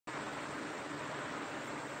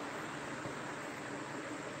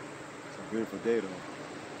Beautiful day, though. You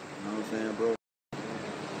know what I'm saying, bro?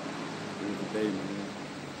 Beautiful day, man.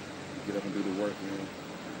 Get up and do the work, man.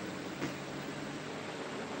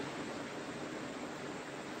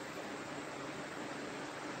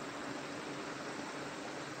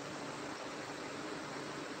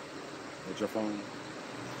 With your phone? Yeah,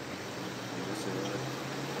 that's it, right?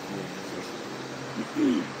 Yeah, that's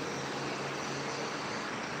it.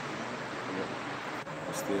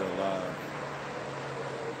 I'm still alive.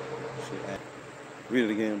 Shit. Read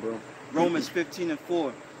it again, bro. Romans 15:4.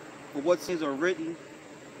 For what things are written,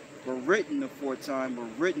 were written aforetime, were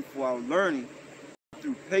written for our learning,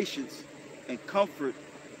 through patience and comfort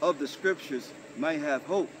of the scriptures might have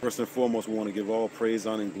hope. First and foremost, we want to give all praise,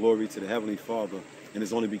 honor, and glory to the Heavenly Father and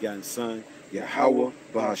His only begotten Son, Yahweh,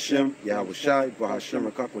 Bahashem, Yahweh Shai, Bahashem,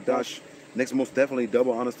 Rakakwadash. Next, most definitely,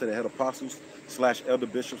 double honors to the head apostles / elder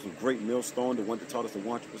bishops of Great Millstone, the one that taught us the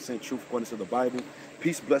 100% truth according to the Bible.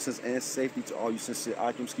 Peace, blessings, and safety to all you sincere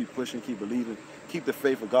items. Keep pushing, keep believing, keep the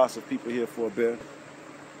faith of God's people here for a bit.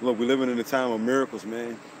 Look, we're living in a time of miracles,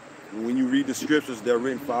 man. And when you read the scriptures, they're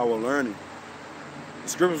written for our learning. The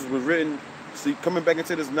scriptures were written, see, coming back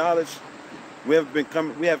into this knowledge, we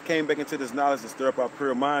have came back into this knowledge to stir up our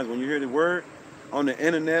pure minds. When you hear the word on the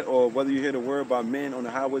internet, or whether you hear the word by men on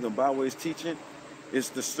the highways and byways teaching, it's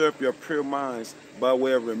to stir up your pure minds by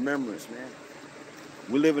way of remembrance, man.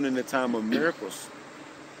 We're living in a time of miracles.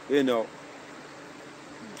 You know,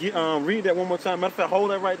 read that one more time. Matter of fact,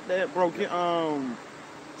 hold that right there, bro. Get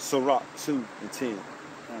Sirach 2:10.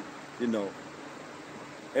 You know,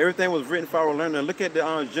 everything was written for our learning. Look at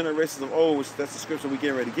the generations of old, which that's the scripture we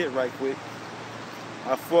getting ready to get right quick.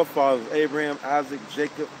 Our forefathers, Abraham, Isaac,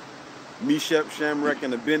 Jacob, Meshach, Shamrach,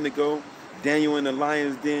 and Abednego, Daniel in the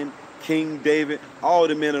lion's den, King David, all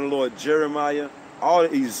the men of the Lord, Jeremiah, all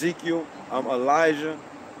Ezekiel, Elijah,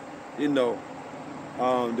 you know,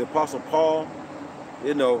 the Apostle Paul,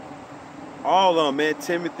 you know, all of them, man,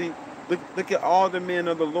 Timothy. Look at all the men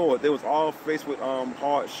of the Lord. They was all faced with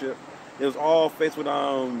hardship. They was all faced with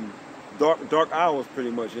dark hours, pretty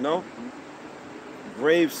much, you know,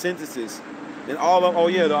 grave sentences, and all of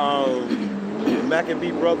the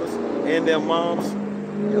Maccabee brothers and their moms.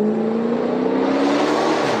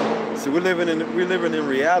 So we're living in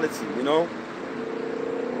reality, you know.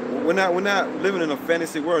 We're not living in a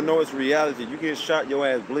fantasy world. No, it's reality. You get shot, your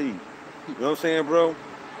ass bleed. You know what I'm saying, bro?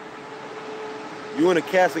 You in a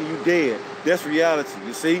castle, you dead. That's reality.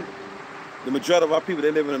 You see, the majority of our people,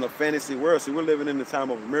 they're living in a fantasy world. So we're living in the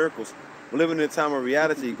time of miracles. We're living in a time of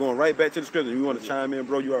reality. Going right back to the scripture. You want to chime in,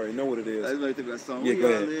 bro? You already know what it is. I just like to think of that song. Yeah, we go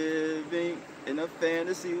are ahead. living in a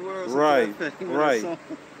fantasy world. Right, right.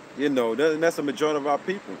 You know, that's the majority of our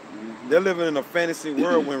people. They're living in a fantasy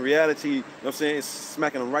world when reality, you know what I'm saying, is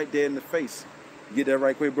smacking them right there in the face. You get that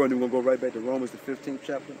right quick, bro? And then we're going to go right back to Romans, the 15th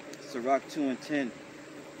chapter. Sirach 2:10.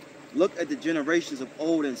 Look at the generations of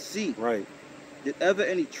old and see. Right. Did ever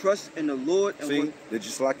any trust in the Lord? And see, they're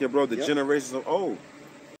just like your bro, the generations of old.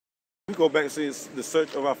 We go back and see the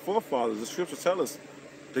search of our forefathers. The scriptures tell us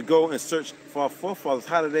to go and search for our forefathers.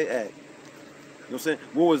 How did they act? You know what I'm saying?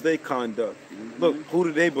 What was their conduct? Look, who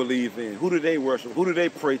did they believe in? Who did they worship? Who did they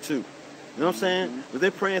pray to? You know what I'm saying? Was they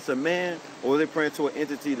praying to man, or were they praying to an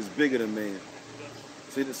entity that's bigger than man?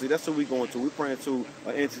 See, that's what we're going to. We're praying to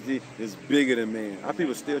an entity that's bigger than man. Our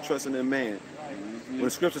people still trusting in man. When the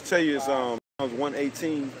scriptures tell you, it's Psalms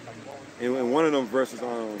 118, and one of them verses,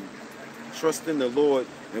 trust in the Lord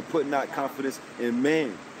and put not confidence in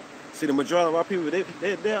man. See, the majority of our people,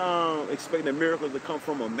 they're expecting miracles to come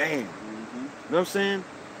from a man. You know what I'm saying?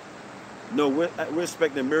 No, we're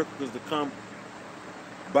expecting miracles to come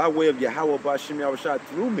by way of Yahweh, Bahashem, Yahweh Shai,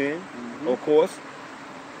 through men, of course.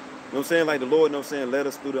 You know what I'm saying? Like the Lord, you know what I'm saying, led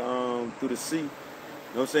us through the sea. You know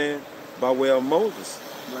what I'm saying? By way of Moses.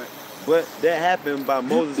 Right. But that happened by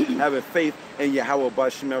Moses having faith in Yahweh,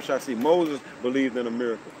 Bahashem, Yahweh Shai. See, Moses believed in a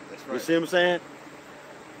miracle. That's right. You see what I'm saying?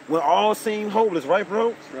 When all seemed hopeless, right,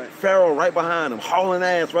 bro? That's right. Pharaoh right behind him, hauling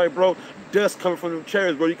ass, right, bro? Dust coming from the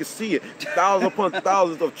chariots, bro. You can see it. Thousands upon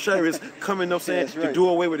thousands of chariots coming, you know what I'm saying, to do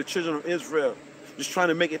away with the children of Israel. Just trying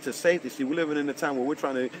to make it to safety. See, we're living in a time where we're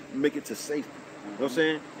trying to make it to safety. You know what I'm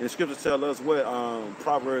saying? And the scriptures tell us what?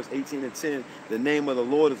 Proverbs 18:10, the name of the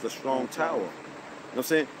Lord is a strong tower. You know what I'm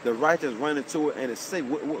saying? The righteous run into it and it's safe.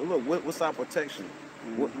 Look, what's our protection?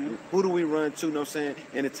 Who do we run to, you know what I'm saying,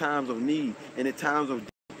 in the times of need, in the times of...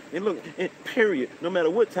 And look, period, no matter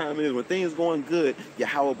what time it is, when things are going good,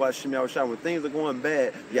 Yahweh Bahashem Yahweh Shai. When things are going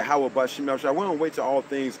bad, Yahweh Bahashem Yahweh Shai. We don't wait till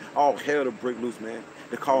all hell to break loose, man.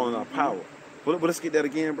 They're calling our power. But let's get that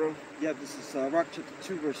again, bro. Yeah, this is Sirach chapter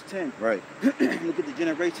 2, verse 10. Right. Look at the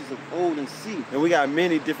generations of old and see. And we got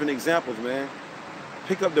many different examples, man.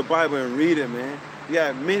 Pick up the Bible and read it, man. You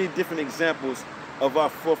have many different examples of our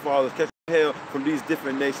forefathers catching hell from these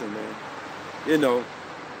different nations, man. You know,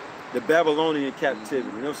 the Babylonian captivity,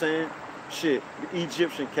 you know what I'm saying? Shit, the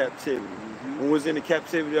Egyptian captivity. When we was in the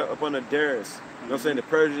captivity up under Darius, you know what I'm saying? The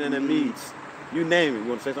Persians and the Medes. You name it. You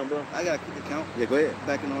want to say something, bro? I got a quick account. Yeah, go ahead.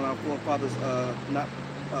 Backing on our forefathers, not,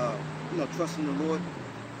 trusting the Lord.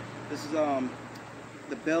 This is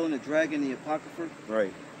the Bell and the Dragon, the Apocrypha.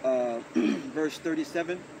 Right. Verse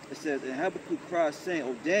 37. It says, and Habakkuk cried, saying,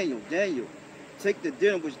 O Daniel, Daniel, take the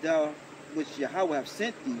dinner which Yahweh have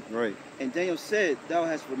sent thee. Right. And Daniel said, Thou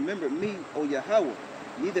hast remembered me, O Yahweh.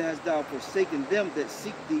 Neither hast thou forsaken them that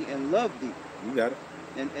seek thee and love thee. You got it.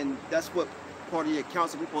 And that's what part of the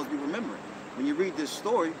accounts that we're supposed to be remembering. When you read this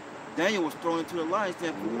story, Daniel was thrown into the lion's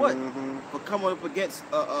den for what? For coming up against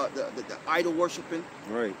the idol worshiping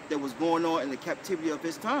that was going on in the captivity of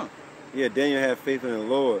his time. Yeah, Daniel had faith in the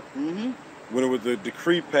Lord. When it was a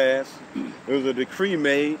decree passed, there was a decree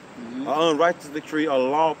made, an unrighteous decree, a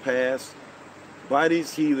law passed by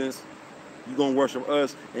these heathens. You're going to worship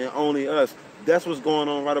us and only us. That's what's going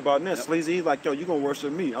on right about now. Sleazy, he's like, yo, you're going to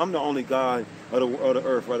worship me. I'm the only God of the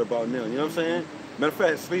earth right about now. You know what I'm saying? Matter of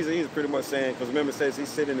fact, Sleazy, he's pretty much saying, because remember it says he's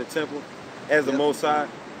sitting in the temple as the Most High,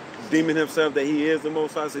 deeming himself that he is the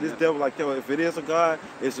Most High. So this devil like, yo, if it is a God,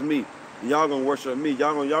 it's me. Y'all going to worship me.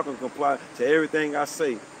 Y'all gonna comply to everything I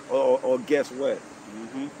say. Or guess what?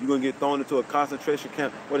 You're going to get thrown into a concentration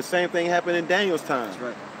camp. Well, the same thing happened in Daniel's time. That's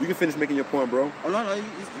right. You can finish making your point, bro. Oh, no, you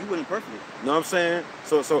went in perfectly. You know what I'm saying?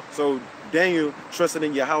 So Daniel trusted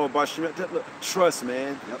in Yahweh Bashim. Look, trust,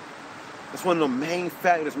 man. Yep. That's one of the main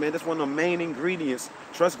factors, man. That's one of the main ingredients.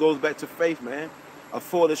 Trust goes back to faith, man. A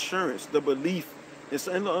full assurance, the belief.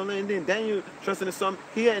 And then Daniel trusted in something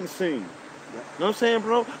he hadn't seen. Yep. You know what I'm saying,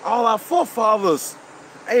 bro? All our forefathers,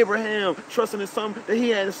 Abraham trusting in something that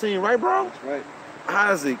he hadn't seen, right, bro? That's right.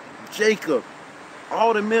 Isaac, Jacob,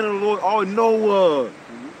 all the men of the Lord, all Noah,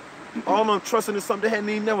 all of them trusting in something they hadn't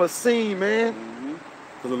even never seen, man.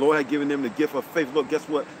 Because the Lord had given them the gift of faith. Look, guess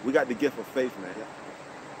what? We got the gift of faith, man.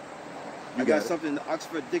 I got something in the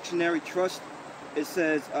Oxford Dictionary, trust. It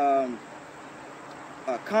says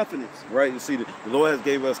confidence. Right, you see, the Lord has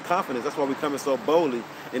gave us confidence. That's why we're coming so boldly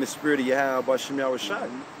in the spirit of Yahweh by Shemiah Rashad.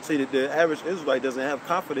 See, the average Israelite doesn't have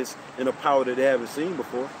confidence in a power that they haven't seen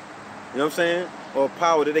before. You know what I'm saying? Or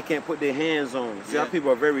power that they can't put their hands on. See, our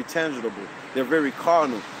people are very tangible. They're very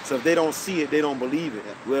carnal. So if they don't see it, they don't believe it.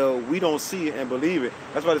 Well, we don't see it and believe it.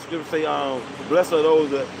 That's why the scriptures say, blessed are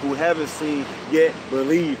those who haven't seen yet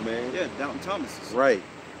believe, man. Yeah, Doubting Thomas. Right.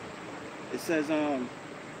 It says,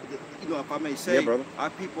 if I may say, brother. Our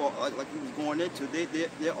people, like he was going into,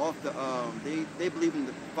 they're off the, they believe in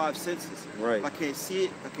the five senses. Right. If I can't see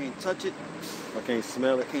it, I can't touch it. I can't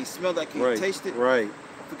smell it. I can't smell it, I can't taste it. Right.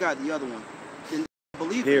 I forgot the other one. Then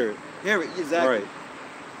believe Hear it. Hear it, exactly. Right.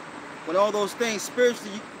 When all those things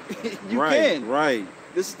spiritually, you right. can. Right.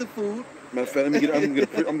 This is the food. Matter of fact, I'm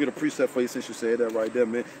gonna get a precept for you since you said that right there,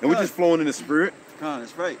 man. And we're just flowing in the spirit.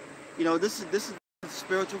 That's right. You know, this is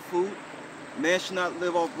spiritual food. Man should not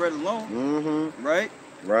live off bread alone. Right?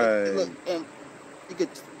 Right. And look, and you can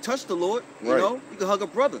touch the Lord, you know, you can hug a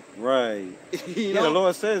brother. Right. You know? The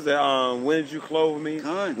Lord says that, when did you clothe me?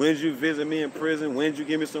 When did you visit me in prison? When did you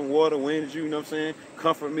give me some water? When did you know what I'm saying,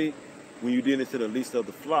 comfort me? When you did it to the least of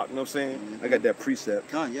the flock, you know what I'm saying? I got that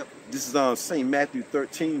precept. Yep. This is St. Matthew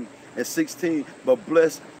 13:16. But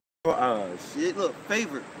bless your eyes. Yeah, look,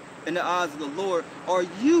 favored in the eyes of the Lord are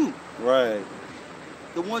you. Right.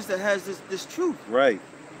 The ones that has this truth. Right.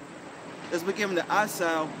 That's been given the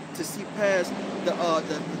eyesight to see past the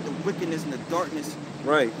wickedness and the darkness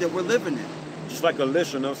that we're living in. Just like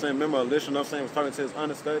Elisha, you know what I'm saying? Remember Elisha, you know what I'm saying, was talking to his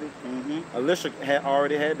understudy? Elisha had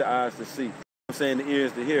already had the eyes to see. You know what I'm saying, the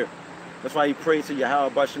ears to hear. That's why he prayed to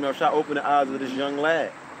Yahweh Bashim Shah, open the eyes of this young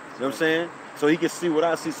lad. You know what I'm saying? So he can see what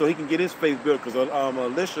I see, so he can get his faith built. Because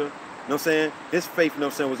Elisha, you know what I'm saying, his faith, you know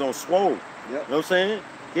what I'm saying, was on swole. You know what I'm saying?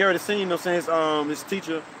 He already seen, you know what I'm saying, his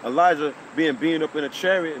teacher, Elijah, being beaten up in a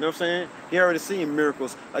chariot, you know what I'm saying? He already seen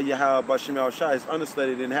miracles of Yahweh Bashim Shah. His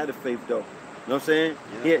understudy didn't have the faith, though. You know what I'm saying?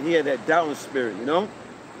 He had that doubting spirit, you know?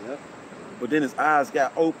 But then his eyes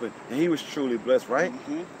got open, and he was truly blessed, right?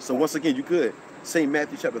 So once again, you could. St.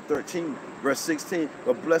 Matthew chapter 13, verse 16.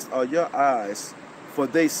 But blessed are your eyes, for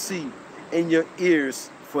they see, and your ears,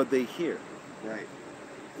 for they hear. Right.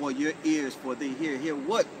 For your ears, for they hear. Hear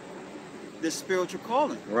what? This spiritual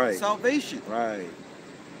calling. Right. Salvation. Right.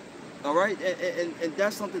 All right? And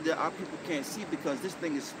that's something that our people can't see because this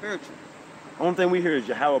thing is spiritual. Only thing we hear is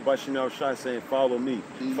Yahweh Bashim Yahushua saying, follow me,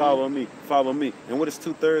 follow me, follow me. And what is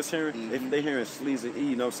 2/3 hearing? They hearing Sleazy E,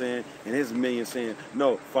 you know what I'm saying? And his million saying,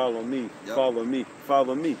 no, follow me, follow me,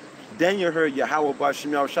 follow me. Daniel heard Yahweh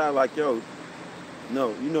Bashim Yahushua like, yo,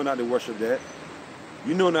 no, you know not to worship that.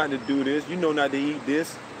 You know not to do this. You know not to eat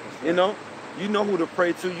this. Right. You know? You know who to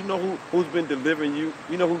pray to. You know who's been delivering you.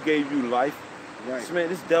 You know who gave you life. Right. So, man,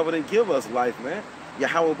 this devil didn't give us life, man.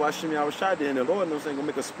 Yahweh Bashim Yahushua and the Lord, you know what I'm saying, gonna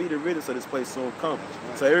make a speedy riddance of this place soon come.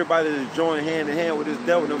 Right. So everybody that's joined hand in hand with this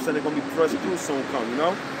devil, you know what I'm saying, they're gonna be thrust through soon come, you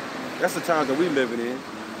know? That's the times that we living in.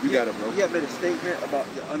 You got it, bro. You have made a statement about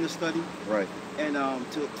the understudy. Right. And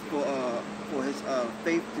for his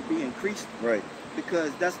faith to be increased. Right.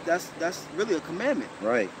 Because that's really a commandment.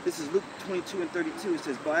 Right. This is Luke 22:32. It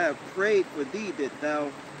says, "But I have prayed for thee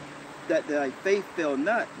that thy faith fail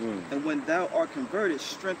not, and when thou art converted,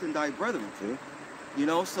 strengthen thy brethren." See? You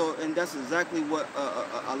know, so and that's exactly what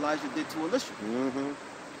Elijah did to Elisha.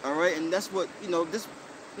 All right, and that's what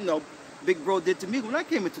Big Bro did to me when I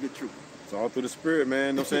came into the truth. It's all through the spirit, man.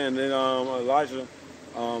 You know what I'm saying? Then Elijah,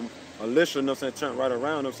 Elisha, you know what I'm saying, turned right around, you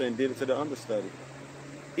know what I'm saying, did it to the understudy.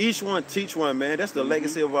 Each one teach one, man. That's the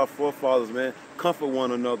legacy of our forefathers, man. Comfort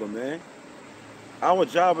one another, man. Our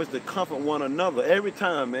job is to comfort one another every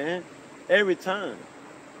time, man. Every time.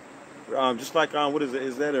 Just like what is it?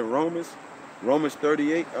 Is that in Romans? Romans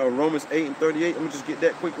 38, Romans 8:38. Let me just get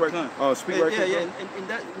that quick right. Speak right quick. Yeah, and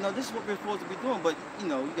that this is what we're supposed to be doing. But you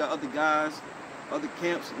got other guys, other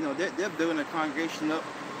camps. They're building a congregation up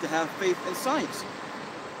to have faith in science,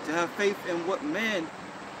 to have faith in what man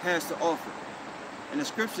has to offer. And the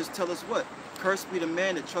scriptures tell us what? Cursed be the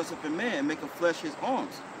man that trusteth in man and make of flesh his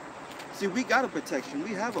arms. See, we got a protection.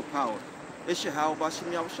 We have a power. It's Yahweh Bashim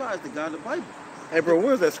Yahushua, is the God of the Bible. Hey, bro,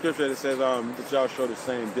 where's that scripture that says that y'all show the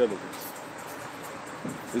same diligence?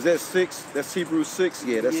 Is that 6? That's Hebrews 6?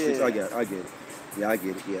 Yeah, that's 6. I get it. Yeah, I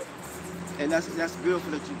get it, yeah. And that's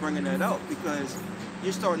beautiful that you're bringing that out, because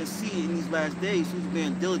you're starting to see in these last days who's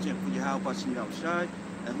being diligent for Yahweh Bashim Yahushua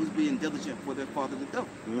and who's being diligent for their father the devil.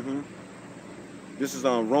 This is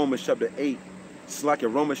on Romans chapter 8. It's like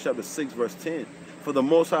in Romans chapter 6, verse 10. For the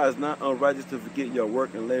Most High is not unrighteous to forget your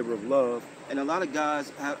work and labor of love. And a lot of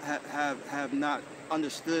guys have not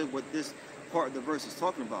understood what this part of the verse is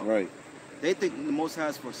talking about. Right. They think the Most High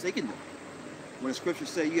has forsaken them. When the scriptures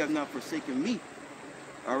say, you have not forsaken me.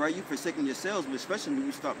 All right, you've forsaken yourselves, but especially when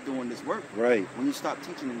you stop doing this work. Right. When you stop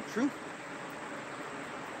teaching them the truth.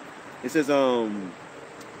 It says,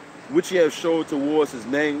 which he has showed towards his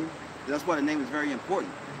name. That's why the name is very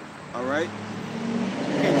important. All right?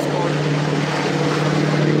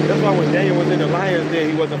 That's why when Daniel was in the lion's den,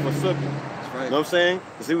 he wasn't forsaken. That's right. You know what I'm saying?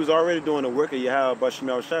 Because he was already doing the work of Yahweh Bashim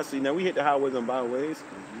Yahushua. See, now we hit the highways and byways,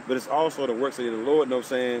 but it's also the works of the Lord, you know what I'm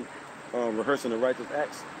saying? Rehearsing the righteous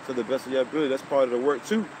acts to the best of your ability. That's part of the work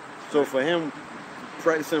too. So for him,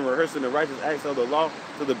 practicing, rehearsing the righteous acts of the law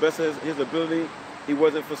to the best of his ability, he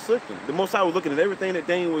wasn't forsaken. The Most High was looking at everything that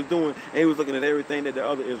Daniel was doing, and he was looking at everything that the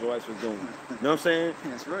other Israelites was doing. You know what I'm saying?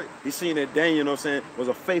 That's right. He's seeing that Daniel, you know what I'm saying, was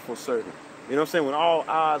a faithful servant. You know what I'm saying? When all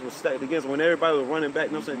odds were stacked against him, when everybody was running back,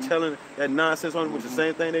 you know what I'm saying, telling that nonsense on him, which is the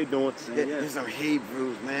same thing they doing. It's some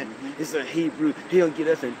Hebrews, man. It's some Hebrews. He'll get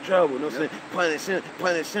us in trouble. You know what I'm saying?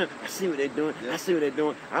 Punish him. I see what they're doing. I see what they're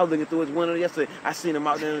doing. I was looking through his window yesterday. I seen him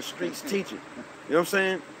out there in the streets teaching. You know what I'm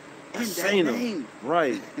saying? I seen him.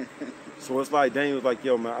 Right. So it's like Daniel was like,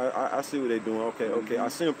 yo, man, I see what they're doing. Okay. I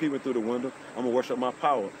see them peeping through the window. I'm going to worship my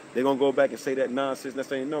power. They're going to go back and say that nonsense. They're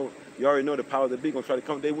saying, no, you already know the power that be going to try to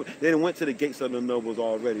come. They done went to the gates of the nobles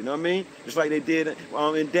already. You know what I mean? Just like they did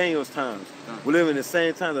in Daniel's times. We live in the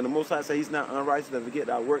same times, and the Most High say he's not unrighteous to forget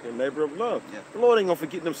our work and labor of love. The Lord ain't going to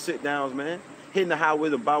forget them sit-downs, man. Hitting the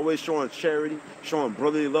highways and byways, showing charity, showing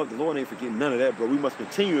brotherly love. The Lord ain't forgetting none of that, bro. We must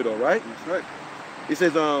continue, though, right? That's right. It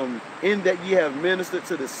says, in that ye have ministered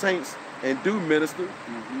to the saints and do minister.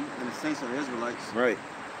 And the saints are the Israelites. Right.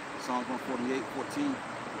 Psalms 148:14.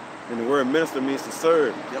 And the word minister means to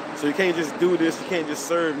serve. Yep. So you can't just do this. You can't just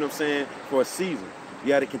serve, you know what I'm saying, for a season. You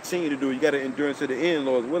got to continue to do it. You got to endure until the end,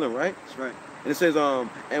 Lord's willing, right? That's right. And it says,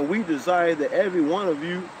 and we desire that every one of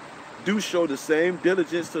you do show the same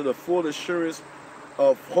diligence to the full assurance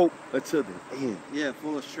of hope until the end. Yeah,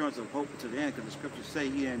 full assurance of hope to the end, because the scriptures say,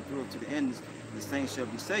 he endure to the end, the saints shall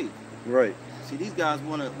be saved. Right. See, these guys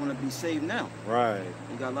want to be saved now. Right.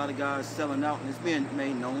 You got a lot of guys selling out, and it's being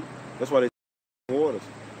made known. That's why they waters.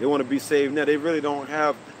 They want to be saved now. They really don't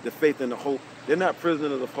have the faith and the hope. They're not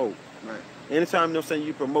prisoners of hope. Right. Anytime, you know what I'm saying,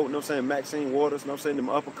 you promote, you know what I'm saying, Maxine Waters, you know what I'm saying, them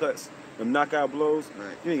uppercuts, them knockout blows,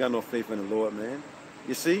 you ain't got no faith in the Lord, man.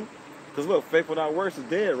 You see? Because look, faith without works is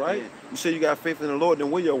dead, right? Yeah. You say you got faith in the Lord, then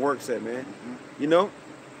where your works at, man? You know?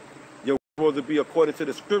 Your supposed to be according to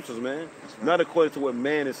the scriptures, man. Right. Not according to what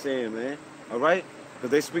man is saying, man. All right? Because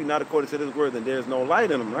they speak not according to this word, then there's no light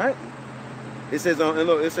in them, right? It says, and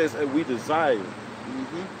look, it says we desire.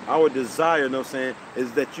 Our desire, you know what I'm saying,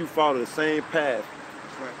 is that you follow the same path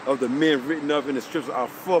of the men written up in the scriptures, our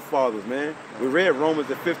forefathers, man. We read Romans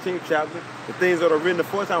the 15th chapter. The things that are written the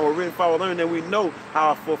fourth time were written for our learning, and we know how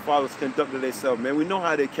our forefathers conducted themselves, man. We know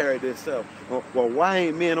how they carried themselves. Well, why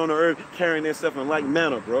ain't men on the earth carrying themselves in like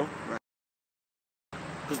manner, bro?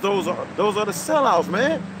 Because those are the sellouts,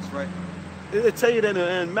 man. That's right. It tell you that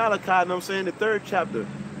in Malachi, you know what I'm saying, the 3rd chapter.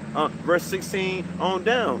 Verse 16 on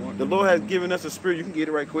down. The Lord has given us a spirit. You can get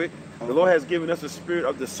it right quick. The Lord has given us a spirit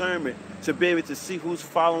of discernment to be able to see who's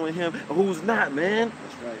following him and who's not, man.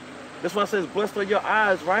 That's right. That's why it says, blessed are your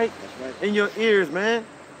eyes, right? That's right. And your ears, man.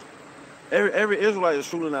 Every Israelite is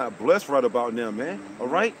truly not blessed right about now, man. All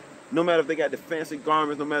right? No matter if they got the fancy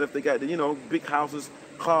garments, no matter if they got the, you know, big houses,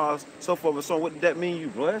 cars, so forth and so on. What did that mean, you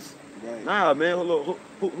blessed? Right. Nah, man,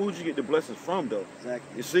 who'd you get the blessings from, though?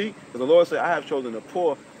 Exactly. You see? Because the Lord said, I have chosen the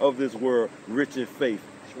poor of this world, rich in faith,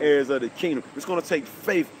 heirs of the kingdom. It's going to take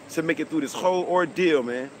faith to make it through this whole ordeal,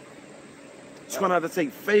 man. It's going to have to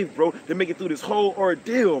take faith, bro, to make it through this whole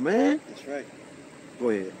ordeal, man. That's right. Go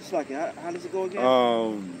ahead. It's like, how does it go again?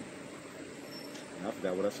 I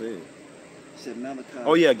forgot what I said. You said Malachi.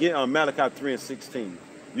 Oh, yeah, get Malachi 3 and 16.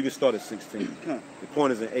 You can start at 16. The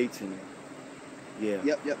point is in 18. Yeah.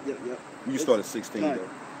 Yep. You can start at 16, though.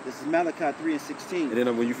 This is Malachi 3 and 16. And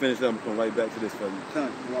then when you finish that, I'm going to come right back to this for you.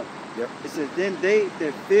 Yep. It says, then they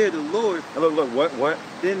that fear the Lord. Look, what?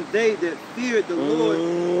 Then they that fear the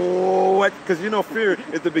Lord. What? Because, you know, fear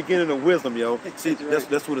is the beginning of wisdom, yo. See,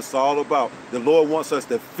 that's what it's all about. The Lord wants us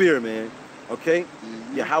to fear, man. Okay?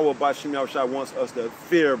 Yahweh Bashim Yahushua wants us to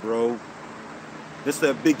fear, bro. This is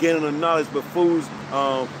the beginning of knowledge, but fools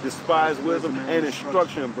despise wisdom and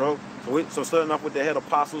instruction, bro. So starting off with the head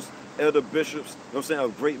apostles, elder bishops, you know what I'm saying, a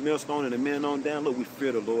great millstone and the men on down. Look, we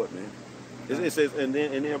fear the Lord, man. It says, and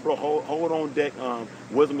then, bro, hold on deck,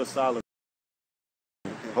 wisdom of Solomon.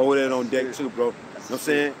 Hold that on deck too, bro. You know what I'm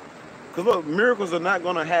saying? Because look, miracles are not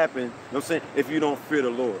going to happen, you know what I'm saying, if you don't fear the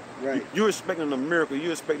Lord. Right. You're expecting a miracle.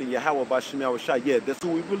 You're expecting Yahweh by Shem Yahushua. Yeah, that's who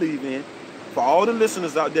we believe in. For all the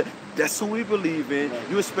listeners out there, that's who we believe in. Right.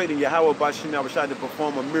 You're expecting Yahweh Bashim Yahushua to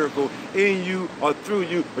perform a miracle in you or through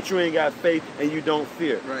you, but you ain't got faith and you don't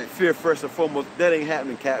fear. Right. Fear first and foremost. That ain't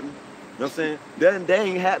happening, Captain. You know what I'm saying? That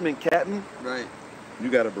ain't happening, Captain. Right. You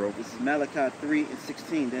got it, bro. This is Malachi 3 and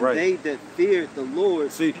 16. Then they that feared the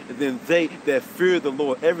Lord. See, then they that fear the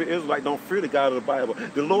Lord. Every Israelite don't fear the God of the Bible.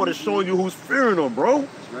 The Lord is showing you who's fearing them, bro.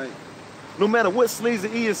 That's right. No matter what Sleazy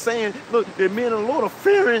E is saying, look, the men of the Lord are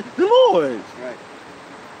fearing the Lord. That's right.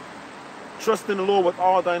 Trust in the Lord with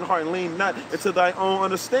all thine heart and lean not into thy own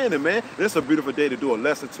understanding, man. This is a beautiful day to do a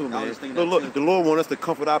lesson too, man. Look, the Lord wants us to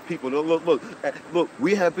comfort our people. Look,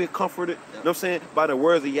 we have been comforted, you know what I'm saying, by the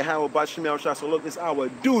words of Yahweh, by Shem Yahushua. So look, it's our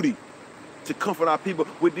duty to comfort our people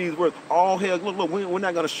with these words. All hell, look, we're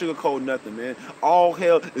not going to sugarcoat nothing, man. All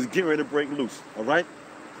hell is getting ready to break loose, all right?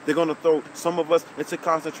 They're going to throw some of us into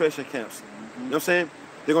concentration camps. You know what I'm saying?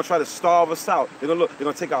 They're going to try to starve us out. They're going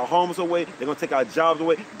to take our homes away. They're going to take our jobs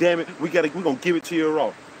away. Damn it, we're going to give it to you raw. You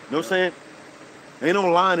know what I'm saying? Ain't no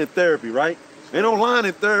line in therapy, right? Ain't no line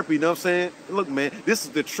in therapy, you know what I'm saying? Look, man, this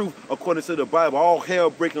is the truth according to the Bible. All hell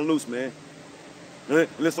breaking loose, man. And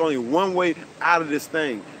there's only one way out of this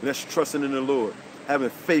thing, and that's trusting in the Lord. Having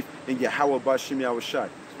faith in Yahweh Bashim Yahushua.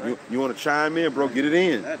 Right. You want to chime in, bro? Get it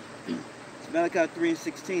in. Malachi 3 and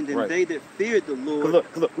 16. Then they that feared the Lord.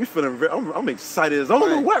 Look, we feeling I'm excited as I don't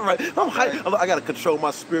know what, right? I'm hype. I gotta control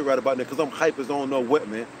my spirit right about now because I'm hype as I don't know what,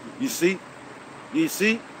 man. You see? This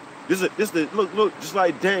look, just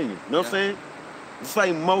like Daniel. You know what I'm saying? Just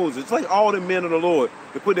like Moses. It's like all the men of the Lord.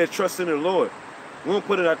 They put their trust in the Lord. We don't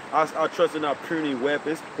put our trust in our puny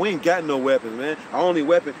weapons. We ain't got no weapons, man. Our only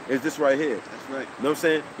weapon is this right here. That's right. You know what I'm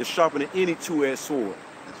saying? It's sharper than any two-edged sword.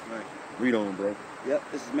 That's right. Read on, bro.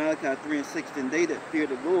 Yep, this is Malachi 3 and 6. Then they that fear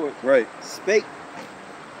the Lord spake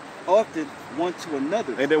often one to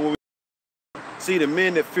another. And then when we see the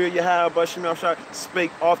men that fear Yahweh Bashim Yahushua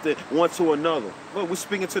spake often one to another. Look, we're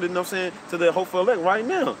speaking to the, you know what I'm saying, to the hopeful elect right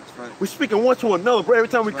now. That's right. We're speaking one to another, bro, every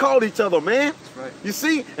time we call each other, man. That's right. You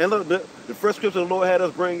see? And look, the first scripture the Lord had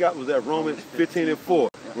us bring out was that Romans 15 and 4.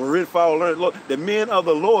 When we read for learn, look, the men of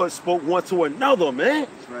the Lord spoke one to another, man.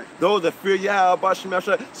 That's right. Those that fear Yahweh Bashim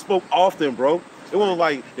Yahushua spoke often, bro. It wasn't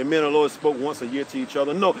like the men of the Lord spoke once a year to each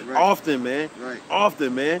other. No, often, man. Right.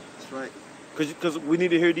 Often, man. That's right. Because we need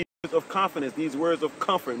to hear these words of confidence, these words of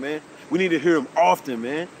comfort, man. We need to hear them often,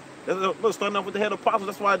 man. Look, starting off with the head apostles.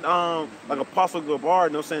 That's why, like Apostle Gabar, you know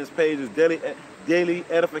what I'm saying, his page is daily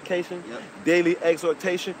edification, daily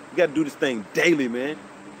exhortation. You got to do this thing daily, man.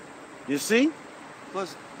 You see?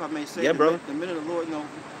 Plus, if I may say, yeah, bro. The minute of the Lord, we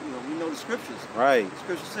know the scriptures. Right. The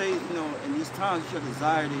scriptures say, in these times you should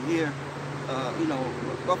desire to hear,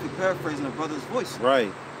 roughly paraphrasing a brother's voice.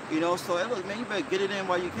 Right. So hey, look, man, you better get it in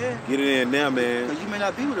while you can. Get it in now, man. Because you may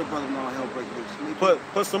not be with a brother when all hell breaks loose.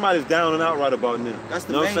 But somebody's down and out right about now. That's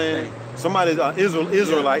the main thing. Somebody's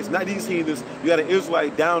Israelites, not these heathens. You got an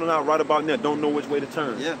Israelite down and out right about now, don't know which way to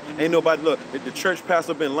turn. Yeah. Ain't nobody, look, the church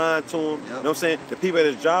pastor been lying to him. You know what I'm saying? The people at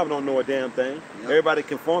his job don't know a damn thing. Yep. Everybody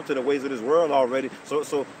conform to the ways of this world already. So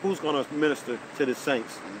who's going to minister to the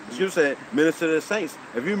saints? You said minister to the saints.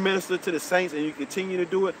 If you minister to the saints and you continue to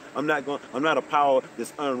do it, I'm not a power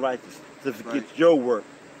that's unrighteous to forget your work.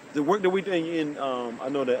 The work that we did in I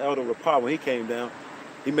know the elder Rapar, when he came down,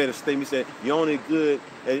 he made a statement. He said, "You're only good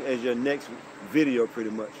as your next video,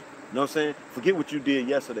 pretty much." You know what I'm saying? Forget what you did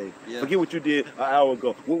yesterday. Yeah. Forget what you did an hour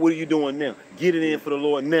ago. What are you doing now? Get it in for the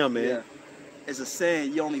Lord now, man. Yeah. It's a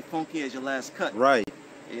saying, you only funky as your last cut. Right.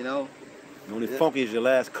 You only funky as your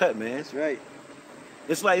last cut, man. That's right.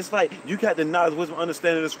 It's like you got the knowledge, wisdom,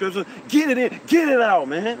 understanding of the scriptures. Get it in, get it out,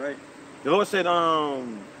 man. That's right. The Lord said,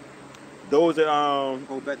 those that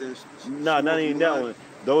go back to not even that one.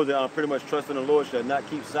 Those that pretty much trust in the Lord shall not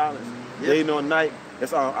keep silence. Day nor night.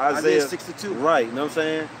 That's Isaiah 62. Right, you know what I'm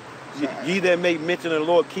saying? Ye that make mention of the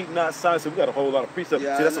Lord, keep not silence. So we got a whole lot of precepts.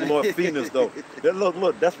 Yeah, see, that's the Lord feeding us, though.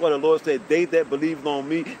 Look, that's what the Lord said. They that believe on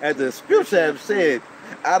me, as the scripture have said,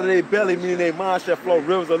 out of their belly, meaning their mind, shall flow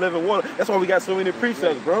rivers of living water. That's why we got so many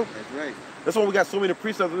precepts, bro. That's right. That's why we got so many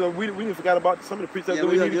precepts. We forgot about some of the precepts that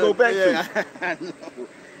we need to go back to. I know.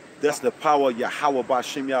 That's the power of Yahweh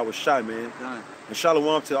B'Shem Yahweh Shai, man. And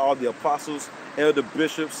shalom to all the apostles, elder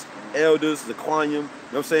bishops, elders, Zaquanium, you know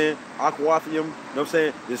what I'm saying? Aquathium, you know what I'm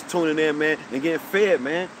saying? Just tuning in, man, and getting fed,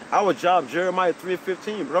 man. Our job, Jeremiah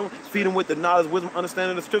 3:15, bro. Feed them with the knowledge, wisdom,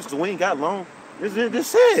 understanding of the scriptures, because we ain't got long. This it.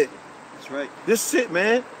 That's right. This it,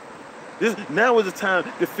 man. Now is the time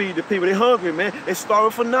to feed the people. They hungry, man. They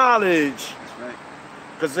starving for knowledge. That's right.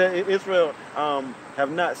 Because Israel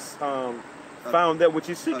have not found that which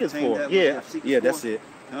he's seeking for. Yeah, that's it.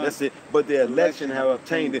 That's it. But the election have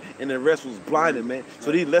obtained it, and the rest was blinded, man.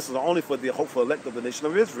 So these lessons are only for the hopeful elect of the nation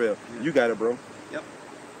of Israel. You got it, bro. Yep.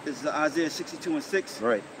 This is Isaiah 62:6.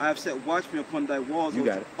 Right. I have set watchmen upon thy walls,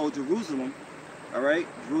 O Jerusalem. All right.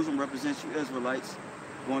 Jerusalem represents you Israelites.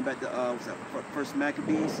 Going back to what's that? First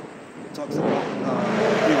Maccabees. It talks about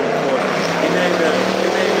he named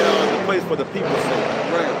the place for the people's sake.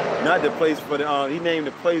 Right. Not the place for the he named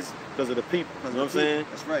the place because of the people. You know what I'm saying?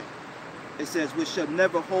 That's right. It says, which shall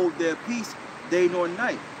never hold their peace day nor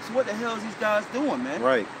night. So what the hell is these guys doing, man?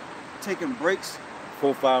 Right. Taking breaks. 4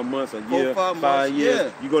 or 5 months, a year, 5 years.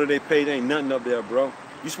 Yeah. You go to their page, ain't nothing up there, bro.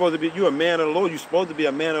 You a man of the Lord. You supposed to be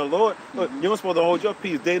a man of the Lord. Look, you're supposed to hold your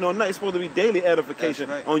peace day nor night. It's supposed to be daily edification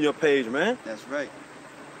on your page, man. That's right.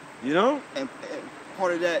 You know? And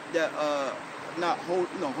part of that not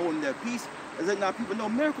holding their peace is that now people know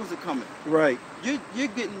miracles are coming. Right. You're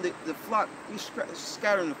getting the flock, you're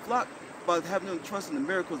scattering the flock by having them trust in the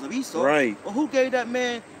miracles of Esau. Right. Well, who gave that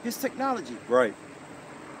man his technology? Right.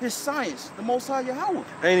 His science, the Most High Yahweh.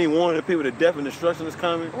 Ain't even warning the people that death and destruction is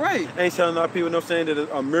coming. Right. Ain't telling our people, saying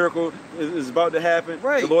that a miracle is about to happen.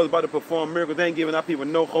 Right. The Lord's about to perform miracles. They ain't giving our people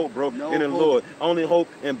no hope, bro, no in the hope. Lord. Only hope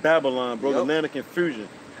in Babylon, bro, the land of confusion.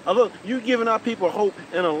 Look, you giving our people hope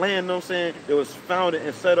in a land, that was founded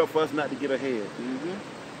and set up for us not to get ahead.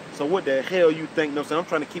 So what the hell you think, I'm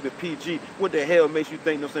trying to keep it PG. What the hell makes you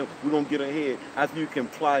think, we're going to get ahead after you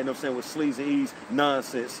comply, with sleaze and ease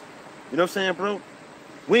nonsense? You know what I'm saying, bro?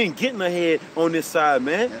 We ain't getting ahead on this side,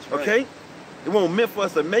 man. That's right. Okay? It won't meant for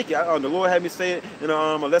us to make it. The Lord had me say it in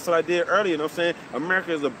a lesson I did earlier,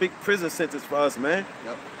 America is a big prison sentence for us, man. Yep. You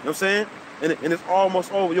know what I'm saying? And it's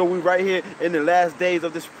almost over. Yo, we right here in the last days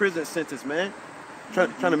of this prison sentence, man.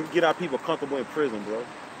 Trying to get our people comfortable in prison, bro. You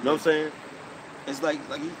know what I'm saying? It's like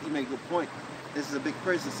you make a good point. This is a big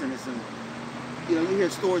prison sentence, and you hear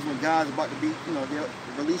stories when guys about to be, their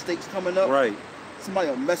release dates coming up. Right. Somebody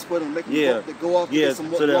will mess with them, make them go off to get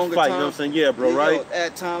some so longer fight, time. You know what I'm saying? Yeah, bro, right?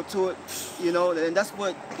 Add time to it, and that's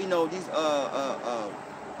what these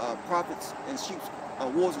prophets and sheep's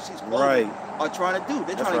wolves and sheep's clothing are trying to do.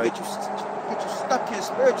 They're trying to get you stuck here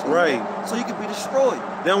spiritually, man, so you can be destroyed.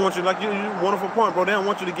 They don't want you, like you wonderful point, bro. They don't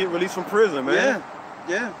want you to get released from prison, man.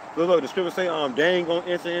 Yeah. Look, the scripture say, they ain't gonna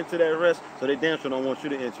enter into that rest, so they damn sure don't want you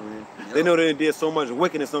to enter in. Yep. They know they did so much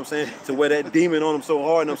wickedness, you know what I'm saying, to wear that demon on them so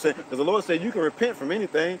hard, you know what I'm saying? Because the Lord said you can repent from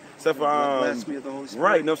anything, except for blasphemy of the Holy Spirit.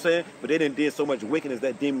 right, you know what I'm saying? But they didn't did so much wickedness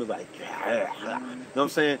that demon was like, you know what I'm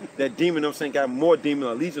saying? That demon, you know what I'm saying, got more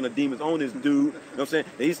demons, a legion of demons on this dude, you know what I'm saying?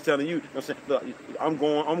 And he's telling you, you know what I'm saying, look,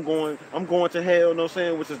 I'm going to hell, you know what I'm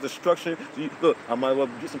saying, which is destruction. So look, I might well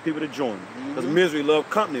get some people to join me. Because misery love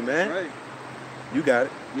company, man. That's right. You got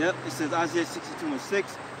it. Yep. It says Isaiah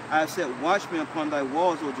 62:6, I have set watchmen upon thy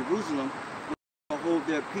walls, O Jerusalem, which shall hold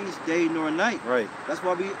their peace day nor night. Right. That's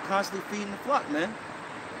why we constantly feeding the flock, man.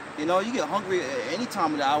 You know, you get hungry at any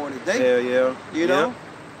time of the hour of the day. Hell yeah. You know?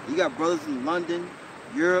 You got brothers in London,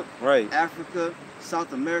 Europe, right, Africa,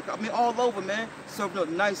 South America. I mean, all over, man. Serving up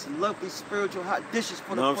nice, lovely, spiritual, hot dishes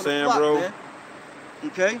for the flock, bro? Man.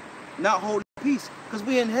 Okay? Not holding peace. Because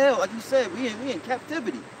we in hell, like you said, we in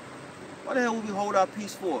captivity. Why the hell would we hold our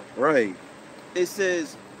peace for? Right. It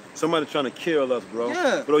says... somebody trying to kill us, bro.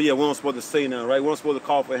 Yeah. But oh yeah, we don't supposed to say nothing, right? We don't supposed to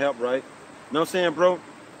call for help, right? You know what I'm saying, bro?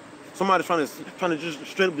 Somebody trying to just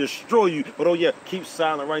straight up destroy you, but oh yeah, keep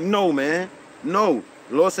silent, right? No, man. No.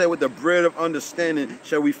 The Lord said, with the bread of understanding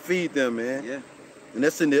shall we feed them, man. Yeah. And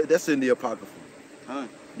that's in the Apocrypha. Huh.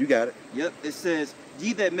 You got it. Yep. It says,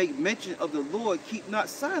 ye that make mention of the Lord, keep not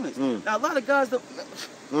silence. Now, a lot of guys that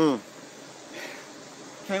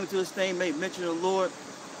came into this thing, made mention of the Lord,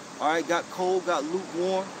 all right, got cold, got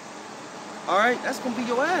lukewarm. All right, that's going to be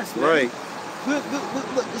your ass, man. Right.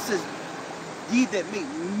 Look, it says, ye that make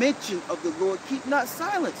mention of the Lord, keep not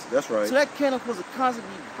silence. That's right. So that candle was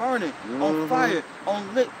constantly burning, on fire,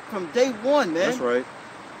 on lit from day one, man. That's right.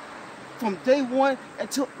 From day one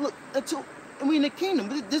until we in the kingdom.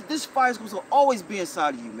 This fire is going to always be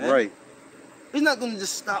inside of you, man. Right. It's not going to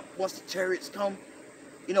just stop once the chariots come,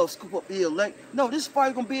 you know, scoop up the elect. No, this fire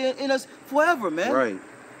is going to be in us forever, man. Right.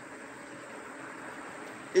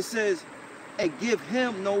 It says, and give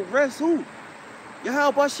him no rest. Who?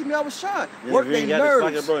 Yahweh Shimi, I was shot. Yeah, Work their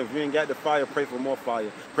nerves. Bro, if you ain't got the fire, pray for more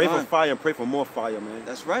fire. Pray for fire and pray for more fire, man.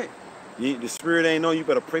 That's right. The spirit ain't on you,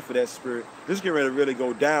 better pray for that spirit. This is getting ready to really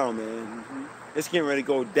go down, man. It's getting ready to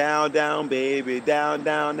go down, down, baby. Down,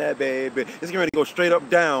 down, that baby. It's getting ready to go straight up,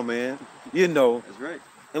 down, man. You know. That's right.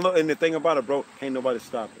 And look, and the thing about it, bro, can't nobody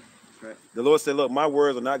stop it. That's right. The Lord said, look, my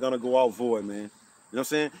words are not going to go out void, man. You know what I'm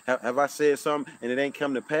saying? Have I said something and it ain't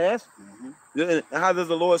come to pass? And how does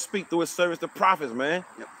the Lord speak through his servants, the prophets, man?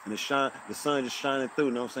 Yep. And the sun just shining through,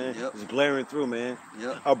 you know what I'm saying? Yep. It's glaring through, man.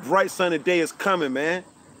 Yep. A bright sunny day is coming, man.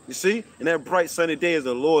 You see? And that bright sunny day is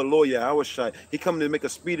the Lord, Yahweh Shai. He coming to make a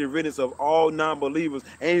speedy riddance of all non-believers,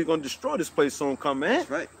 and he's going to destroy this place soon come, man. That's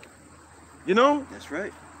right. You know? That's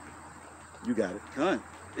right. You got it. Done.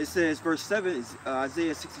 It says, verse 7 is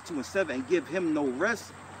Isaiah 62:7, and give him no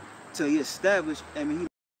rest till he establish,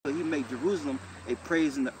 he made Jerusalem a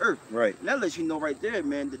praise in the earth. Right. And that lets you know right there,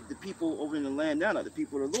 man, the people over in the land now, not the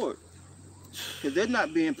people of the Lord. Because they're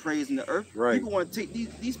not being praised in the earth. Right. People want to take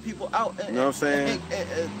these people out and, you know what I'm saying?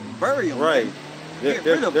 And bury them. Right.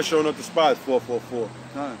 They're showing up the spots 444.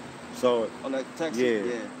 Huh. So on that Texas.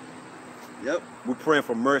 Yeah. Yep. We're praying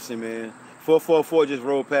for mercy, man. 444 just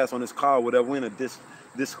rolled past on this car, whatever. We're in a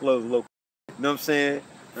disclosed local. You know what I'm saying?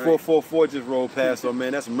 Right. 444 just rolled past, so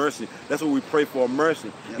man, that's mercy. That's what we pray for,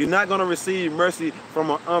 mercy. Yep. You're not gonna receive mercy from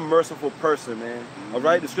an unmerciful person, man. All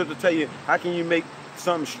right? The scripture tell you, how can you make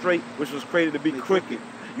something straight which was created to be crooked?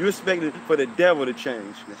 You expected for the devil to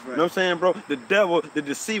change. That's right. You know what I'm saying, bro? The devil, the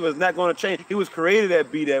deceiver, is not gonna change. He was created to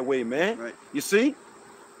be that way, man. Right. You see?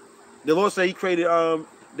 The Lord said he created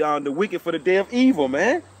the wicked for the day of evil,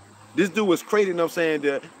 man. This dude was created, you know what I'm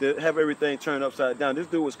saying, to have everything turned upside down. This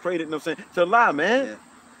dude was created, you know what I'm saying, to lie, man. Yeah.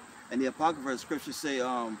 And the Apocrypha scriptures say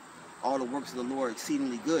all the works of the Lord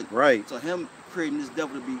exceedingly good. Right. So him creating this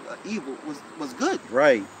devil to be evil was good.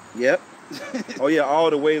 Right. Yep. Oh yeah, all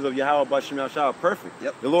the ways of Yahweh Bashim Yahshua are perfect.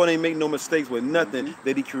 Yep. The Lord ain't make no mistakes with nothing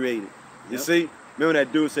that he created. You see? Remember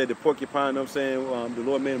that dude said the porcupine, you know what I'm saying, the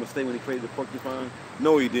Lord made a mistake when he created the porcupine?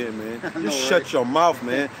 No, he didn't, man. Just shut your mouth,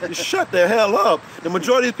 man. Just shut the hell up. The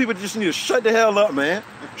majority of people just need to shut the hell up, man.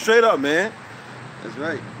 Straight up, man. That's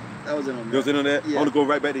right. That was in on that. You was in on that? Yeah. I want to go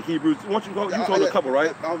right back to Hebrews. Why don't you go? You told a couple,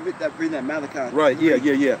 right? I'll read that Malachi. Right,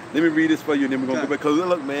 yeah. Let me read this for you, and then we're going to go back. Because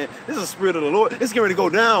look, man, this is the spirit of the Lord. It's getting ready to go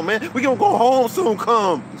down, man. We're going to go home soon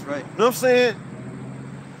come. That's right. You know what I'm saying?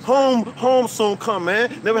 Home soon come,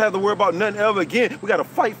 man. Never have to worry about nothing ever again. We got to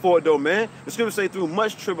fight for it, though, man. The scripture say, through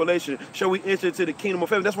much tribulation shall we enter into the kingdom of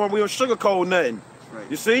heaven. That's why we don't sugarcoat nothing. Right.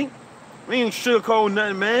 You see? We ain't sugarcoat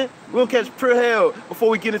nothing, man. We don't catch pure hell before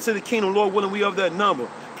we get into the kingdom. Lord willing, we of that number.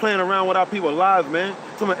 playing around with our people's lives, man.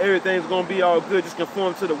 Talking about everything's gonna be all good, just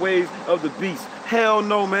conform to the ways of the beast. Hell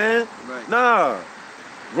no, man. Right. Nah.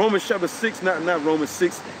 Romans chapter 6, not Romans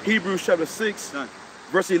 6, Hebrews chapter 6,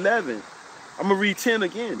 verse 11. I'm gonna read 10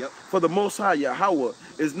 again. Yep. For the Most High Yahweh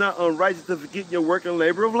is not unrighteous to forget your work and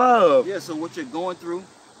labor of love. Yeah, so what you're going through,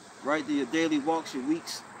 right, your daily walks, your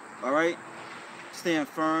weeks, all right, stand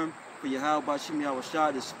firm for Yahweh Bashim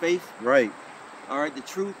Yahushua, this faith. Right. All right, the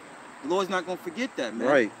truth. The Lord's not going to forget that, man.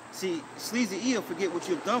 Right. See, Sleazy E will forget what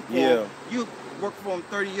you've done for Yeah. him. You work for him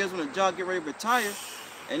 30 years on a job, get ready to retire,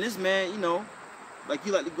 and this man, you know, like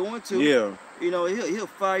you like to go into, Yeah. you know, he'll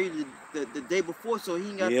fire you the day before, so he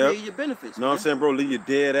ain't got to Yep. pay your benefits. Know what I'm man. saying, bro? Leave your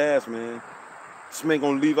dead ass, man. This man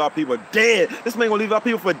gonna leave our people dead. This man gonna leave our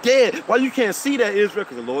people for dead. Why you can't see that, Israel?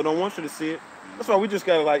 Because the Lord don't want you to see it. That's why we just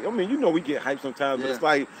gotta, like, I mean, you know, we get hyped sometimes, but Yeah. it's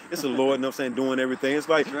like, it's the Lord, you know what I'm saying, doing everything. It's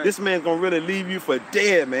like, Right. this man's gonna really leave you for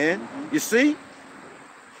dead, man. You see?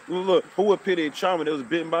 Look, who would pity a charmer that was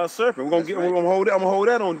bitten by a serpent? We're gonna hold that. I'm gonna hold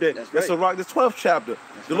that on deck. That's right. a rock, the 12th chapter.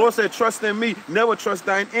 The Lord said, trust in me, never trust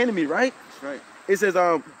thine enemy, right? That's right. It says,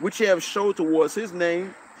 which ye have showed towards his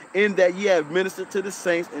name, in that ye have ministered to the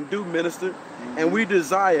saints and do minister. And we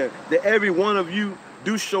desire that every one of you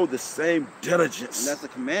do show the same diligence. And that's the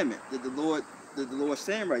commandment that the Lord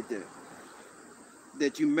saying right there.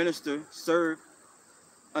 That you minister, serve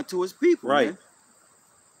unto his people. Right. Man.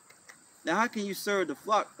 Now, how can you serve the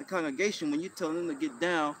flock, the congregation, when you tell them to get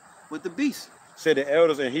down with the beast? Said the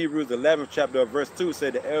elders in Hebrews 11th chapter of verse 2,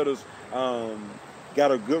 said the elders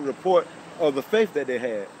got a good report of the faith that they had.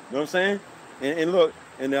 You know what I'm saying? And look,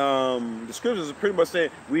 and the scriptures are pretty much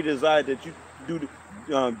saying, we desire that you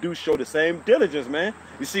do show the same diligence, man.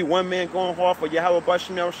 You see one man going hard for Yahweh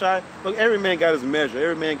Bashim Yahushua. Look, every man got his measure.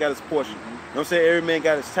 Every man got his portion. You know what I'm saying? Every man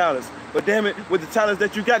got his talents. But damn it, with the talents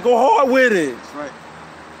that you got, go hard with it. That's right.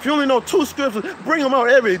 If you only know 2 scriptures, bring them out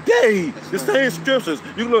every day. The same scriptures.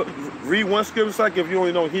 You can look, read one scripture, it's like if you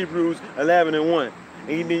only know Hebrews 11 and 1.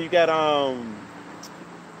 And then you got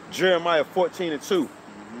Jeremiah 14 and 2.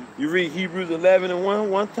 You read Hebrews 11 and 1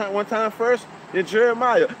 one time first, then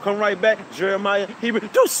Jeremiah. Come right back, Jeremiah, Hebrews.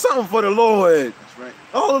 Do something for the Lord. That's right.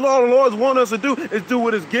 All the Lord wants us to do is do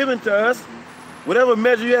what is given to us. Whatever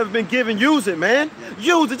measure you have been given, use it, man.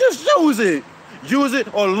 Use it, just use it. Use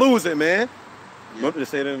it or lose it, man. Yeah. Don't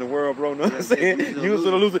just say that in the world, bro. Know what I'm Yeah, saying? Use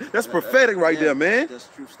it or lose it. That's That- prophetic right there, man. That's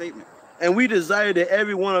a true statement. And we desire that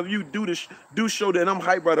every one of you do show that, and I'm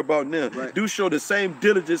hyped right about now, Right. do show the same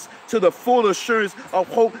diligence to the full assurance of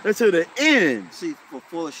hope until the end. See, for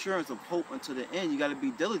full assurance of hope until the end, you got to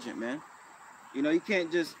be diligent, man. You know, you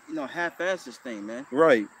can't just, you know, half-ass this thing, man.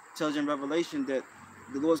 Right, It tells you in Revelation that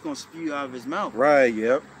the Lord's going to spew out of his mouth right,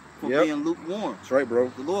 yep. for Yep. being lukewarm. That's right,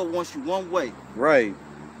 bro. The Lord wants you one way, Right,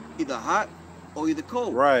 either hot or either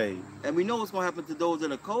cold. right. And we know what's going to happen to those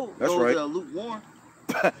that are cold, That's those right. that are lukewarm.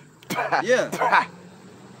 Yeah,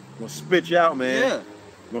 Gonna spit you out, man.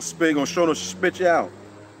 yeah. Gonna show them spit you out.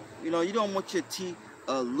 You know, you don't want your tea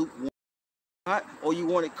lukewarm, hot, or you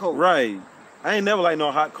want it cold. Right. I ain't never like no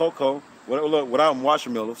hot cocoa. Look, without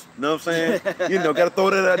marshmallows. You know what I'm saying? You know, gotta throw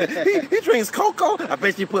that out there. He drinks cocoa. I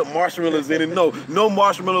bet you put marshmallows in it. No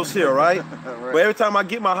marshmallows here, right? Right. But every time I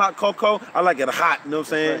get my hot cocoa, I like it hot. You know what I'm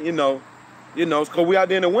saying? Right. You know, because we out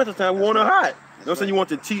there in the wintertime, we want it hot. You know what I'm saying? You want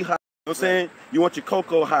your tea hot. You know what I'm saying? You want your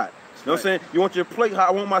cocoa hot. You know what I'm saying? You want your plate hot.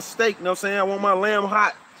 I want my steak. You know what I'm saying? I want my lamb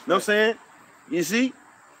hot. You know what I'm saying? You see?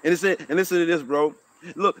 And it said, and listen to this, bro.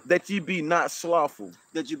 Look, that ye be not slothful.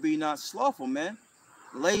 That you be not slothful, man.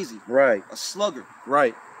 Lazy, Right, a slugger.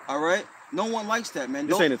 right. All right? No one likes that, man.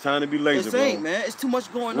 This ain't the time to be lazy, This bro. ain't, man. It's too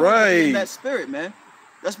much going on Right. in that spirit, man.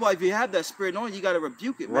 That's why if you have that spirit on, you got to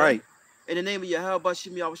rebuke it, man. Right. In the name of Yahweh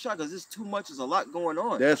Bashim Yahushua, because there's too much, there's a lot going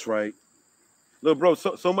on. That's right. Look, bro,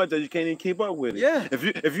 so much that you can't even keep up with it. Yeah.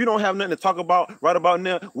 If you don't have nothing to talk about right about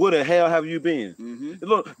now, where the hell have you been? Mm-hmm.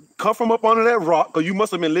 Look, come from up under that rock, because you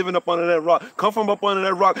must have been living up under that rock. Come from up under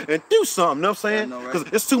that rock and do something, you know what I'm saying? I know, right?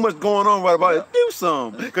 Because it's too much going on right about it. Do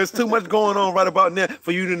something. Because too much going on right about now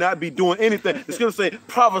for you to not be doing anything. The scripture say,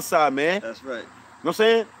 prophesy, man. That's right. You know what I'm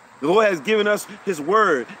saying? The Lord has given us his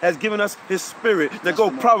word, has given us his spirit. Now go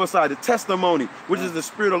prophesy the testimony, which is the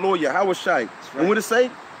spirit of Lord Yahweh Shai. And what it say?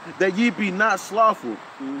 That ye be not slothful,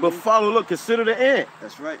 but follow, look, consider the ant.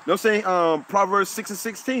 That's right. You know what I'm saying? Proverbs 6 and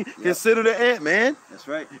 16. Consider the ant, man. That's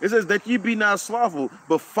right. It says that ye be not slothful,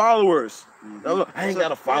 but followers. Now, look, I ain't got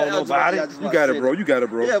to follow nobody. You got it, bro. You got it,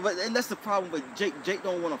 bro. Yeah, but and that's the problem with Jake. Jake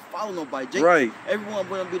don't want to follow nobody. Jake, Right. Everyone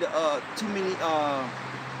want to be the too many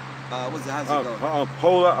what's it? How's it go?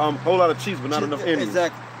 Whole lot of cheese, but not enough enemies.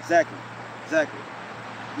 Exactly.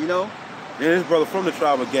 You know? And this brother from the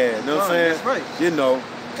tribe of Gad. You know what I'm saying? That's right. You know.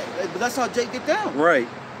 But that's how Jake get down. Right.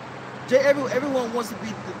 Everyone wants to be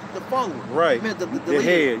the follower. Right. I mean, the leader,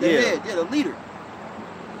 head, the leader.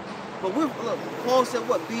 But look, Paul said,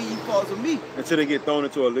 "What be ye followers of me?" Until they get thrown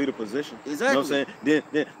into a leader position. Exactly. You know what I'm saying?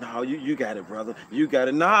 Then no, you got it, brother. You got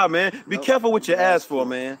it. Nah, man. Be careful what you ask for,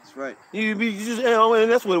 man. That's right. You just,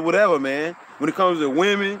 and that's whatever, man. When it comes to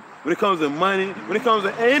women, when it comes to money, when it comes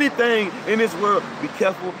to anything in this world, be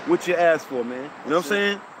careful what you ask for, man. You know what I'm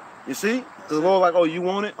saying? You see? Because the Lord like, oh, you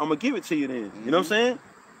want it? I'm gonna give it to you then. You know what I'm saying?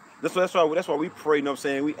 That's why we pray. You know what I'm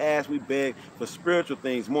saying? We ask, we beg for spiritual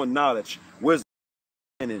things, more knowledge, wisdom,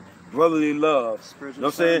 and brotherly love. You know what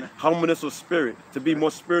I'm saying? Humbleness of spirit, to be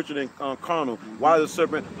more spiritual than carnal. Wise as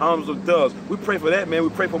serpent, harmless of doves. We pray for that, man. We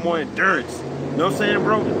pray for more endurance. You know what I'm saying,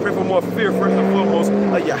 bro? Pray for more fear, first and foremost,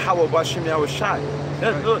 like Yahweh Bashim Yahushai.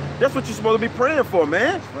 That's what you're supposed to be praying for,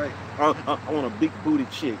 man. That's right. I want a big booty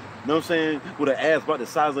chick. You know what I'm saying? With an ass about the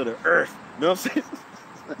size of the earth. You know what I'm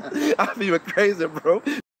saying? I'm even crazy, bro.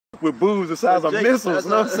 With boobs the size of missiles.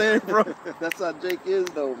 You know what I'm saying, bro? That's how Jake is,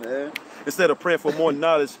 though, man. Instead of praying for more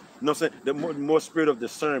knowledge, you know what I'm saying? The more spirit of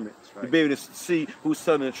discernment. Right. To be able to see who's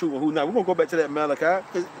telling the truth and who's not. We're going to go back to that Malachi.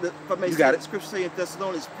 You got it. Scripture saying in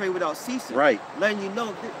Thessalonians, pray without ceasing. Right. Letting you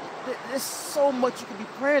know there's so much you can be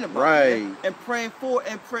praying about. Right. Man, and praying for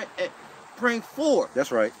and praying for.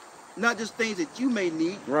 That's right. Not just things that you may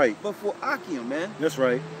need. Right. But for Akim, man. That's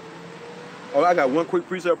right. Oh, I got one quick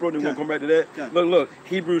precept, bro. Then we're going to come back to that. Look.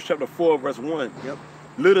 Hebrews chapter 4, verse 1. Yep.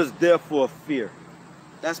 Let us therefore fear.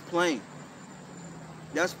 That's plain.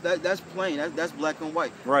 That's plain. That's black and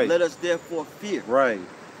white. Right. Let us therefore fear. Right.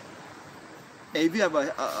 And if you have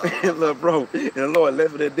look, bro, and the Lord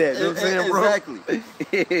left it at that. You know what I'm saying, bro?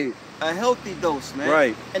 Exactly. A healthy dose, man.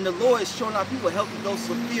 Right. And the Lord is showing our people a healthy dose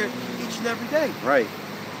of fear each and every day. Right.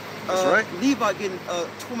 That's right. Levi getting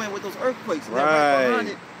tormented with those earthquakes. And right behind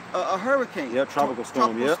it, a hurricane. Yeah, tropical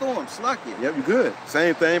storm. Tropical storm, Slakia. Yep, you good.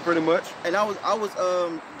 Same thing, pretty much. And I was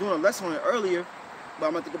doing a lesson on it earlier, but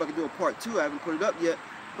I'm going to have to go back and do a part 2. I haven't put it up yet.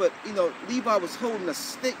 But, you know, Levi was holding a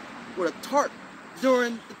stick with a tarp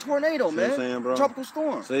during the tornado, man. See what I'm saying, bro? Tropical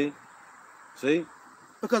storm. See?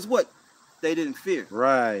 Because what? They didn't fear.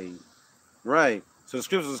 Right. So the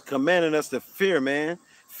scriptures is commanding us to fear, man.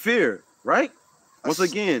 Fear, right? Once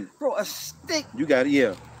again. Bro, a stick. You got it,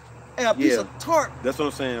 yeah. And a piece of tarp. That's what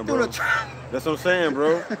I'm saying, bro. That's what I'm saying,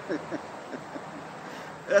 bro.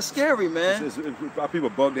 That's scary, man. Our people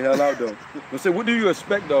bug the hell out, though. Say, what do you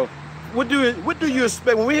expect, though? What do you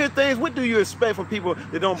expect? When we hear things, what do you expect from people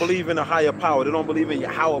that don't believe in a higher power? They don't believe in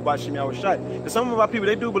Yahweh Bashim Yahushai. Because some of our people,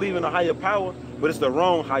 they do believe in a higher power, but it's the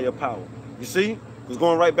wrong higher power. You see? Because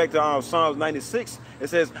going right back to Psalms 96, it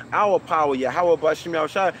says, our power, Yahweh Bashim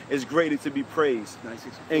Yahushai, is greatly to be praised.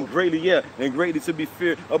 And greatly to be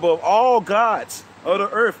feared above all gods of the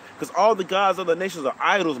earth. Because all the gods of the nations are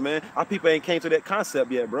idols, man. Our people ain't came to that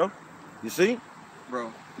concept yet, bro. You see?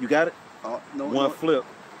 Bro. You got it? One flip.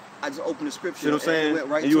 I just opened the scripture. See what I'm saying? Went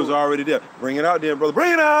right and you was already there. Bring it out then, brother.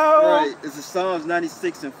 Bring it out! Right. It's in Psalms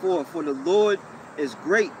 96 and 4. For the Lord is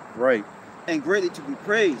great. Right. And greatly to be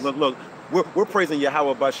praised. Look. We're praising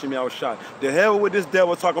Yahweh Bashim Yahushai. The hell with this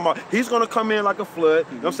devil talking about, he's going to come in like a flood.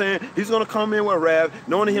 You know what I'm saying? He's going to come in with wrath,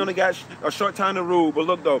 knowing that he only got a short time to rule. But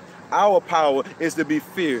look, though, our power is to be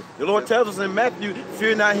feared. The Lord tells us in Matthew,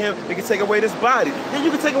 fear not him, he can take away this body. Then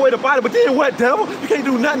you can take away the body, but then what, devil? You can't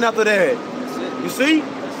do nothing after that. That's it. You see?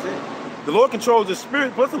 That's it. The Lord controls the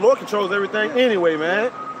spirit, plus the Lord controls everything anyway,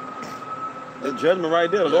 man. That's judgment right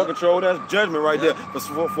there. The Lord controls that judgment right there.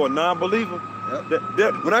 For a non-believer.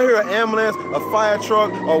 When I hear an ambulance, a fire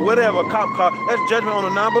truck, or whatever, a cop car, that's judgment on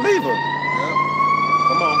a non-believer.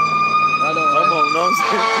 Come on. Come on, know what I'm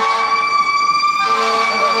saying?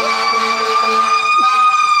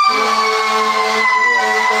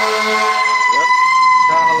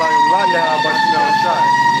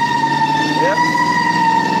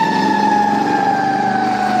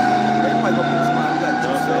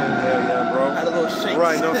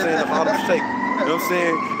 Right, you know what I'm saying? The Harlem Shake. You know what I'm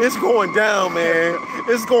saying? It's going down, man.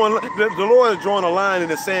 It's going. The Lord is drawing a line in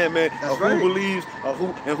the sand, man, of who believes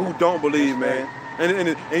and who don't believe, man.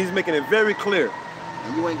 And He's making it very clear.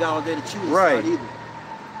 And you ain't got all day to choose either.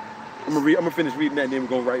 I'm gonna finish reading that, and then we're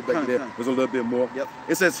gonna right back there. There's a little bit more. Yep.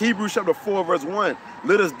 It says Hebrews chapter 4, verse 1.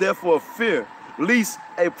 Let us therefore fear, lest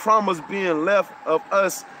a promise being left of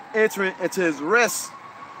us entering into His rest.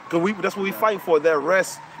 Because that's what we fighting for, that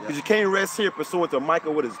rest. Because you can't rest here pursuant to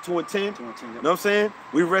Micah, what is it, 2 and 10? 2 and 10, yep. You know what I'm saying?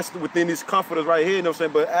 We rest within these comforters right here, you know what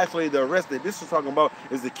I'm saying? But actually the rest that this is talking about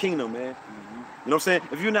is the kingdom, man. You know what I'm saying?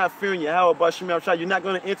 If you're not fearing Yahweh Bashim Yahushai, you're not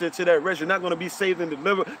going to enter into that rest. You're not going to be saved and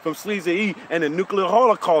delivered from sleazy and the nuclear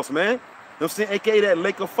holocaust, man. You know what I'm saying? AKA that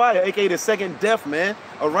lake of fire, AKA the second death, man.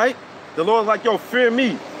 All right? The Lord's like, yo, fear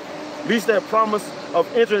me. reach that promise of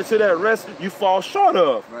entering into that rest, you fall short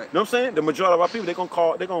of. Right. You know what I'm saying? The majority of our people,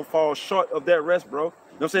 they're gonna fall short of that rest, bro. You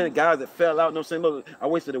know what I'm saying? The guys that fell out, you know what I'm saying? Look, I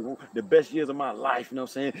wasted the best years of my life, you know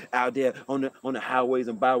what I'm saying? Out there on the highways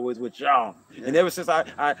and byways with y'all. Yeah. And ever since I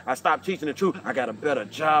stopped teaching the truth, I got a better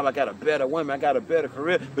job, I got a better woman, I got a better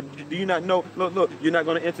career. But do you not know, look, you're not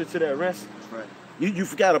gonna enter into that rest? Right. You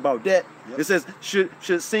forgot about that. Yep. It says,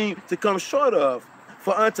 should seem to come short of.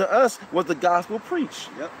 For unto us was the gospel preached.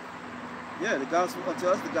 Yep. Yeah, the gospel, unto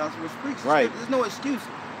us the gospel was preached. Right. There's no excuse.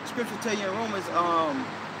 The scripture tell you in Romans,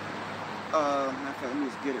 let me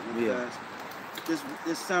just get it real fast.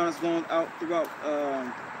 This sound is going out throughout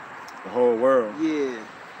the whole world. Yeah.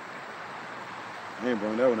 I ain't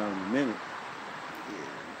brought that one out in a minute.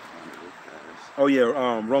 Yeah. Oh yeah,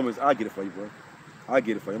 Romans, I'll get it for you, bro. I'll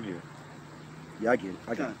get it for you. I'm here. Yeah, I get it.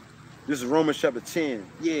 I get it. This is Romans chapter 10.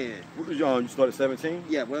 Yeah. You started 17?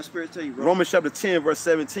 Yeah, what spirit tell you, bro? Romans chapter 10, verse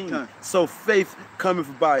 17. So faith cometh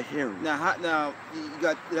by hearing. Now you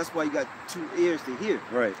got, that's why you got 2 ears to hear.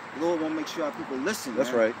 Right. The Lord want to make sure our people listen. That's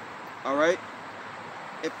man. right. All right.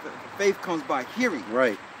 If faith comes by hearing.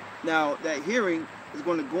 Right. Now that hearing is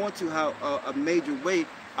going to go into how a major way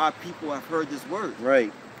our people have heard this word.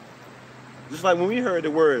 Right. Just like when we heard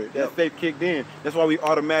the word, that faith kicked in. That's why we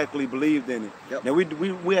automatically believed in it. Yep. Now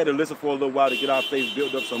we had to listen for a little while to get our faith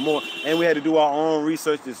built up some more, and we had to do our own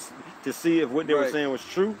research to see if what they were saying was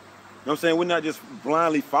true. You know what I'm saying? We're not just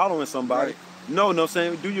blindly following somebody. Right. No, what I'm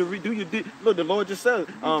saying? Look, the Lord just said,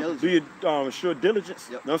 do your sure diligence.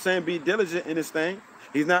 Yep. You know what I'm saying? Be diligent in this thing.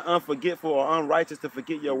 He's not unforgetful or unrighteous to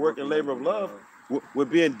forget your work and labor of love. We're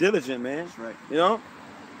being diligent, man. That's right. You know?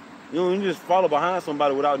 You don't just follow behind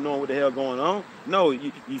somebody without knowing what the hell going on. No,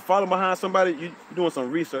 you follow behind somebody, you're doing some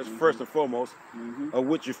research first and foremost of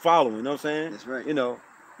what you're following, you know what I'm saying? That's right. You know,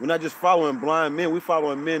 we're not just following blind men, we're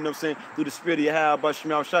following men, you know what I'm saying, through the spirit of Yahweh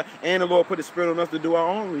Shai, and the Lord put the spirit on us to do our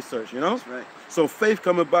own research, you know? That's right. So faith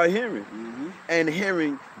cometh by hearing, and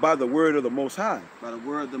hearing by the word of the Most High. By the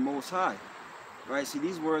word of the Most High. Right? See,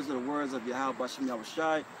 these words are the words of Yahweh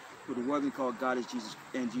Shai, who the word we call God is Jesus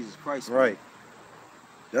and Jesus Christ. Right.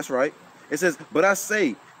 That's right. It says, but I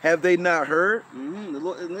say, have they not heard? The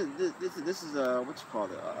Lord, this is what you call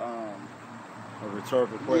it? A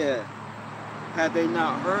rhetorical question. Yeah. Have they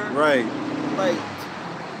not heard? Right. Like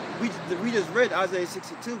we just read Isaiah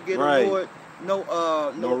 62. Get right. the Lord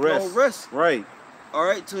no rest. Right. All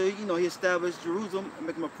right. Till he established Jerusalem and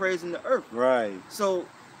make him a praise in the earth. Right. So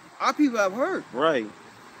our people have heard. Right.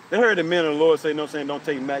 They heard the men of the Lord say, you know what I'm saying, don't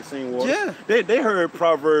take Maxine water. Yeah. They heard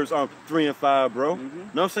Proverbs 3 and 5, bro. You know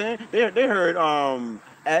what I'm saying? They heard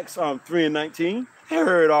Acts 3 and 19. They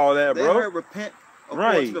heard all that, bro. They heard repent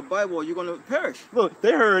according to the Bible or you're going to perish. Look,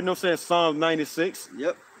 they heard, you know what I'm saying, Psalm 96.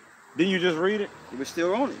 Yep. Didn't you just read it? We're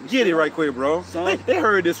still on it. Get it right quick, bro. They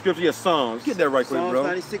heard this scripture, yeah, Psalms. Get that right quick, bro. Psalms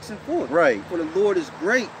 96 and 4. Right. For the Lord is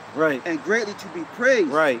great. Right. And greatly to be praised.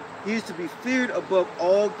 Right. He is to be feared above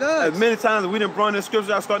all gods. As many times we didn't bring this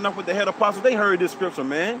scripture out, starting off with the head apostles, they heard this scripture,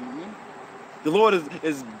 man. The Lord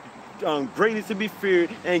is greatly to be feared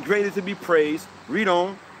and greatly to be praised. Read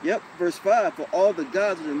on. Yep, verse 5. For all the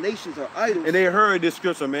gods of the nations are idols. And they heard this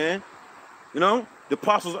scripture, man. You know? The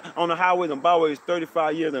apostles on the highways and byways,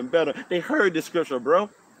 35 years and better, they heard this scripture, bro.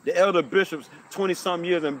 The elder bishops, 20-some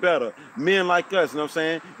years and better. Men like us, you know what I'm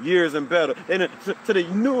saying? Years and better. And to the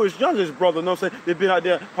newest, youngest brother, you know what I'm saying? They've been out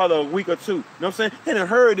there probably a week or two. You know what I'm saying? They done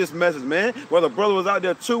heard this message, man. Whether brother was out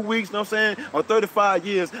there 2 weeks, you know what I'm saying? Or 35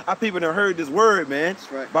 years, our people done heard this word, man. That's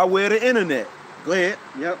right. By way of the internet. Go ahead.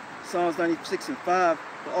 Yep. Psalms 96 and 5.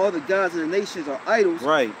 For all the gods of the nations are idols.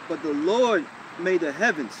 Right. But the Lord made the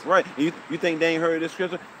heavens. Right. You think they ain't heard this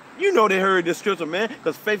scripture? You know they heard this scripture, man.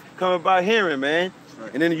 Because faith coming by hearing, man.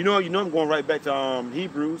 Right. And then you know I'm going right back to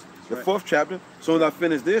Hebrews, the 4th chapter. As soon as I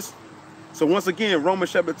finish this. So once again,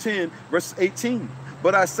 Romans chapter 10, verse 18.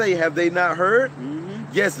 But I say, have they not heard?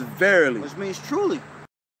 Yes, verily. Which means truly.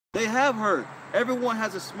 They have heard. Everyone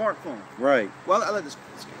has a smartphone. Right. Well, I'll let this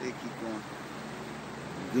keep going.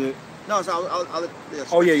 Good. No, so I'll let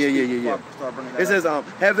oh, yeah. It says,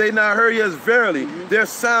 have they not heard? Yes, verily. Their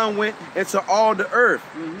sound went into all the earth.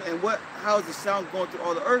 And how is the sound going through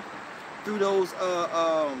all the earth? Through those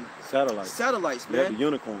satellites, man. Yeah, the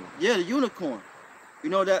unicorn. Yeah, the unicorn. You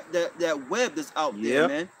know that web that's out there,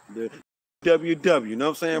 man. The WW, you know what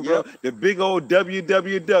I'm saying, bro? Yep. The big old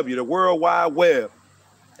WWW, the World Wide Web.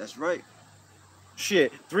 That's right.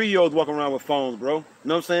 Shit, 3-year-olds walking around with phones, bro. You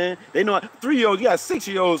know what I'm saying? They know 3-year-olds, you got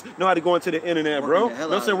 6-year-olds know how to go into the internet, bro. You know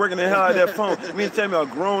what I'm saying? Working the hell out of that phone. I mean, tell me a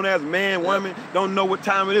grown-ass man, woman, don't know what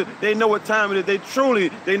time it is. They know what time it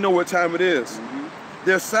is. They know what time it is.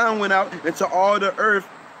 Their sound went out into all the earth,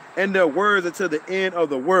 and their words until the end of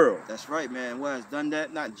the world. That's right, man. What has done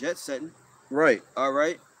that? Not jet setting. Right. All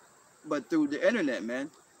right. But through the internet,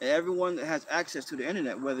 man. And everyone that has access to the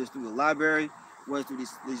internet, whether it's through the library, whether it's through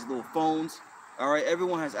these little phones. All right.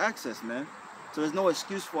 Everyone has access, man. So there's no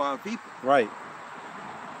excuse for our people. Right.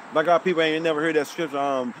 Like our people ain't never heard that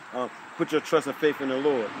scripture, put your trust and faith in the Lord.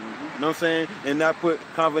 You know what I'm saying? And not put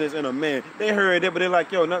confidence in a man. They heard it, but they're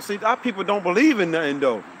like, yo, see, our people don't believe in nothing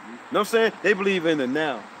though. You know what I'm saying? They believe in the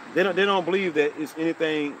now. They don't believe that it's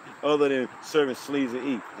anything other than serving sleeves and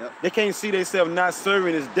eat. Yep. They can't see themselves not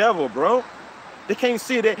serving this devil, bro. They can't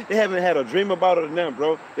see that. They haven't had a dream about it or nothing,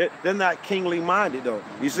 bro. They're not kingly minded though.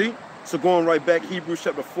 You see? So going right back, Hebrews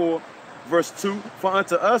chapter 4, verse 2, for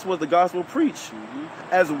unto us was the gospel preached,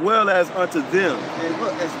 as well as unto them. And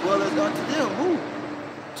look, as well as unto them, who?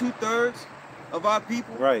 2/3 of our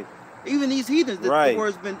people. Right. Even these heathens that Right. the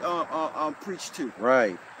word's been preached to.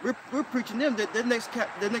 Right. We're preaching them that the next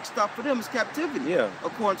stop for them is captivity. Yeah.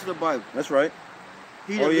 According to the Bible. That's right.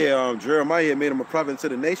 Jeremiah had made him a prophet to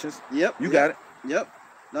the nations. Yep. You got it. Yep.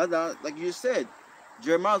 Now, like you just said,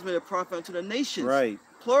 Jeremiah's made a prophet unto the nations. Right.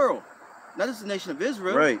 Plural. Not just the nation of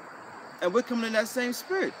Israel. Right. And we're coming in that same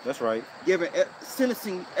spirit. That's right.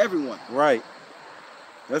 Sentencing everyone. Right.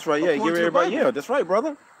 That's right. Yeah. Give everybody. Yeah. That's right,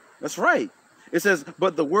 brother. That's right. It says,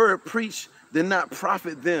 but the word preached did not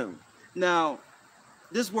profit them. Now,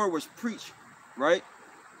 this word was preached, right?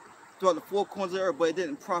 Throughout the four corners of the earth, but it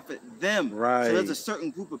didn't profit them. Right. So there's a certain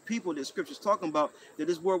group of people that Scripture's talking about that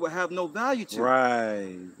this word will have no value to.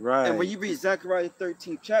 Right. Right. And when you read Zechariah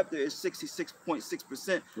 13th chapter, it's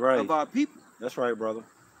 66.6% of our people. That's right, brother.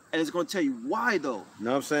 And it's going to tell you why, though. You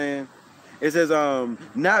know what I'm saying? It says,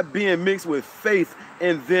 not being mixed with faith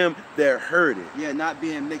in them that heard it. Yeah, not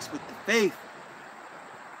being mixed with the faith.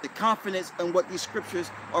 The confidence in what these scriptures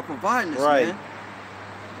are providing us, man.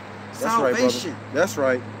 That's salvation. Right, that's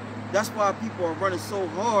right. That's why people are running so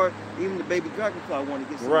hard. Even the baby dragonfly want to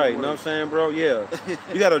get some right. You know what I'm saying, bro? Yeah.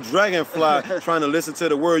 You got a dragonfly trying to listen to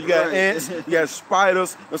the word. You got ants. You got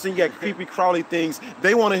spiders. You know what I'm saying? You got creepy, crawly things.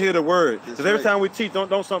 They want to hear the word. Because every time we teach,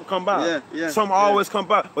 don't something come by. Something always come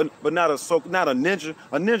by. But not a ninja.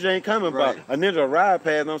 A ninja ain't coming by. A ninja ride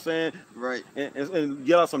past. You know what I'm saying? Right. And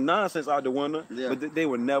yell out some nonsense out the window. But they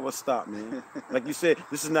would never stop, man. Like you said,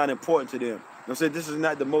 this is not important to them. I'm saying this is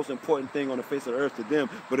not the most important thing on the face of the earth to them,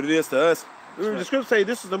 but it is to us. Right. The scriptures say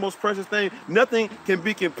this is the most precious thing. Nothing can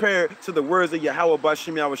be compared to the words of Yahweh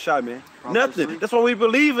Bashim Yahushua, man. Nothing. That's why we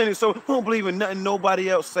believe in it. So we don't believe in nothing nobody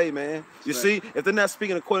else say, man. You see, if they're not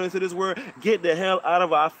speaking according to this word, get the hell out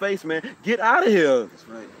of our face, man. Get out of here. That's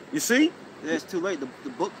right. You see? Yeah, it's too late.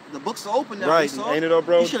 The books are open now. Right. Ain't it though,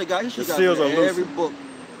 bro? You should have got seals rid of are every book.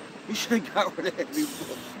 You should have got rid of every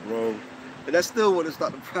book. Bro. But that still would have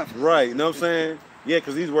stopped the prophet. Right. You know what I'm saying? Yeah,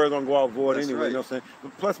 because these words don't go out void anyway, you know what I'm saying?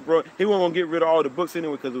 But plus, bro, he wasn't going to get rid of all the books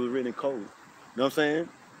anyway because it was written in code. You know what I'm saying?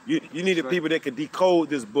 You needed people that could decode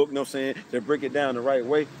this book, you know what I'm saying, to break it down the right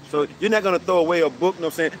way. So you're not going to throw away a book, you know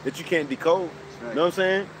what I'm saying, that you can't decode. You know what I'm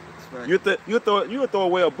saying? Right. You'll throw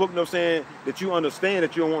away a book, you know what I'm saying, that you understand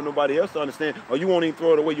that you don't want nobody else to understand, or you won't even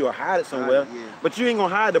throw it away, you'll hide it somewhere. But you ain't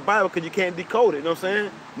gonna hide the Bible because you can't decode it, you know what I'm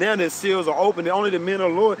saying? Now the seals are open, only the men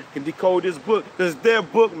of the Lord can decode this book, because it's their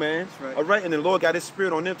book, man. Right. All right, and the Lord got his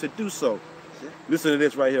spirit on them to do so. Listen to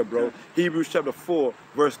this right here, bro. Hebrews chapter 4,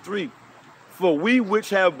 verse 3. For we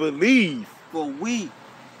which have believed. For we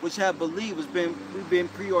which have believed, we've been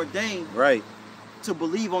preordained. Right. To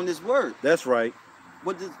believe on this word. That's right.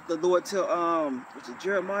 What did the Lord tell was it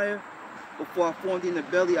Jeremiah? Before I formed thee in the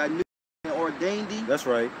belly, I knew and ordained thee. That's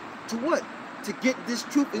right. To what? To get this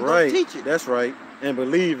truth and go teach it. That's right. And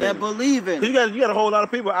believe in it. And believe in it. You got a whole lot of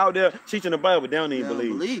people out there teaching the Bible, but they don't even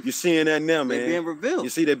believe. You're seeing that now, man. They're being revealed. You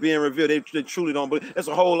see they're being revealed. They truly don't believe. There's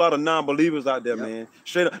a whole lot of non-believers out there, man.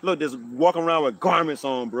 Straight up, look, just walking around with garments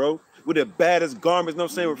on, bro. With the baddest garments, you know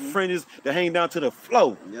what I'm saying, with fringes that hang down to the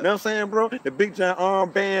floor. You know what I'm saying, bro? The big giant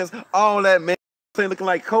armbands, all that, man. Looking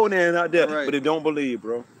like Conan out there, but they don't believe,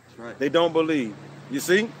 bro. That's right. They don't believe. You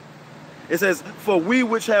see? It says, for we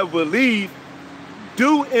which have believed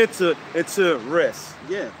do enter into rest.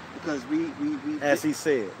 Yeah, because we as he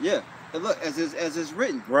said. Yeah. And look, as it's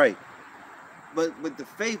written. Right. But with the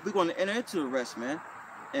faith, we're going to enter into the rest, man.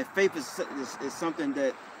 And faith is something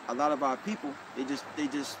that a lot of our people, they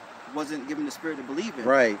just wasn't given the spirit to believe in.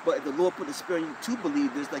 Right. But if the Lord put the spirit in you to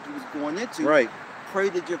believe this, like he was going into. Right. Pray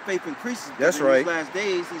that your faith increases. That's right. These last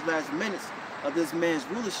days, these last minutes of this man's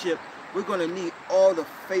rulership, we're going to need all the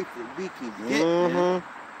faith that we can get, man.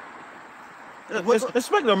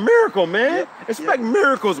 Expect a miracle, man. Expect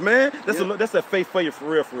miracles, man. That's that faith for you, for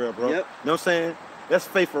real, bro. You know what I'm saying? That's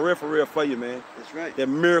faith for real for you, man. That's right. That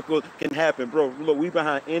miracle can happen, bro. Look, we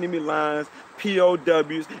behind enemy lines,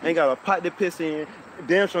 POWs, ain't got a pot to piss in,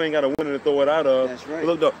 damn sure ain't got a window to throw it out of. That's right.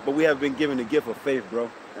 Look, though, but we have been given the gift of faith, bro. You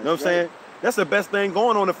know what I'm right. saying? That's the best thing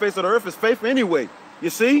going on the face of the earth is faith anyway. You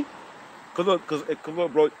see? Cause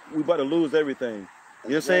look, bro, we about to lose everything. You know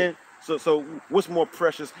what I'm saying? So what's more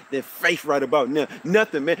precious than faith right about now?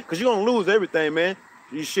 Nothing, man. Cause you're gonna lose everything, man.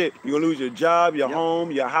 You're gonna lose your job, your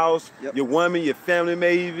home, your house, your woman, your family,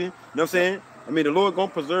 maybe even. You know what I'm saying? I mean, the Lord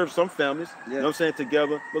gonna preserve some families. You know what I'm saying?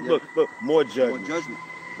 Together. Look, more judgment. More judgment.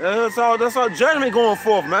 That's all judgment going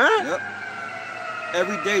forth, man. Yep.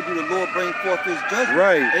 Every day do the Lord bring forth his judgment.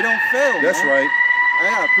 Right. They don't fail, That's man. right.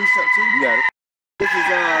 I got a precept too. You got it. This is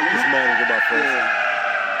This man is about faith.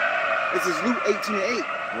 This is Luke 18:8.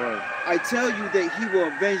 Right. I tell you that he will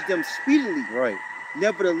avenge them speedily. Right.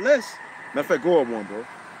 Nevertheless, Matter of fact, go up one, bro.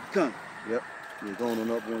 come. Yep. You're going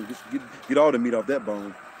on up one. Get all the meat off that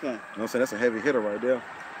bone. Come. You know what I'm saying? That's a heavy hitter right there.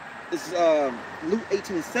 This is Luke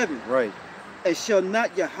 18:7. Right. And shall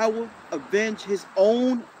not Yahweh avenge his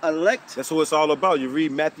own elect? That's what it's all about. You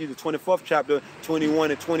read Matthew the 24th chapter,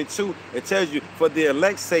 21 and 22. It tells you, for the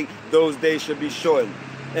elect's sake, those days should be shortened.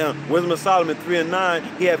 Wisdom of Solomon 3 and 9,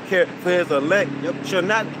 he have care for his elect. Yep. Shall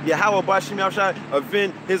not Yahweh Bashim Yahushai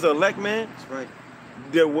avenge his elect, man? That's right.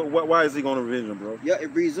 Why is he going to avenge them, bro? Yeah,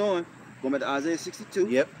 it reads on. Going back to Isaiah 62.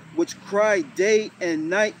 Yep. Which cry day and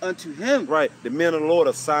night unto him. Right. The men of the Lord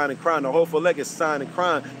are sighing and crying. The whole elect is sighing and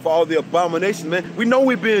crying for all the abominations, man. We know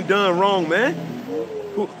we've been done wrong, man.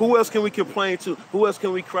 Who else can we complain to? Who else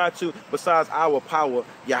can we cry to besides our power,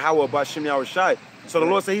 Yahweh Bashim Yahushai? So the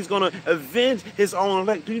Lord said he's going to avenge his own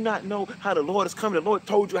elect. Do you not know how the Lord is coming? The Lord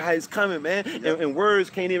told you how he's coming, man. And words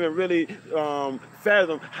can't even really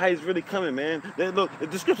fathom how he's really coming, man. Look,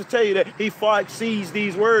 the scriptures tell you that he far exceeds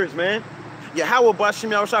these words, man. Yahweh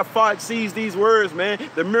Bashim Yahushua far exceeds these words, man.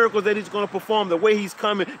 The miracles that he's going to perform, the way he's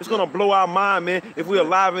coming, it's going to blow our mind, man. If we're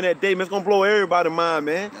alive in that day, man, it's going to blow everybody's mind,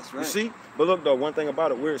 man. That's right. You see? But look, though, one thing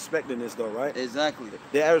about it, we're expecting this, though, right? Exactly.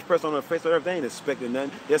 The average person on the face of the earth, they ain't expecting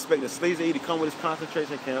nothing. They're expecting Sleazy to come with his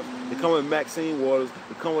concentration camp. They come with Maxine Waters.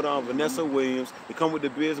 They come with Vanessa Williams. They come with the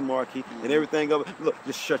Biz Markie and everything of it. Look,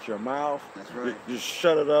 just shut your mouth. That's right. Just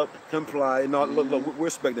shut it up, comply. No, look, we're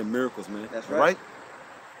expecting miracles, man. That's right. Right?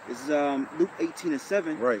 This is Luke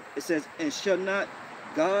 18:7. Right. It says, and shall not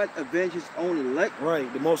God avenge his own elect?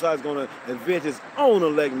 Right. The Most High is going to avenge his own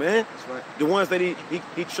elect, man. That's right. The ones that he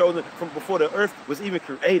chosen from before the earth was even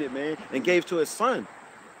created, man, and gave to his son.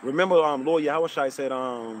 Remember, Lord Yahushua said,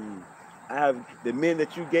 I have the men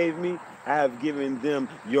that you gave me, I have given them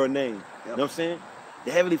your name. Yep. You know what I'm saying?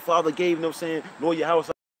 The Heavenly Father gave, you know what I'm saying, Lord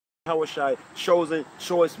Yahushua chosen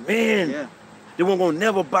choice men. Yeah. They weren't going to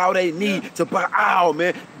never bow their knee to bow out,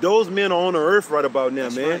 man. Those men are on the earth right about now,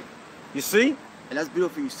 That's man. right. You see? And that's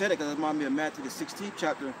beautiful you said it, because it reminds me of Matthew the 16th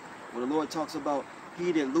chapter, where the Lord talks about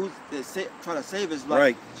he that try to save his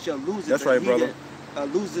life shall lose it. That's right, brother.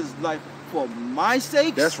 That loses his life for my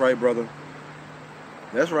sake. That's right, brother.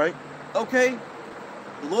 That's right. Okay.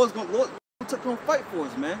 The Lord's going to fight for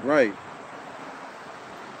us, man. Right.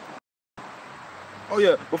 Oh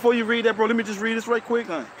yeah, before you read that, bro, let me just read this right quick.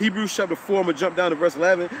 Hebrews chapter 4, I'm going to jump down to verse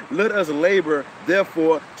 11. Let us labor,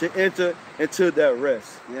 therefore, to enter into that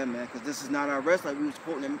rest. Yeah, man, because this is not our rest, like we was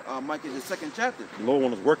quoting in Micah, the 2nd chapter. The Lord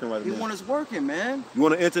wants us working right now. He wants us working, man. You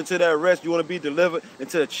want to enter into that rest? You want to be delivered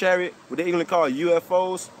into a chariot, what they even call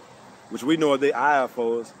UFOs, which we know are they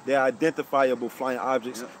IFOs. They're identifiable flying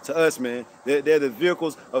objects to us, man. They're the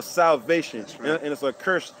vehicles of salvation. Right. And it's a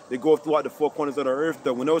curse that go throughout the four corners of the earth,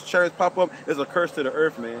 though. When those chariots pop up, it's a curse to the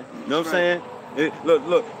earth, man. You know what I'm saying?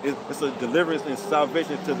 Look, it's a deliverance and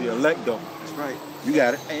salvation to the elect, though. That's right. You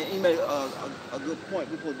got it. And he made a good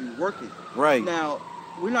point. We're supposed to be working. Right. Now,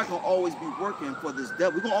 we're not going to always be working for this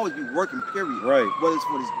devil. We're going to always be working, period. Right. Whether it's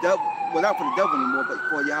for this devil, well, not for the devil anymore, but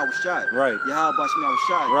for Yahweh Shai. Right. Yahweh Bashim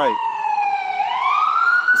Yahushai. Right.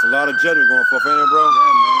 It's a lot of judgment going forth, ain't it, bro? Yeah,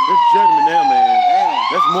 man. There's judgment now, man. Damn.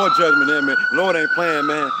 That's more judgment there, man. The Lord ain't playing,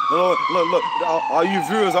 man. The Lord, look, all you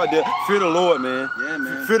viewers out there, fear the Lord, man. Yeah,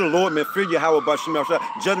 man. Fear the Lord, man. Fear Yahweh Bashim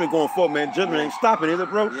Yahushua. Judgment going forth, man. Judgment ain't stopping, is it,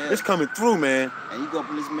 bro? Yeah. It's coming through, man. And you go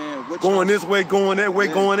from this man going this way, going that way,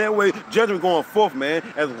 going that way. Judgment going forth, man,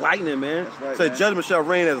 as lightning, man. That's right, so man. Judgment shall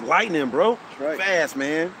reign as lightning, bro. That's right. Fast,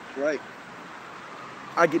 man. That's right.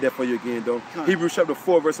 I get that for you again, though. Hebrews chapter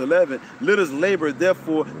 4, verse 11. Let us labor,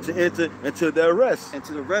 therefore, to enter into their rest.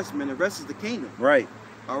 Into the rest, man. The rest is the kingdom. Right.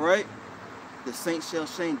 All right? The saints shall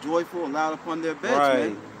sing joyful and loud upon their beds, right.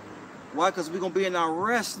 man. Why? Because we're going to be in our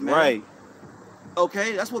rest, man. Right.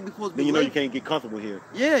 Okay, that's what we're supposed to be. Then you know you can't get comfortable here.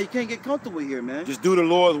 Yeah, you can't get comfortable here, man. Just do the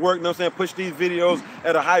Lord's work, you know what I'm saying? Push these videos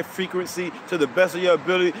at a high frequency to the best of your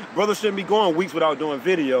ability. Brothers shouldn't be going weeks without doing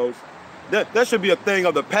videos. That should be a thing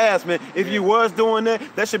of the past, man. If you was doing that,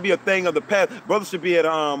 that should be a thing of the past. Brothers should be at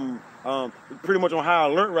pretty much on high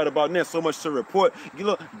alert right about now. So much to report.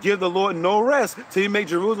 Give the Lord no rest till He make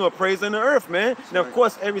Jerusalem a praise in the earth, man. Now, of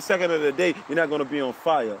course, every second of the day you're not gonna be on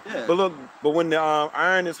fire. Yeah. But look, when the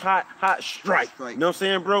iron is hot, strike. You know what I'm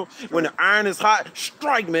saying, bro? When the iron is hot,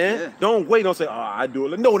 strike, man. Yeah. Don't wait. Don't say, oh, I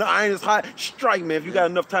do it. No, when the iron is hot, strike, man. If you got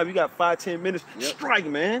enough time, you got 5-10 minutes, strike,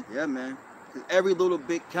 man. Yeah, man. Every little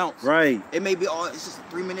bit counts. Right. It may be, it's just a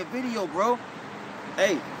 3-minute video, bro.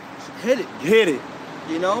 Hey, hit it. Hit it.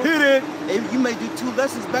 You know? Hit it. You may do 2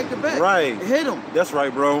 lessons back to back. Right. Hit them. That's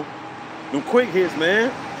right, bro. Them quick hits,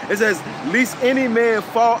 man. It says, least any man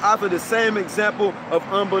fall after the same example of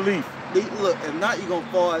unbelief. Look, if not, you're going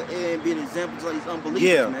to fall and be an example to these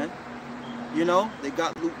unbelievers, man. You know? They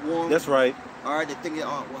got lukewarm. That's right. All right, they're thinking,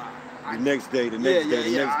 oh, wow. The next day, the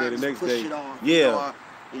next day. Yeah.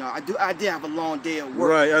 You know, I did have a long day at work.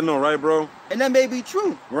 Right, I know, right, bro? And that may be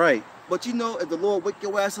true. Right. But you know, if the Lord wake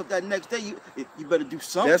your ass up that next day, you better do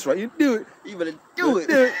something. That's right, you do it. You better do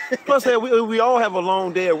it. Plus, hey, we all have a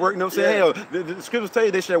long day at work, you know what I'm saying? Hell, the scriptures tell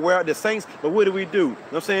you they should wear out the saints, but what do we do? You know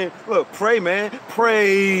what I'm saying? Look, pray, man.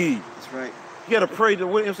 Pray. That's right. You gotta pray to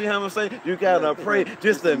what MC Hammer say. You gotta pray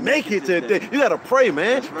just to make it today. You gotta pray,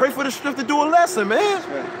 man. Pray for the strength to do a lesson, man.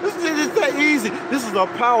 This is that easy. This is a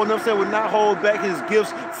power, you know what I'm saying, will not hold back His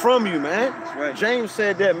gifts from you, man. That's right. James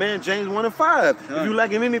said that, man. James 1:5. If you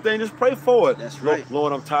lacking anything, just pray for it. That's right.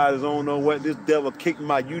 Lord, I'm tired. I don't know what. This devil kicked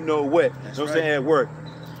my you know what. That's you know what I'm saying? At work.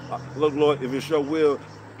 Look, Lord, if it's your will,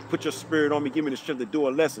 put your spirit on me. Give me the strength to do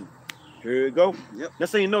a lesson. Here you go. Yep.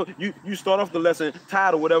 Next thing you know, you start off the lesson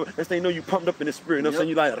tired or whatever. Next thing you know, you pumped up in the spirit. You know what I'm saying?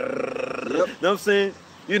 You like, you know what I'm saying?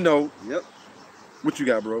 You know. Yep. What you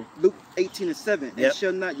got, bro? Luke 18:7. And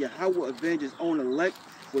shall not Yahweh avenge His own elect,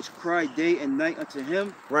 which cry day and night unto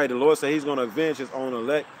Him? Right. The Lord said He's going to avenge His own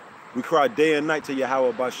elect. We cry day and night to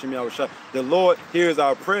Yahweh by Shem Yahushua. The Lord hears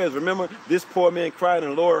our prayers. Remember, this poor man cried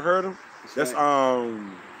and the Lord heard him. That's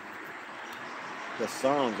Psalms,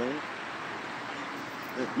 ain't it?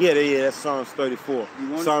 Yeah, that's Psalms 34.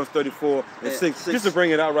 Psalms 34 and 6. Just to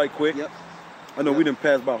bring it out right quick. Yep. I know we done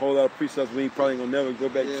passed by a whole lot of precepts we ain't probably gonna never go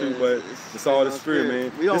back to, but it's all the spirit,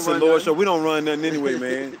 man. It's a Lord show. We don't run nothing anyway,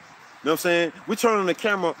 man. You know what I'm saying? We turn on the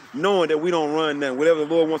camera knowing that we don't run nothing. Whatever the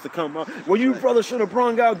Lord wants to come out. Well, you brother should have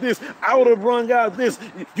brung out this. I would have brung out this.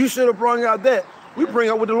 You should have brung out that. We bring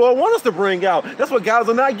out what the Lord wants us to bring out. That's what guys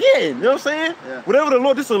are not getting. You know what I'm saying? Yeah. Whatever the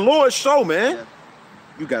Lord, this is a Lord's show, man. Yeah.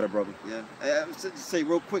 You got it, brother. Yeah. Just say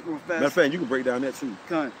real quick, real fast. Matter of fact, you can break down that too.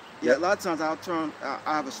 Yeah, a lot of times I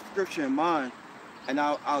have a scripture in mind, and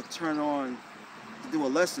I'll turn on to do a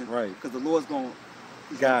lesson. Right. Because the Lord's going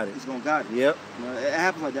to guide it. He's going to guide it. Yep. You know, it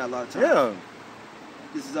happens like that a lot of times. Yeah.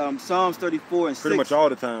 This is Psalms 34 and 6. Pretty much all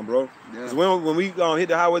the time, bro. Because when we hit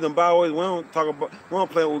the highways and byways, we don't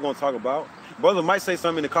play what we're going to talk about. Brother might say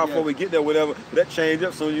something in the car before we get there, whatever. But that change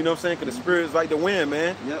up soon, you know what I'm saying? Because the spirit is like the wind,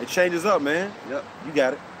 man. It changes up, man. Yep. You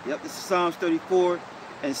got it. Yep. This is Psalms 34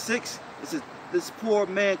 and 6. It says, this poor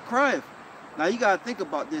man crieth. Now you gotta think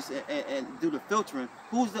about this and do the filtering.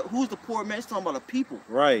 Who's the poor man? It's talking about a people.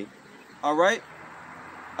 Right. All right.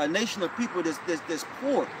 A nation of people that's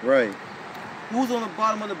poor. Right. Who's on the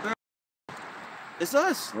bottom of the barrel? It's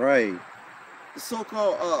us. Right. The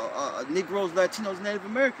so-called Negroes, Latinos, Native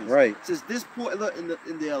Americans. Right. It says this poor in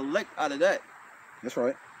the elect out of that. That's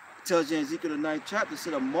right. It tells you in Ezekiel the 9th chapter,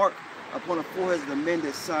 set a mark upon the foreheads of the men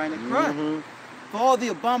that sign and cry for all the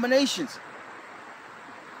abominations.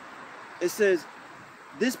 It says,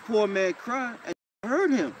 this poor man cried and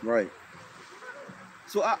heard him. Right.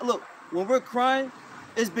 So look, when we're crying,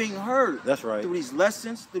 it's being heard. That's right. Through these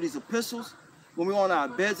lessons, through these epistles. When we're on our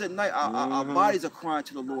beds at night, our bodies are crying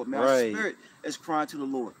to the Lord, man. Right. Our spirit is crying to the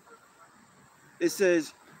Lord. It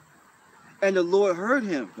says, and the Lord heard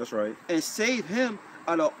him. That's right. And saved him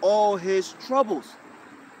out of all his troubles.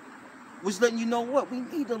 Which letting you know what? We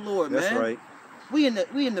need the Lord, man. That's right. We in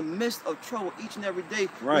the midst of trouble each and every day.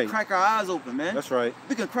 Right. We crack our eyes open, man. That's right.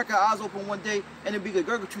 We can crack our eyes open one day and then be a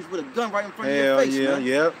Gertrude with a gun right in front of your face, man.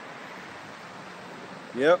 Yep.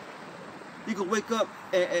 Yep. You can wake up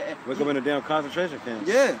and wake up in a damn concentration camp.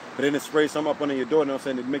 Yeah. But then it sprays something up under your door, you know what I'm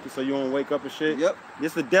saying, to make it so you don't wake up and shit. Yep.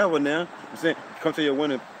 It's the devil now. I'm saying, come to your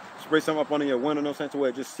window, spray something up under your window, you know what I'm saying, to where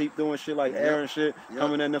it just seep through and shit like air and shit.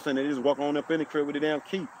 Coming in, you know what I'm saying, they just walk on up in the crib with the damn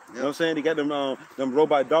key. You know what I'm saying? They got them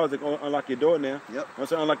robot dogs that can unlock your door now. You know what I'm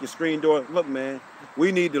saying? Unlock your screen door. Look, man,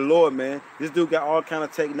 we need the Lord, man. This dude got all kind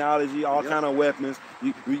of technology, all kind of weapons.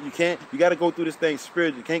 You got to go through this thing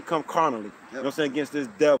spiritually. You can't come carnally. You know what I'm saying? Against this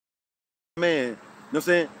devil. Man, you know what I'm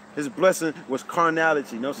saying? His blessing was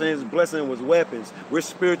carnality. You know what I'm saying? His blessing was weapons. We're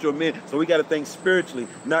spiritual men, so we got to think spiritually,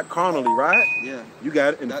 not carnally, right? Yeah. You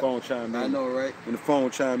got it in the phone chime in. I know, right? In the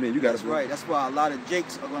phone chime in. You got it. That's right. That's why a lot of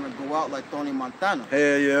Jakes are going to go out like Tony Montana.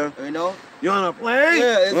 Hell yeah. You know? You on a plane?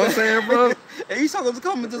 Yeah. You know what I'm saying, bro? And you saw them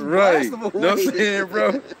come and just blast them away. You know what I'm saying,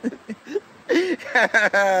 bro?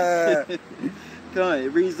 Come on.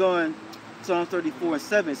 It reads on Psalm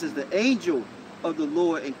 34:7. It says, the angel of the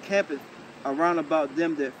Lord encampeth around about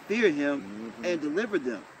them that fear him and deliver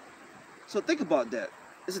them. So think about that.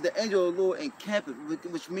 This is the angel of the Lord encampeth,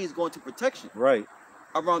 which means going to protection. Right.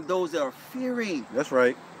 Around those that are fearing. That's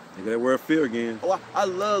right. Look at that word fear again. Oh, I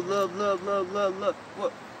love.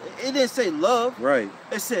 Well, it didn't say love. Right.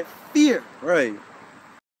 It said fear. Right.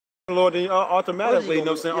 Lord, then automatically, you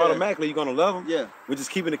know what I'm saying? Yeah. Automatically, you're going to love him. Yeah. We're just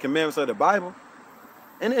keeping the commandments of the Bible.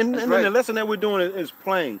 And then the lesson that we're doing is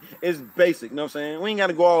plain. It's basic, you know what I'm saying? We ain't got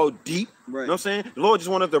to go all deep, you know what I'm saying? The Lord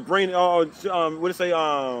just wanted us to bring, what do you say,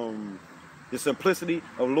 the simplicity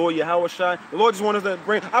of Lord Yahweh Shai. The Lord just wanted us to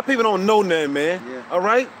bring, our people don't know nothing, man, all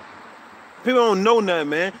right? People don't know nothing,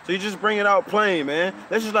 man. So you just bring it out plain, man.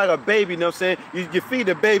 That's just like a baby, you know what I'm saying? You feed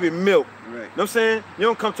the baby milk. Right. You know what I'm saying? You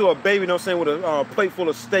don't come to a baby, you know what I'm saying, with a plate full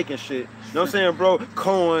of steak and shit. You know what I'm saying, bro?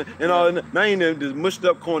 Corn and all that. Now ain't just mushed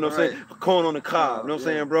up corn, you know what I'm saying? Corn on the cob, you know what I'm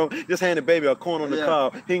saying, bro? Just hand the baby a corn on the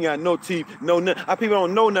cob. He ain't got no teeth, no nothing. Our people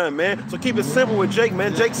don't know nothing, man. So keep it simple with Jake,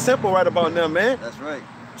 man. Jake's simple right about now, man. That's right.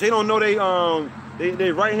 Jake don't know they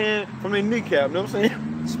right hand from their kneecap, you know what I'm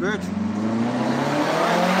saying? Spiritual.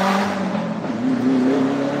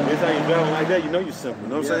 Ain't driving like that, you know you're simple, you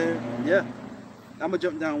know what I'm saying? Yeah. I'm gonna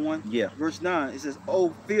jump down one. Yeah. Verse 9, it says,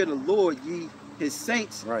 "Oh, fear the Lord, ye his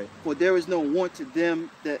saints, for there is no want to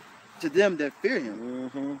them that fear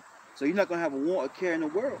him." So you're not gonna have a want or care in the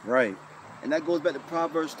world. Right. And that goes back to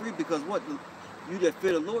Proverbs 3, because what? You that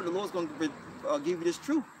fear the Lord's gonna give you this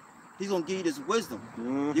truth. He's gonna give you this wisdom.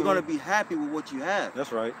 You're gonna be happy with what you have.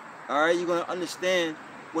 That's right. All right, you're gonna understand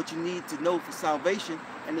what you need to know for salvation,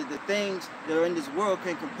 and that the things that are in this world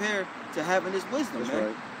can compare to having this wisdom. That's man.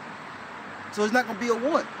 Right. So it's not going to be a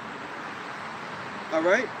want. All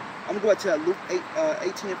right? I'm going to go back to that Luke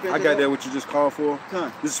 18. I got that what you just called for.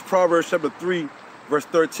 Come. This is Proverbs chapter 3, verse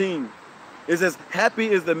 13. It says, happy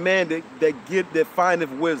is the man that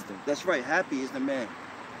findeth wisdom. That's right. Happy is the man.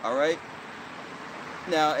 All right?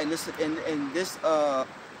 Now, in this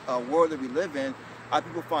world that we live in, our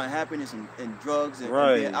people find happiness in drugs and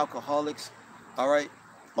being alcoholics. All right?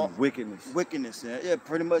 Wickedness. Wickedness, yeah,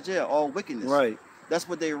 pretty much, yeah, all wickedness. Right. That's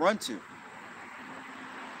what they run to.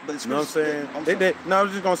 But it's, you know what I'm saying? I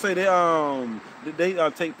was just gonna say they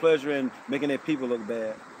take pleasure in making their people look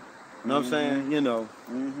bad. You know what I'm saying? You know.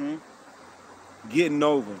 Getting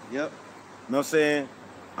over. Yep. You know what I'm saying?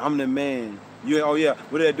 I'm the man. Oh yeah.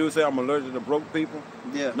 What did that dude say? I'm allergic to broke people.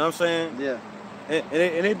 Yeah. You know what I'm saying? Yeah. And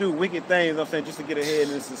they do wicked things, you know what I'm saying, just to get ahead in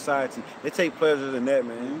this society. They take pleasure in that,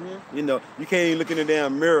 man. You know, you can't even look in the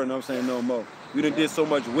damn mirror, you know what I'm saying, no more. You done did so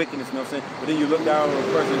much wickedness, you know what I'm saying? But then you look down on a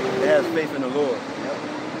person that has faith in the Lord.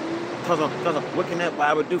 What can that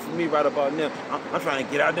Bible do for me right about now? I'm trying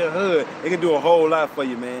to get out the hood. It can do a whole lot for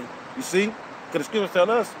you, man. You see? Because the scriptures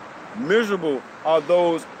tell us, miserable are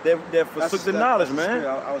those that forsook the knowledge, man.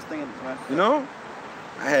 I was thinking, man. You know?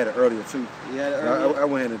 I had it earlier, too. Yeah, I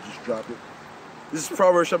went ahead and just dropped it. This is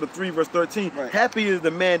Proverbs chapter 3, verse 13. Right. Happy is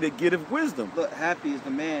the man that getteth wisdom. Look, happy is the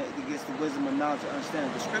man that gets the wisdom and knowledge and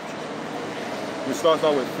understanding of the scriptures. It starts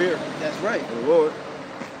out with fear. That's right. Of the Lord.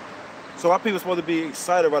 So our people are supposed to be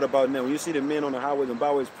excited right about now. When you see the men on the highways and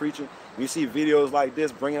byways preaching, when you see videos like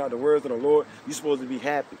this bringing out the words of the Lord, you're supposed to be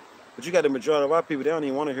happy. But you got the majority of our people, they don't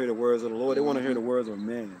even want to hear the words of the Lord. They want to hear the words of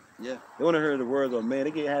man. Yeah. They want to hear the words of man.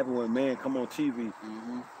 They get happy when man come on TV.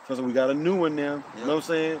 So we got a new one now. You know what I'm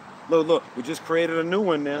saying? Look, we just created a new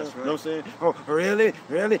one now. Right. You know what I'm saying? Oh, really?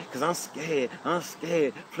 Really? Because I'm scared.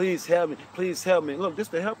 Please help me. Please help me. Look, this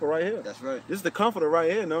is the helper right here. That's right. This is the comforter right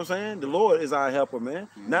here. You know what I'm saying? The Lord is our helper, man.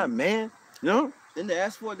 Not man. You know? Then they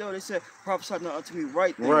asked for it, though. They said, prophesy not unto me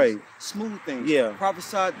right things. Smooth things. Yeah.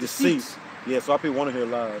 Prophesy deceits. Yeah, so our people want to hear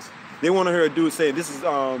lies. They want to hear a dude say, this is, PG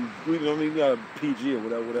or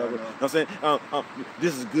whatever. You know what I'm saying?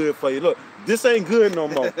 This is good for you. Look, this ain't good no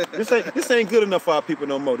more. This ain't good enough for our people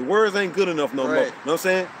no more. The words ain't good enough no more. You know what I'm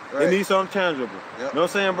saying? They need something tangible. You know what I'm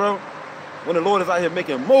saying, bro? When the Lord is out here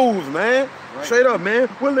making moves, man. Right. Straight up, man.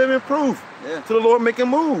 We're living proof to the Lord making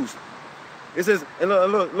moves. It says, and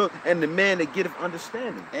look, and the man that getteth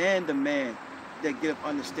understanding. And the man that getteth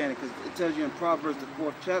understanding, because it tells you in Proverbs, the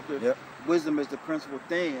 4th chapter, wisdom is the principal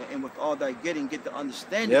thing, and with all thy getting, get the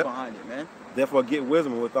understanding behind it, man. Therefore, get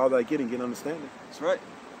wisdom, and with all thy getting, get understanding. That's right.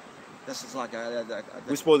 That's just like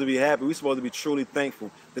we're supposed to be happy. We're supposed to be truly thankful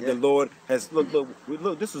that the Lord has look.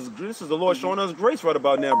 This is the Lord showing us grace right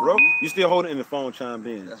about now, bro. You still holding in the phone chimed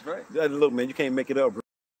in. That's right. Look, man, you can't make it up, bro.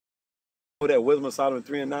 That wisdom of Solomon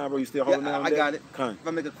 3 and 9, bro. You still holding down? I got it. Kind. If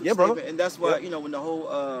I make a quick statement, and that's why you know when the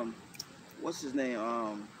whole what's his name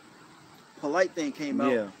polite thing came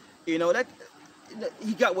out. You know that.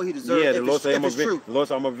 He got what he deserved. Yeah, the Lord said,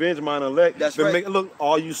 I'm avenge mine elect. That's right. Look,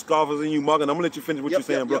 all you scoffers and you mockers, I'm going to let you finish what you're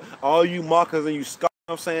saying, bro. All you mockers and you scoffers,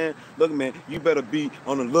 you know what I'm saying? Look, man, you better be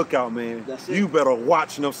on the lookout, man. You better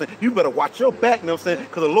watch, you know what I'm saying? You better watch your back, you know what I'm saying?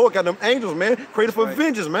 Because the Lord got them angels, man, created for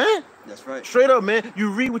vengeance, man. That's right. Straight up, man. You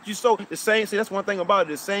read what you sow. The same. See, that's one thing about it.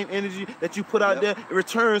 The same energy that you put out there, it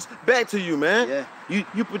returns back to you, man.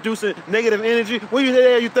 You producing negative energy. What you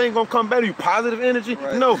there? You think gonna come back to you? Positive energy?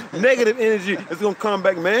 No, negative energy is gonna come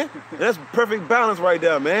back, man. And that's perfect balance right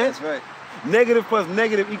there, man. That's right. Negative plus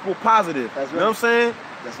negative equal positive. That's right. You know what I'm saying?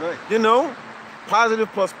 That's right. You know, positive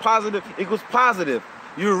plus positive equals positive.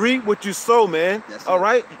 You reap what you sow, man. All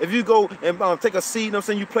right? If you go and take a seed, you know what I'm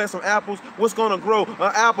saying, you plant some apples, what's going to grow?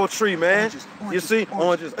 An apple tree, man. Oranges, you see?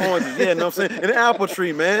 Oranges. Yeah, you know what I'm saying? An apple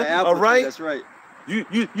tree, man. All right? That's right.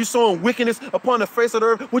 You sowing wickedness upon the face of the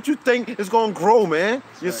earth. What you think is going to grow, man?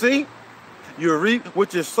 You see? You reap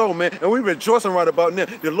what you sow, man. And we're rejoicing right about now.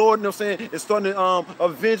 The Lord, you know what I'm saying, is starting to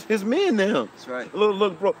avenge his men now. That's right.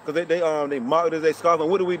 Look, bro, because they mocked us, they scoffed.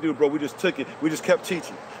 And what do we do, bro? We just took it. We just kept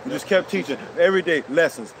teaching. We just kept teaching. Every day,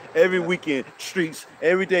 lessons. Every weekend, streets.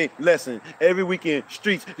 Every day, lesson. Every weekend,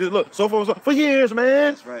 streets. Just look, so for years,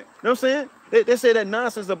 man. That's right. You know what I'm saying? They say that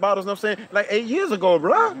nonsense about us, you know what I'm saying, like 8 years ago,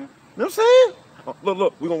 bro. You know what I'm saying?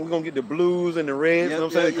 Look, we're gonna get the blues and the reds, you know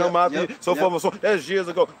what I'm saying, come out there, so forth and so. That's years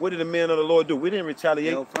ago. What did the men of the Lord do? We didn't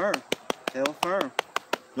retaliate. Held firm. Held firm. You know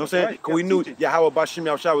what I'm saying? Because we knew Yahweh Bashim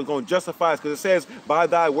Yahushua was going to justify us, because it says, by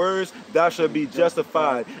thy words thou shalt be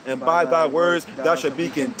justified, and by thy words thou shalt be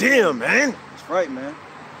condemned, man. That's right, man.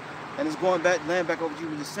 And it's going back, laying back over what you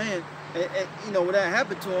were just saying. And you know, when that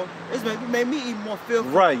happened to him, it's made me even more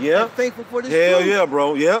fearful and thankful for this Hell truth. yeah,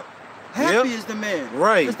 bro. Yep. Happy is the man.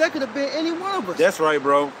 Right. Because that could have been any one of us. That's right,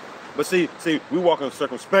 bro. But see, we walking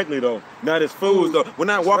circumspectly though, not as fools though. We're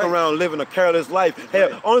not walking around living a careless life.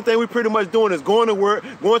 Hell, only thing we pretty much doing is going to work,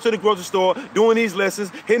 going to the grocery store, doing these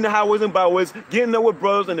lessons, hitting the highways and byways, getting up with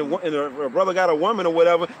brothers, and a brother got a woman or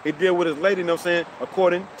whatever, he deal with his lady, you know what I'm saying,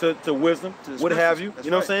 according to wisdom, what have you, you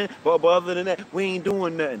know what I'm saying? But other than that, we ain't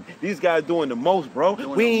doing nothing. These guys doing the most, bro.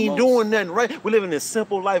 We ain't doing nothing, right? We're living a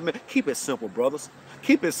simple life, man. Keep it simple, brothers.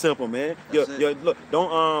 Keep it simple, man. Look,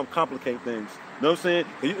 don't complicate things. You know what I'm saying?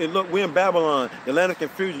 And look, we're in Babylon, the land of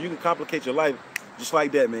confusion. You can complicate your life just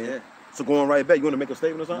like that, man. So going right back, you want to make a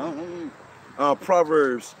statement or something?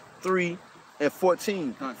 Proverbs 3 and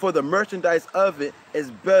 14. For the merchandise of it is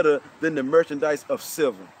better than the merchandise of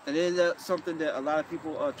silver. And isn't that something that a lot of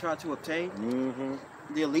people try to obtain?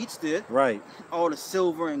 The elites did. Right. All the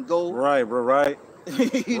silver and gold. Right, bro, right.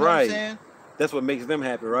 You know what I'm saying? That's what makes them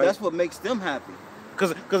happy, right? That's what makes them happy.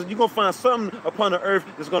 Because you're going to find something upon the earth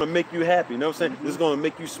that's going to make you happy. You know what I'm saying? It's going to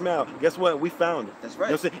make you smile. Guess what? We found it. That's right.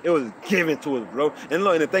 You know what I'm saying? It was given to us, bro. And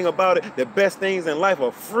look, and the thing about it, the best things in life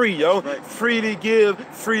are free, yo. Freely give,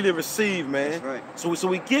 freely receive, man. That's right. So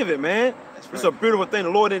we give it, man. That's right. It's a beautiful thing. The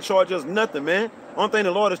Lord didn't charge us nothing, man. Only thing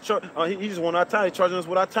the Lord is he just want our time. He's charging us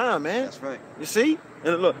with our time, man. That's right. You see?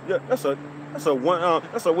 And look, that's a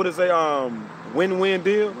what is a win-win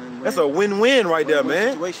deal? Win-win. That's a win-win right there,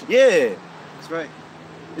 man. Situation. Yeah. That's right.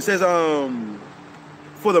 It says,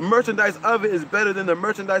 for the merchandise of it is better than the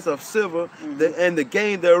merchandise of silver, and the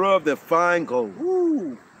gain thereof than fine gold.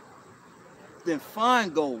 Ooh. Than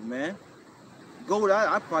fine gold, man. Gold,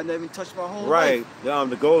 I probably never even touched my whole life. Right.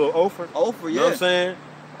 The gold of Ophir. Ophir, yeah. You know what I'm saying?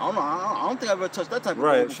 I don't think I've ever touched that type of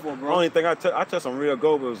gold before, bro. Only thing I touched some real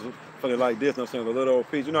gold was fucking like this, you know what I'm saying, a little old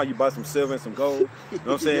piece. You know how you buy some silver and some gold? You know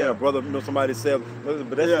what I'm saying? A brother, you know, somebody sell, but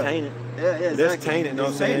that's tainted. Yeah, exactly. That's tainted, you know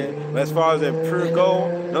what I'm saying? But as far as that pure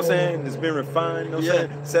gold, you know what I'm saying, it's been refined, you know what I'm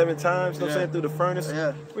saying, 7 times, you know what I'm saying, through the furnace.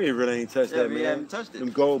 We really ain't touched that, man. We haven't touched it. Them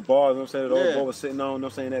gold bars, you know what I'm saying, that old boy was sitting on, you know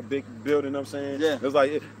what I'm saying, that big building, you know what I'm saying? It was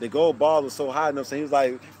like, the gold bars was so high, you know what I'm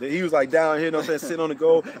saying, he was like down here, you know what I'm saying, sitting on the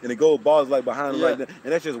gold, and the gold bars like behind him like that.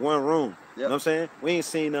 And that's just one room. You know what I'm saying? We ain't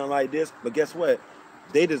seen nothing like this, but guess what?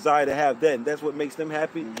 They desire to have that, and that's what makes them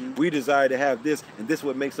happy. We desire to have this, and this is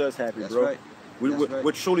what makes us happy, bro. Right.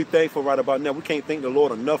 We're truly thankful right about now. We can't thank the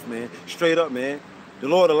Lord enough, man. Straight up, man. The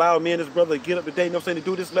Lord allowed me and this brother to get up today, you know what I'm saying, to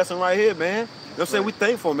do this lesson right here, man. You know what I'm saying? We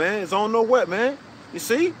thankful, man. It's on no what, man. You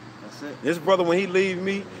see? That's it. This brother, when he leave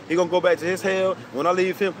me, he gonna go back to his hell. When I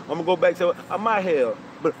leave him, I'm gonna go back to my hell.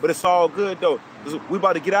 But it's all good though. We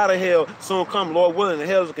about to get out of hell soon come, Lord willing. The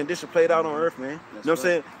hell is a condition played out on earth, man. You know what I'm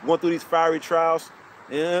saying? Going through these fiery trials.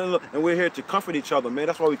 And we're here to comfort each other, man.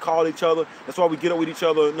 That's why we call each other. That's why we get up with each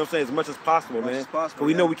other, you know what I'm saying, as much as possible, man. Because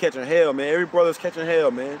we know we catching hell, man. Every brother's catching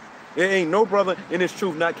hell, man. There ain't no brother in this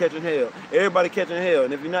truth not catching hell. Everybody catching hell.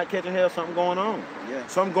 And if you're not catching hell, something going on. Yeah.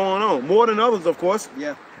 Something going on. More than others, of course.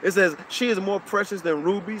 Yeah. It says, she is more precious than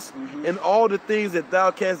rubies, and all the things that thou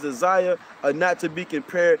canst desire are not to be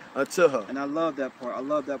compared unto her. And I love that part. I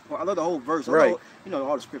love that part. I love the whole verse. Right. You know,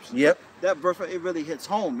 all the scriptures. Yep. That verse, it really hits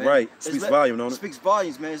home, man. Right. Speaks volume, don't it? Speaks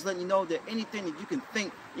volumes, man. It's letting you know that anything that you can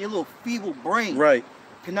think, your little feeble brain, right,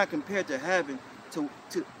 cannot compare to having to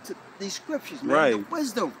these scriptures, man. Right. The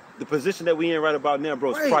wisdom. The position that we in right about now,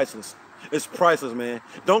 bro, is priceless. It's priceless, man.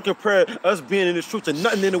 Don't compare us being in this truth to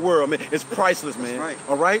nothing in the world, man. It's priceless, man. Right.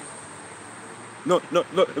 All right? No, look,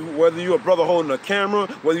 whether you're a brother holding a camera,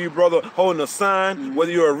 whether you're a brother holding a sign,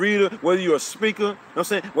 whether you're a reader, whether you're a speaker, you know what I'm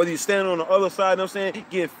saying? Whether you're standing on the other side, you know what I'm saying?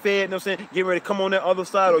 Getting fed, you know what I'm saying? Getting ready to come on that other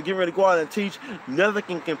side or getting ready to go out and teach. Nothing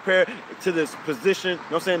can compare to this position, you know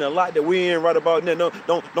what I'm saying? The light that we're in right about now.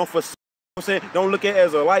 Don't forsake. You know what I'm saying? Don't look at it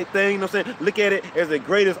as a light thing, you know what I'm saying? Look at it as the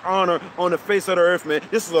greatest honor on the face of the earth, man.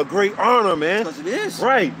 This is a great honor, man. Because it is.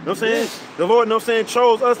 Right. You know what I'm saying? The Lord, you know what I'm saying,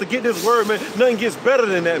 chose us to get this word, man. Nothing gets better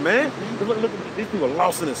than that, man. Look, these people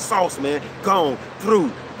lost in the sauce, man. Gone,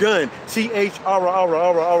 through, done.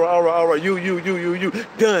 T-H-R-R-R-R-R-R-U,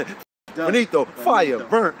 done. Bonito, fire,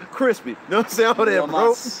 burnt, crispy. You know what I'm saying? All that,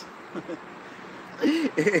 bro.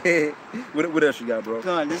 What else you got, bro?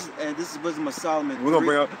 Con, this is Wisdom of Solomon. We're gonna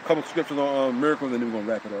bring out a couple scriptures on miracles, and then we're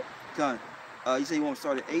gonna wrap it up. Con, you say you want to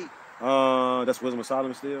start at 8? That's Wisdom of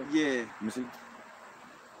Solomon still. Yeah. Let me see.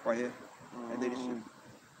 Right here. And they should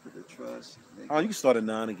put the trust. You can start at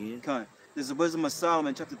 9 again. Con, this is Wisdom of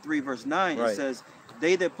Solomon, chapter 3, verse 9. Right. It says,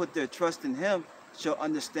 "They that put their trust in Him shall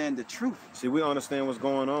understand the truth." See, we understand what's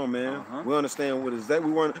going on, man. We understand what is that.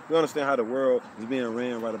 We understand how the world is being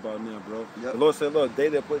ran right about now, bro. Yep. The Lord said, look, they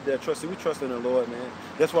that put their trust, see, we trust in the Lord, man.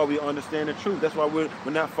 That's why we understand the truth. That's why we're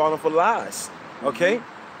not falling for lies, okay?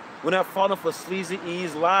 We're not falling for sleazy,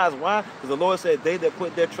 ease, lies. Why? Because the Lord said, they that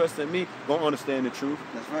put their trust in me gonna understand the truth.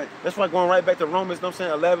 That's right. That's why going right back to Romans, you know what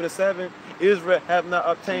I'm saying, 11:7, Israel have not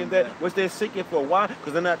obtained that which they're seeking for. Why?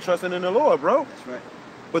 Because they're not trusting in the Lord, bro. That's right.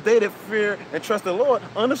 But they that fear and trust the Lord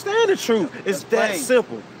understand the truth. It's that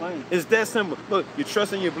simple. It's that simple. Look, you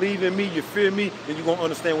trust and you believe in me, you fear me, and you're going to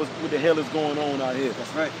understand what the hell is going on out here.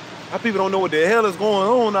 That's right. How people don't know what the hell is going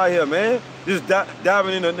on out here, man. Just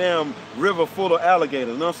diving in a damn river full of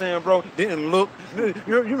alligators. You know what I'm saying, bro? Didn't look. You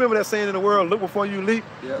remember that saying in the world, look before you leap?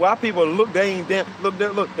 Yeah. Well, our people look, they ain't damn, look,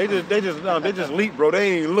 they just leap, bro.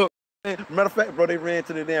 They ain't look. Matter of fact, bro, they ran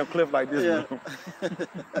to the damn cliff like this, bro.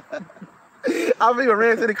 I even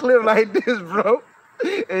ran to the cliff like this, bro,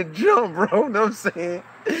 and jumped, bro. You know what I'm saying?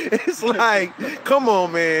 It's like, come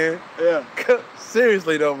on, man. Yeah.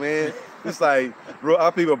 Seriously, though, man. It's like, bro,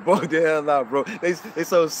 our people bug the hell out, bro. They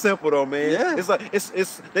so simple, though, man. Yeah. It's like,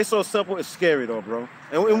 they so simple, it's scary, though, bro.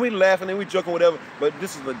 And we laughing and we joking, whatever, but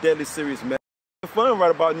this is a deadly serious matter. It's fun right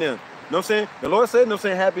about now. You know what I'm saying? The Lord said, you know what I'm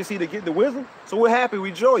saying, happy is he to get the wisdom. So we're happy,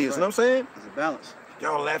 we joyous. Right. You know what I'm saying? It's a balance.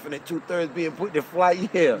 Y'all laughing at 2/3 being put in flight,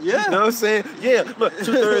 yeah. Yeah. You know what I'm saying? Yeah, look,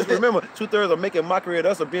 2/3, remember, 2/3 are making mockery of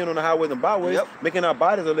us of being on the highways and byways, making our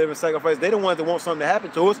bodies a living sacrifice. They the ones that want something to happen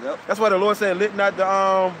to us. That's why the Lord said, let not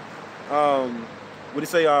the, what do you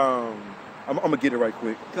say, I'm gonna get it right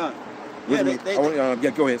quick. Come. Yeah,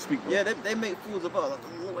 go ahead, speak. Bro. Yeah, they make fools of us.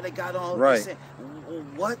 Look what they got on. Right. Saying,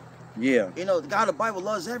 what? Yeah. You know, the God of the Bible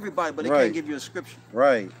loves everybody, but they can't give you a scripture.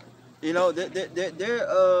 Right. You know,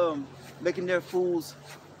 they're making their fools.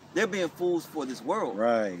 They're being fools for this world.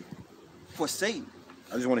 Right. For Satan.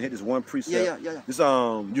 I just want to hit this one precept. Yeah. This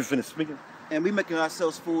you finished speaking? And we making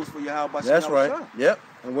ourselves fools for Yahweh. That's right. Yep.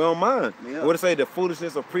 And we don't mind. Yeah. What to say? The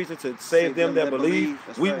foolishness of preaching to save them that believe.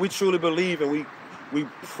 We truly believe, and we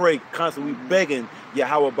pray constantly. We begging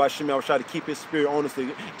Yahweh Bashim Yahushua to keep His spirit on us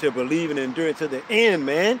to believe and endure to the end,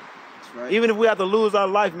 man. That's right. Even if we have to lose our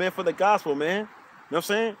life, man, for the gospel, man. You know what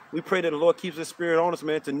I'm saying? We pray that the Lord keeps His spirit on us,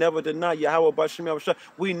 man, to never deny Yahweh Bashim Yahushua.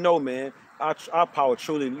 We know, man, our power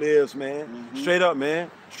truly lives, man. Straight up, man.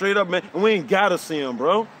 Straight up, man. And we ain't gotta see Him,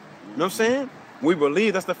 bro. You know what I'm saying? We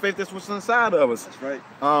believe. That's the faith that's what's inside of us. That's right.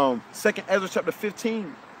 2nd Ezra chapter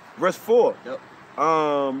 15, verse 4. Yep.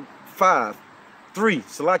 5. 3,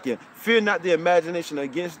 Salakia, fear not the imagination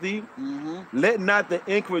against thee. Let not the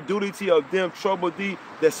incredulity of them trouble thee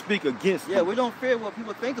that speak against thee. Yeah, we don't fear what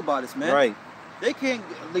people think about us, man. Right. They can't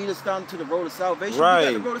lead us down to the road of salvation. Right.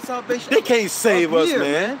 We got the road of salvation. They can't save us, here,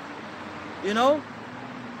 man. You know?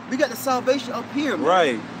 We got the salvation up here, man.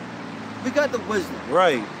 Right. We got the wisdom.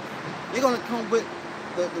 Right. They're going to come with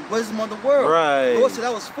the wisdom of the world. Right. The Lord said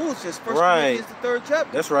that was foolishness. First Right. Corinthians, the 3rd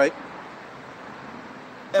chapter. That's right.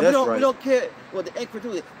 And That's we don't care what the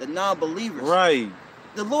incredulity, the non-believers. Right.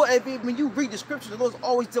 The Lord, when you read the scripture, the Lord's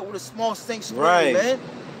always dealt with a small sanctuary, Right. man.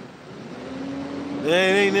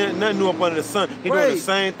 There ain't nothing new up under the sun. He doing the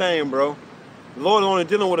same thing, bro. The Lord only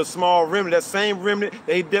dealing with a small remnant. That same remnant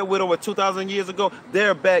that he dealt with over 2,000 years ago,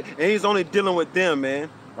 they're back, and he's only dealing with them, man.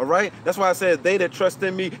 All right? That's why I said, they that trust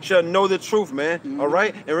in me shall know the truth, man. All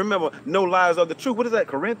right? And remember, no lies of the truth. What is that,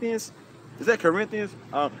 Corinthians? Is that Corinthians?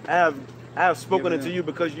 I have spoken unto you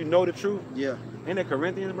because you know the truth. Yeah. Ain't that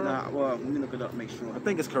Corinthians, bro? Nah, well, let me look it up, make sure. I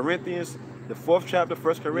think it's Corinthians, the 4th chapter,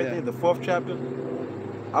 1 Corinthians, the 4th chapter.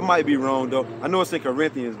 I might be wrong, though. I know it's in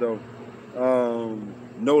Corinthians, though.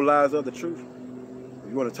 No lies of the truth.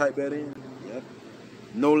 You want to type that in? Yep.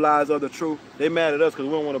 No lies of the truth. They mad at us because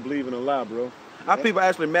we don't want to believe in a lie, bro. Our people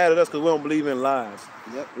actually mad at us because we don't believe in lies.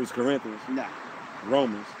 Yep. It was Corinthians. Nah.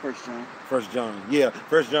 Romans. 1 John. 1 John. Yeah,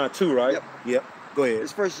 1 John 2, right? Yep. Yep. Go ahead.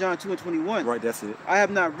 It's 1 John 2 and 21. Right, that's it. I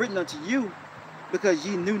have not written unto you because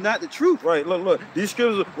ye knew not the truth. Right, look. These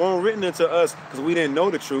scriptures weren't written into us because we didn't know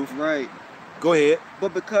the truth. Right. Go ahead.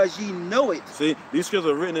 But because ye know it. See, these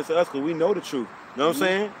scriptures are written into us because we know the truth. You know what I'm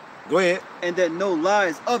saying? Go ahead. And that no lie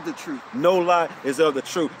is of the truth. No lie is of the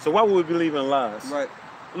truth. So why would we believe in lies? Right.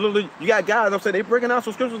 Look, you got guys, I'm saying, they breaking out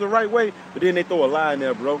some scriptures the right way, but then they throw a lie in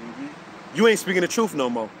there, bro. You ain't speaking the truth no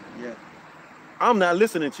more. Yeah. I'm not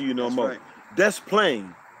listening to you no more. Right. That's plain. You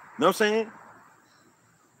know what I'm saying?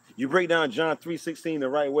 You break down John 3:16 the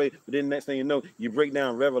right way, but then the next thing you know, you break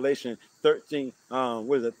down Revelation 13,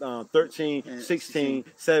 13, 16,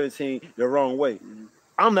 17 the wrong way.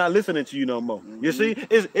 I'm not listening to you no more. You see?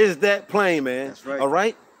 It's that plain, man. That's right. All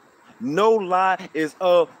right? No lie is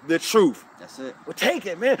of the truth. That's it. Well, take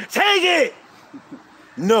it, man. Take it!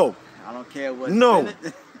 No. I don't care what. No.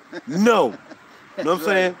 No. You know what I'm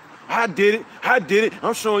saying? right. I did it.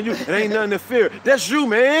 I'm showing you. It ain't nothing to fear. That's you,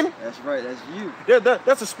 man. That's right. That's you.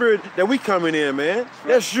 That's the spirit that we coming in, man.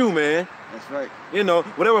 That's you, man. That's right. You know,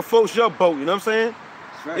 whatever floats your boat, you know what I'm saying?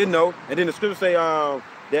 That's right. You know, and then the scripture say,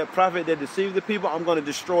 that prophet that deceived the people, I'm going to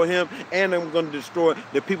destroy him, and I'm going to destroy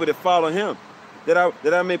the people that follow him. That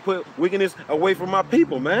I may put wickedness away from my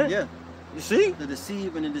people, man. Yeah. You see? The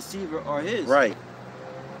deceiver and the deceiver are his. Right.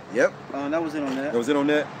 Yep. That was it on that. That was it on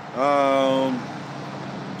that.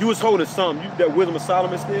 You was holding something. That Wisdom of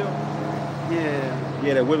Solomon still? Yeah.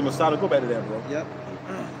 Yeah, that Wisdom of Solomon. Go back to that, bro. Yep.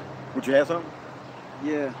 Would you have something?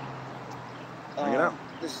 Yeah. Bring it out.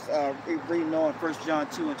 This is reading on 1 John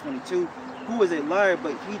 2 and 22. Who is a liar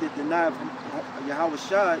but he that denieth Yahweh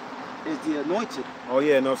Shai is the anointed. Oh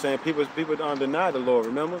yeah, you know what I'm saying? People deny the Lord,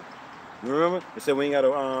 remember? Remember? They said we ain't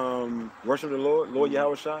gotta worship the Lord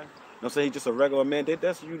Yahweh Shai. You know what I'm saying? He's just a regular man.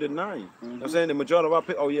 That's you denying. You know what I'm saying? The majority of our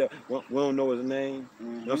people, oh yeah, we don't know his name. You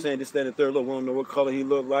know what I'm saying? This, that, and the third. Look, we don't know what color he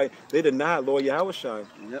looked like. They deny Lord Yahweh Shai.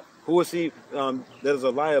 Yep. Who is he that is a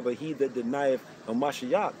liar but he that denieth a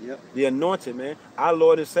Mashiach? Yep. The anointed, man. Our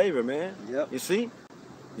Lord and Savior, man. Yep. You see?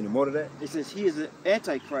 You know more to that? It says he is an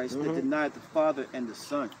antichrist that denied the Father and the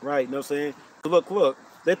Son. Right, you know what I'm saying? Look,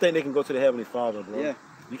 they think they can go to the Heavenly Father, bro. Yeah.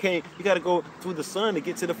 You can't, you got to go through the Son to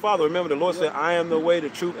get to the Father. Remember, the Lord said, I am the way, the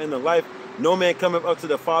truth, and the life. No man cometh up to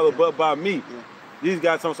the Father but by me. Yeah. These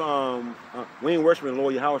guys, we ain't worshiping the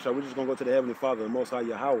Lord Yahweh. We're just going to go to the Heavenly Father, the Most High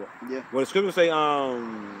Yahweh. Yeah. Well, the scripture say,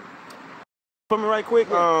 put me right quick.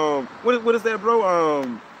 Yeah. What is that, bro?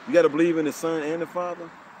 You got to believe in the Son and the Father.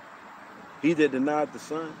 He that denied the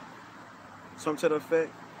Son. Something to the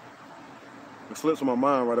effect. It slips on my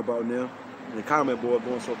mind right about now. And the comment board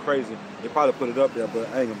going so crazy. They probably put it up there, but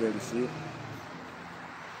I ain't gonna be able to see it.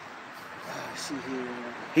 See here.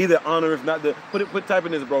 He that honoreth not the put type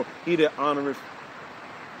in this, bro. He that honoreth.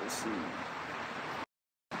 Let's see.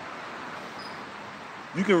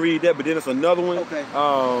 You can read that, but then it's another one. Okay.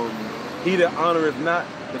 He that honoreth not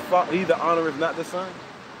the Father. He that honoreth not the Son.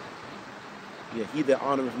 Yeah, he that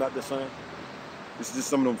honoreth not the Son. This is just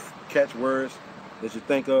some of them catch words that you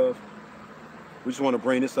think of. We just want to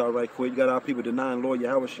bring this out right quick. You got our people denying Lord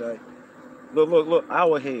Yahweh Shai. Look,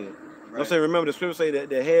 our head. Right. You know what I'm saying? Remember the scripture say that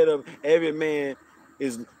the head of every man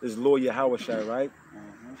is Lord Yahweh Shai, right?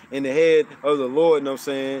 And the head of the Lord, you know what I'm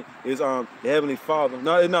saying, is the Heavenly Father.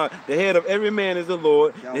 No, the head of every man is the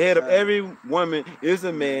Lord. The head of every woman is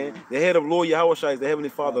the man. The head of Lord Yahweh is the Heavenly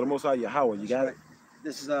Father, the Most High Yahweh. You got it?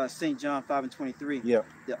 This is St. John 5:23. Yeah.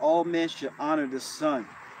 That all men should honor the Son.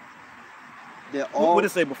 What did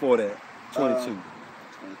it say before that? 22.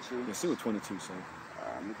 22. Yeah, see what 22 say.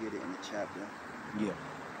 Let me get it in the chapter. Yeah.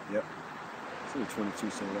 Yep. See what 22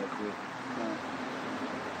 say right quick.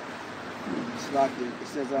 It's like it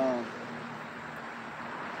says,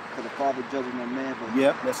 for the Father judges no man, but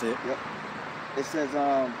yep, that's it. Yep. It says,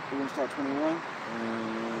 we're gonna start 21.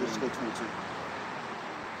 Let's go 22.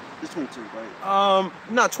 It's 22, right?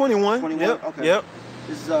 Not 21. 21. Yep. Okay. Yep.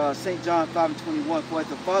 This is St. John 5:21. For as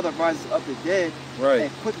the Father rises up the dead, right,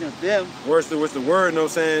 and quickeneth them. Where's the word? You know what I'm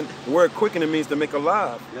saying? The word quickening means to make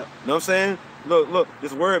alive. Yep. You know what I'm saying? Look,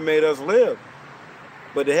 this word made us live.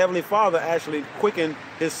 But the Heavenly Father actually quickened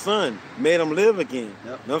his Son, made him live again. Yep. You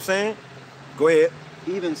know what I'm saying? Go ahead.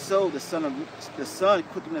 Even so, the Son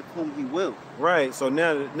quickeneth whom he will. Right. So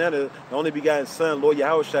now the only begotten Son, Lord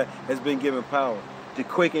Yahweh, has been given power to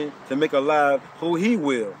quicken, to make alive who he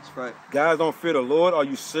will. That's right. Guys, don't fear the Lord. Are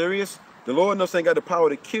you serious? The Lord knows got the power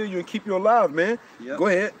to kill you and keep you alive, man. Yep. Go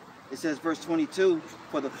ahead. It says, verse 22,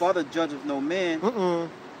 for the Father judgeth no man.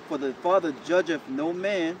 For the Father judgeth no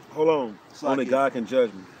man. Hold on. Only God can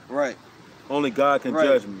judge me. Right. Only God can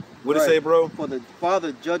judge me. What it say, bro? For the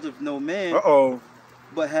Father judgeth no man.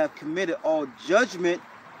 But have committed all judgment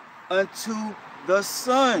unto the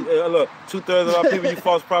Son. Yeah, look, 2/3 of our people, you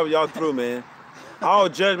false prophet, y'all through, man. All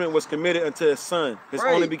judgment was committed unto his Son, his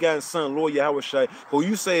only begotten Son, Lord Yahweh, who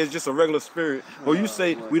you say is just a regular spirit, who you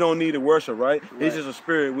say we don't need to worship, right? He's just a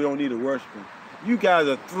spirit, we don't need to worship him. You guys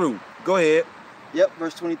are through. Go ahead. Yep,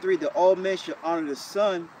 verse 23, that all men should honor the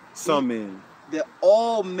Son. Some men. That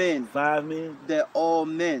all men. 5 men. That all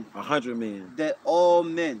men. 100 men. That all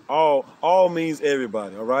men. All means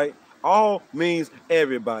everybody, all right? All means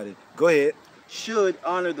everybody. Go ahead. Should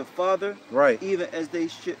honor the Father, right? Even as they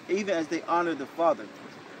honor the Father,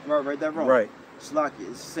 right? That wrong, right? Slocky.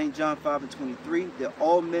 It's St. John 5:23 that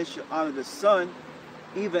all men should honor the Son,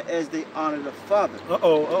 even as they honor the Father.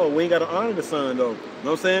 We ain't got to honor the Son though. You know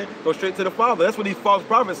what I'm saying? Go straight to the Father. That's what these false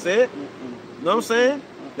prophets said. You know what I'm saying?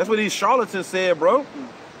 That's what these charlatans said, bro.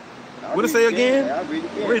 What it say again? I'll read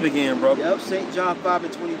it again. Read it again, bro. Yep, St. John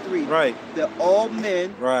 5:23. Right. That all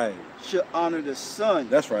men should honor the Son.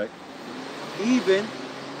 That's right. Even,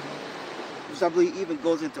 which I believe even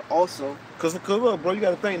goes into also. Cause look, bro, you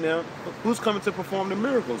got to think now. Who's coming to perform the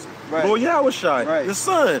miracles? Right. Lord Yahweh, the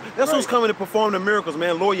Son. That's who's coming to perform the miracles,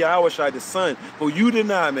 man. Lord Yahweh, the Son, who you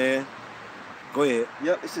deny, man. Go ahead.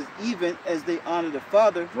 Yep. It says, even as they honor the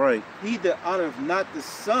Father. Right. He that honoreth not the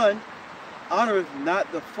Son, honoreth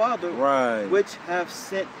not the Father. Right. Which have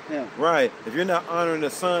sent him. Right. If you're not honoring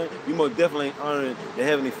the Son, you most definitely ain't honoring the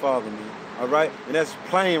Heavenly Father, man. All right, and that's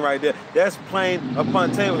plain right there. That's plain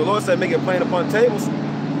upon tables. The Lord said, "Make it plain upon tables."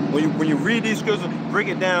 When you read these scriptures, break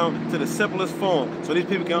it down to the simplest form, so these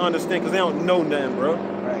people can understand, because they don't know nothing, bro.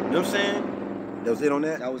 Right. You know what I'm saying? That was it on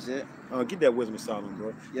that. That was it. Get that Wisdom of Solomon, bro.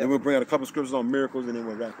 Yep. Then we'll bring out a couple scriptures on miracles, and then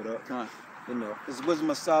we'll wrap it up. This is Wisdom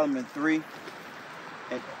of Solomon 3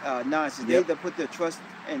 and 9. Says, they that put their trust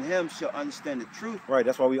in him shall understand the truth. Right,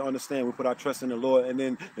 that's why we understand. We put our trust in the Lord. And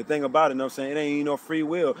then the thing about it, you know what I'm saying, it ain't even no free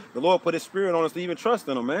will. The Lord put his spirit on us to even trust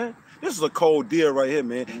in him, man. This is a cold deal right here,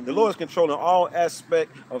 man. The Lord is controlling all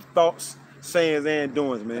aspect of thoughts, sayings, and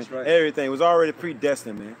doings, man. That's right. Everything was already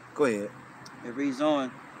predestined, man. Go ahead. It reads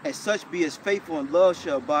on. And such be as faithful and love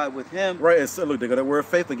shall abide with him. Right, and so look, they got that word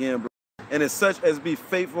faith again, bro. And as such as be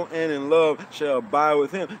faithful and in love shall abide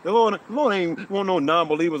with him. The Lord ain't want no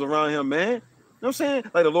non-believers around him, man. You know what I'm saying?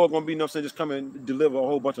 Like the Lord gonna be, you know what I'm saying, just come and deliver a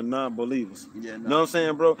whole bunch of non-believers. Yeah, You know what I'm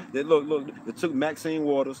saying, bro? They they took Maxine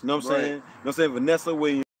Waters, you know what I'm saying? You know what I'm saying? Vanessa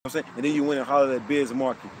Williams, you know what I'm saying? And then you went and hollered at Biz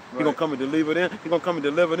Markie. He gonna come and deliver them? He gonna come and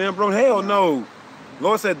deliver them, bro? Hell no.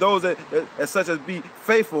 Lord said those that as such as be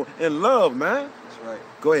faithful in love, man. That's right.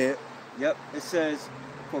 Go ahead. Yep. It says,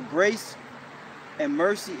 for grace and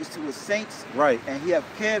mercy is to his saints. Right. And he have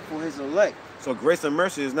cared for his elect. So grace and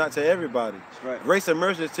mercy is not to everybody. That's right. Grace and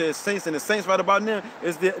mercy is to his saints, and the saints right about now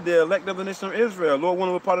is the elect of the nation of Israel. Lord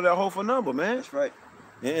wanted to be part of that hopeful number, man. That's right.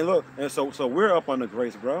 And look, and so we're up on the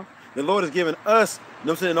grace, bro. The Lord has given us, you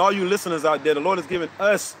know what I'm saying, all you listeners out there, the Lord has given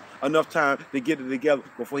us enough time to get it together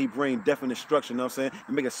before he bring death and destruction, you know what I'm saying,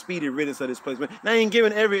 and make a speedy riddance of this place, man. Now he ain't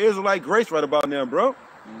giving every Israelite grace right about now, bro.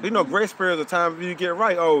 You know, grace period is a time for you to get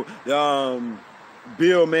right.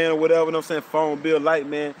 Bill, man, or whatever, you know what I'm saying, phone bill, light,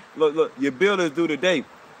 man. Look, your bill is due today.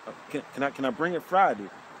 Can I bring it Friday?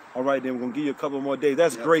 All right, then we're going to give you a couple more days.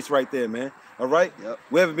 That's Yep. grace right there, man. All right? Yep.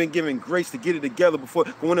 We haven't been given grace to get it together before.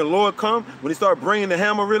 But when the Lord comes, when he start bringing the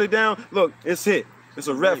hammer really down, look, it's hit. It's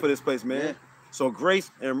a wrap for this place, man. Yeah. So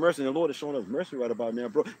grace and mercy, and the Lord is showing us mercy right about now,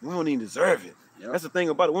 bro. We don't even deserve it. Yep. That's the thing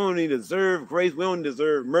about it. We don't even deserve grace. We don't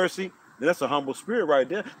deserve mercy. And that's a humble spirit right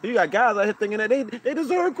there. You got guys out here thinking that they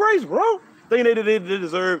deserve grace, bro. Thinking they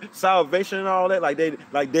deserve salvation and all that, like they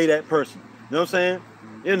that person. You know what I'm saying?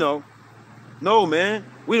 You know. No, man.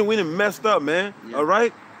 We done messed up, man. Yeah. All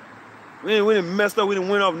right? We done messed up. We done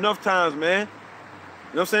went off enough times, man. You know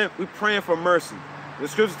what I'm saying? We praying for mercy. The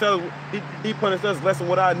scriptures tell us he punished us less than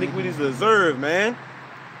what our iniquities deserve, man.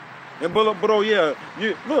 And but oh yeah,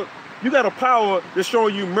 you got a power that's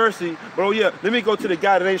showing you mercy, but oh yeah, let me go to the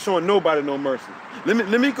guy that ain't showing nobody no mercy.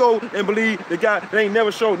 Let me go and believe the guy that ain't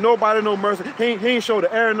never showed nobody no mercy. He ain't show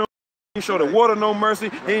the air no. He ain't show the water no mercy.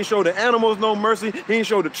 He ain't show the animals no mercy. He ain't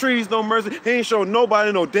show the trees no mercy. He ain't show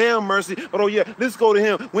nobody no damn mercy. But oh yeah, let's go to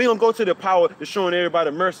him. We ain't gonna go to the power that's showing everybody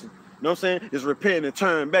mercy. You know what I'm saying? It's repent and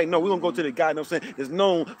turn back. No, we're gonna go to the guy, you know what I'm saying, that's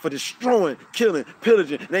known for destroying, killing,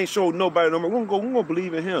 pillaging, and ain't showed nobody no mercy. We're gonna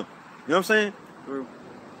believe in him. You know what I'm saying?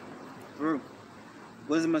 True.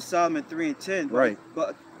 Wisdom of Solomon 3:10. Right.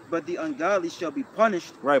 But the ungodly shall be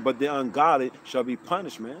punished. Right, but the ungodly shall be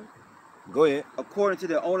punished, man. Go ahead. According to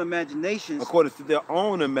their own imaginations. According to their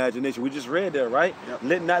own imagination. We just read that, right? Yep.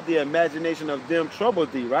 Let not the imagination of them trouble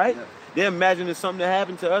thee, right? Yep. They're imagining something that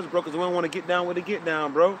happened to us, bro, because we don't want to get down with the get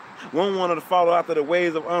down, bro. We don't want to follow after the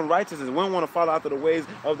ways of unrighteousness. We don't want to follow after the ways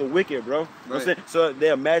of the wicked, bro. You know what I'm saying? So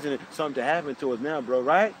they're imagining something to happen to us now, bro,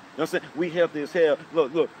 right? You know what I'm saying? We healthy as hell.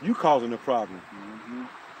 Look, you causing the problem.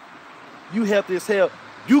 Mm-hmm. You healthy as hell.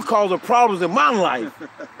 You causing problems in my life. You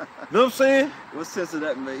know what I'm saying? What sense of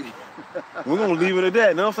that made? We're going to leave it at that.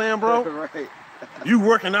 You know what I'm saying, bro? Right. You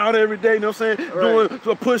working out every day, you know what I'm saying? Right. Doing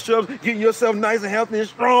some push-ups, getting yourself nice and healthy and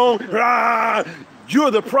strong.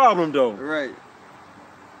 You're the problem, though. Right.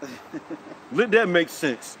 Let that make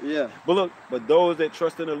sense. Yeah. But look, but those that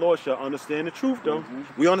trust in the Lord shall understand the truth, though.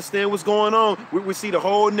 We understand what's going on. We see the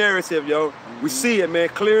whole narrative, yo. We see it, man,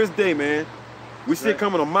 clear as day, man. We see it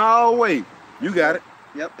coming a mile away. You got it.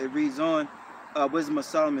 Yep, it reads on, Wisdom of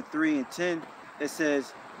Solomon 3:10. It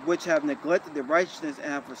says, which have neglected the righteousness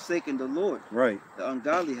and have forsaken the Lord. Right. The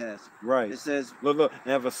ungodly has. Right. It says, look,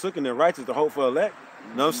 and have forsaken the righteous, the hope for elect.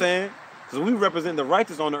 You know what I'm saying? Because we represent the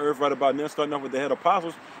righteous on the earth right about now, starting off with the head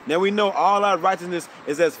apostles. Now we know all our righteousness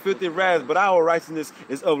is as filthy rags, but our righteousness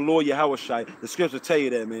is of Lord Yahushua. The scriptures tell you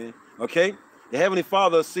that, man. Okay? The Heavenly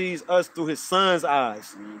Father sees us through his son's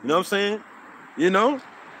eyes. You know what I'm saying? You know?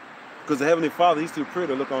 Because the Heavenly Father, he's too pure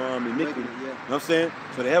to look on iniquity. yeah. You know what I'm saying?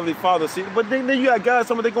 So the Heavenly Father sees, but then you got guys,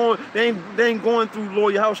 some of they ain't going through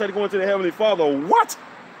Lord Yahushua, they're going to the Heavenly Father. What?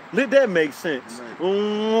 Let that make sense. Right.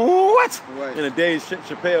 What? Right. In a Dave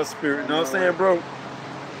Chappelle spirit, you know what I'm saying, bro?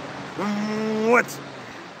 What?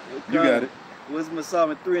 You got it. Wisdom of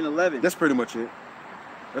Solomon 3:11. That's pretty much it.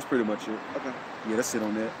 That's pretty much it. Okay. Yeah, that's it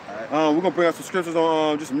on that. All right. We're gonna bring out some scriptures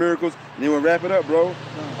on just miracles, and then we'll wrap it up, bro.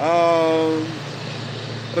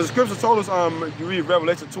 Because the scripture told us, you read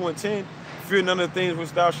Revelation 2:10, fear none of the things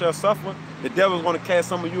which thou shalt suffer. The devil's going to cast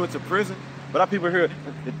some of you into prison. But our people here,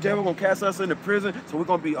 the devil going to cast us into prison, so we're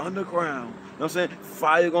going to be underground. You know what I'm saying?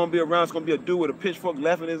 Fire going to be around. It's going to be a dude with a pitchfork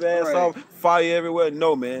laughing his ass off. Fire everywhere.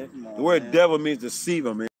 No, man. The word devil means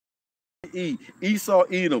deceiver, man. Esau,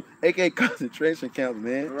 Edom, a.k.a. concentration camps,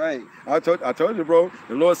 man. Right. I told you, bro.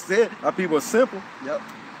 The Lord said our people are simple. Yep.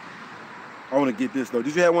 I want to get this, though.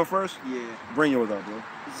 Did you have one first? Yeah. Bring yours out, bro.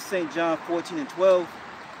 This is St. John 14:12.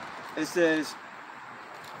 It says,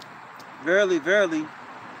 verily, verily,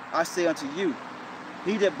 I say unto you,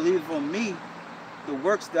 he that believeth on me, the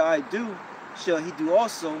works that I do, shall he do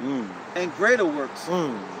also, and greater works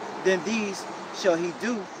than these shall he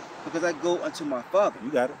do, because I go unto my Father.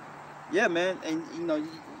 You got it. Yeah, man. And you know, you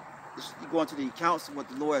go into the accounts of what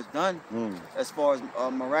the Lord has done as far as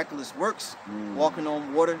miraculous works, walking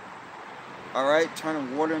on water, all right,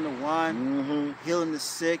 turning water into wine, healing the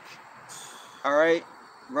sick, all right,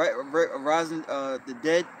 rising the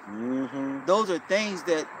dead. Those are things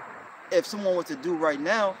that if someone was to do right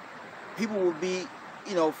now, people would be,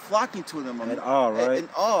 you know, flocking to them. And all right. And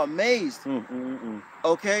all amazed.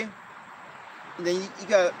 Okay? And then you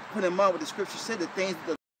got to put in mind what the scripture said, the things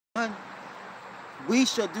that are done, we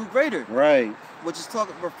shall do greater. Right. Which is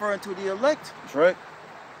referring to the elect. That's right.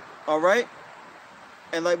 All right?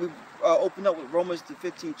 And like we opened up with Romans the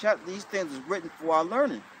 15th chapter, these things was written for our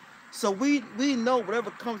learning. So we know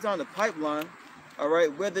whatever comes down the pipeline, all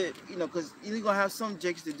right, whether, you know, because you're going to have some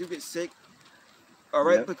jakes that do get sick, all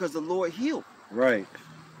right, because the Lord healed. Right.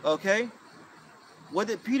 Okay? What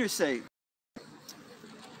did Peter say?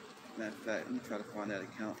 Matter of fact, let me try to find that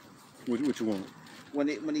account. What you want? When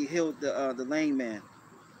he healed the lame man.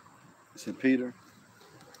 It's in Peter.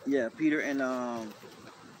 Yeah, Peter and was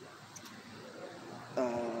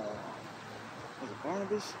it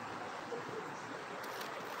Barnabas?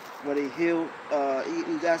 Where they healed,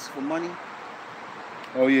 he was asking for money.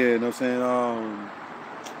 Oh yeah, you know what I'm saying?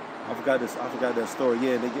 I forgot that story.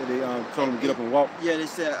 Yeah, they told him to get up and walk. Yeah, they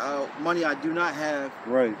said, money I do not have.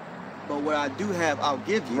 Right. But what I do have, I'll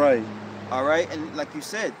give you. Right. All right, and like you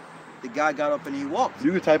said, the guy got up and he walked.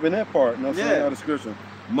 You can type in that part, you know what I'm saying, out of the scripture.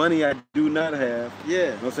 Money I do not have. Yeah. You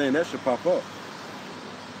know what I'm saying? That should pop up.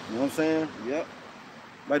 You know what I'm saying? Yep.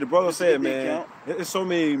 Like the brother said, man, there's so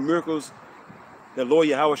many miracles that Lord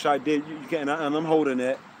Yahweh did. You can't, and I'm holding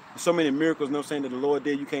that. So many miracles, you know what I'm saying, that the Lord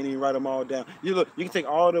did, you can't even write them all down. You look, you can take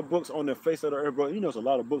all the books on the face of the earth, bro. You know, it's a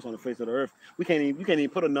lot of books on the face of the earth. You can't even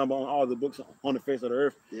put a number on all the books on the face of the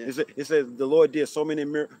earth. Yeah. It says the Lord did so many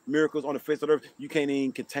miracles on the face of the earth, you can't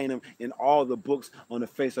even contain them in all the books on the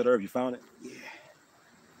face of the earth. You found it? Yeah.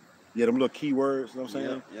 Yeah, them little keywords, you know what I'm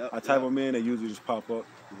saying? Yep, I type them in, they usually just pop up.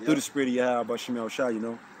 Through the spirit of Yahweh by Shemel Shah, you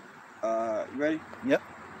know? You ready? Yep.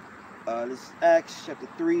 This is Acts chapter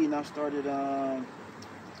 3, and I started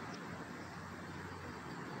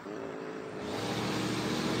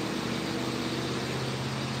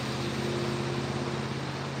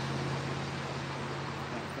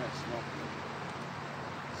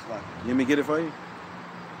You want me to get it for you?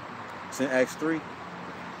 It's in Acts 3.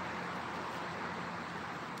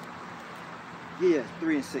 Yeah,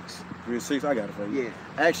 3 and 6. 3 and 6, I got it for you. Yeah.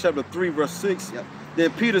 Acts chapter 3, verse 6. Yep. Then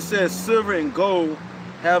Peter says, silver and gold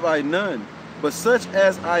have I none, but such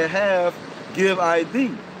as I have give I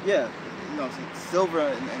thee. Yeah, you know, silver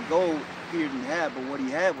and gold Peter didn't have, but what he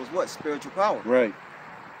had was what? Spiritual power. Right.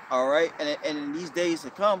 All right, and in these days to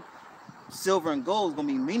come, silver and gold is going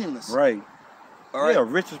to be meaningless. Right. All right. Yeah,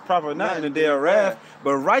 riches profit not in the day of wrath,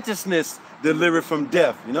 but righteousness delivered from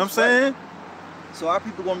death. You know what I'm saying? So our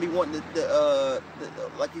people going to be wanting the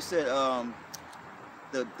like you said,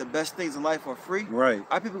 the best things in life are free. Right.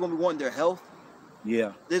 Our people going to be wanting their health.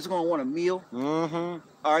 Yeah. They're just going to want a meal. Mm-hmm.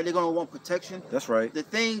 All right, they're going to want protection. That's right. The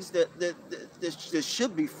things that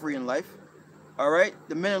should be free in life, all right,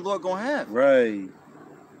 the men of the Lord going to have. Right.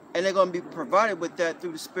 And they're going to be provided with that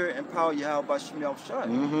through the spirit and power of Yahweh by Shemel Shah.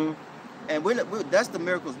 Mm-hmm. And that's the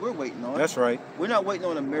miracles we're waiting on. That's right. We're not waiting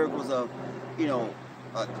on the miracles of, you know,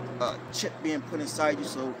 a chip being put inside you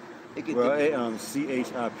so it can. Well,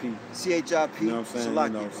 C-H-I-P. C-H-I-P. You know what I'm saying? You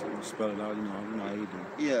know, spell it out. You know how you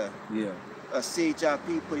do. Yeah. Yeah. A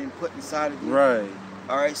C-H-I-P put inside of you. Right.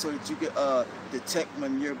 All right, so that you can detect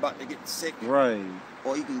when you're about to get sick. Right.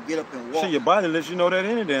 Or you can get up and walk. Shit, your body lets you know that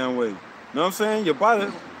any damn way. You know what I'm saying? Your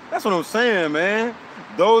body. That's what I'm saying, man.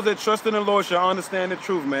 Those that trust in the Lord shall understand the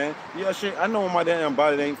truth, man. Yeah, shit. I know my damn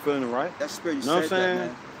body ain't feeling right. That's spirit. You know said that,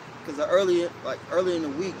 man. Because early in the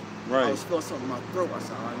week, right, I was feeling something in my throat. I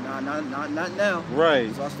said, oh, not now.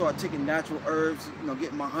 Right. So I started taking natural herbs, you know,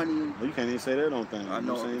 getting my honey. Well, you can't even say that, don't think. I know. You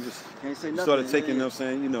know what I'm saying? Just can't say nothing. Started taking, you know what I'm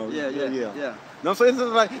saying, you know. Yeah. You know what I'm saying?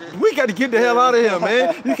 It's like, we got to get the hell out of here,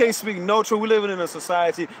 man. You can't speak no truth. We're living in a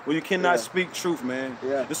society where you cannot speak truth, man.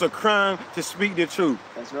 Yeah. It's a crime to speak the truth.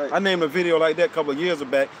 That's right. I named a video like that a couple of years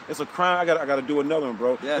back. It's a crime. I got to do another one,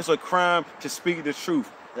 bro. Yeah. It's a crime to speak the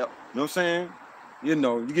truth. Yep. You know what I'm saying? You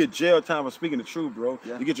know, you get jail time for speaking the truth, bro.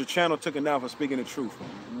 Yeah. You get your channel taken down for speaking the truth.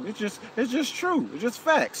 Mm-hmm. It's just true. It's just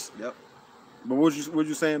facts. Yep. But what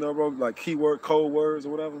you saying though, bro? Like keyword, code words or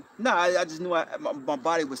whatever? No, I just knew my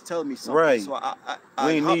body was telling me something. Right. So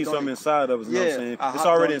we ain't need something inside of us. You know what I'm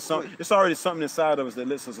saying? It's already something inside of us that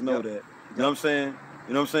lets us know that. You know what I'm saying?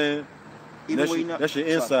 You know what I'm saying? That's your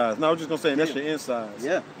insides. No, I was just gonna say that's your insides.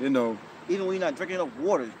 Yeah. You know. Even when you're not drinking enough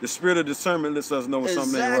water. The spirit of discernment lets us know when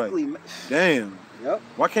something ain't right. Damn. Yep.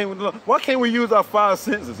 Why can't we use our 5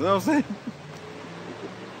 senses? You know what I'm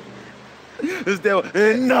saying? This devil,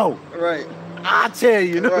 no. Right. I tell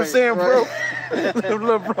you, you know what I'm saying, bro?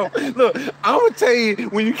 Look, bro. Look, I'm gonna tell you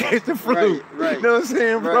when you catch the flu. Right. You know what I'm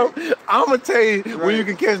saying, bro? I'm gonna tell you when you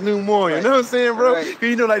can catch pneumonia. You know what I'm saying, bro? Cause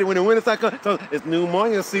you know, like when the winter time comes, so it's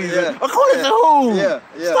pneumonia season. Yeah. According to who? Yeah.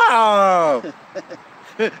 Stop.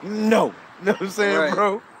 No. You know what I'm saying,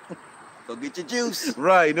 bro? Go get your juice.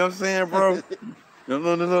 Right, you know what I'm saying, bro?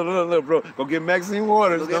 No, bro. Go get Maxine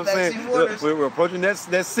Waters. You know what I'm saying? Look, we're approaching that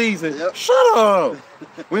season. Yep. Shut up.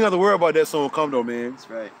 We don't have to worry about that song come though, man. That's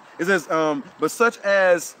right. It says, but such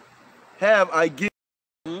as have I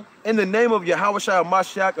given in the name of Yahweh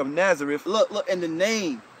Mashiach of Nazareth. Look, in the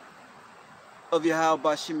name of Yahweh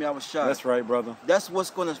Mashiach. That's right, brother. That's what's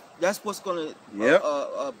gonna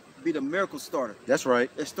be the miracle starter. That's right.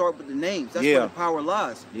 It starts with the names. That's where the power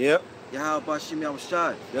lies. Yep. Yahweh Bashim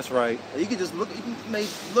Yahushai. That's right. You can just look, you may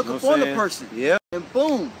look You know upon the person. Yeah. And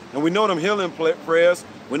boom. And we know them healing prayers.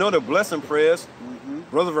 We know the blessing prayers.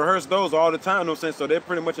 Brothers rehearse those all the time, you know what I'm saying? So they're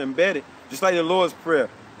pretty much embedded, just like the Lord's Prayer.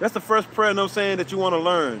 That's the first prayer, you know what I'm saying, that you want to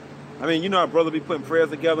learn. I mean, you know, our brother be putting prayers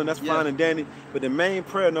together, and that's fine and dandy. But the main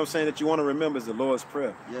prayer, you know what I'm saying, that you want to remember is the Lord's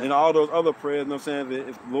Prayer. And all those other prayers, you know what I'm saying,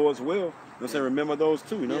 if the Lord's will, you know what I'm saying, remember those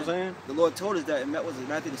too, you know what I'm saying? The Lord told us that, and that was in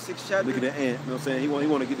Matthew the 6th chapter. Look at the ant, you know what I'm saying? He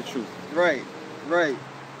want to get the truth. Right, right.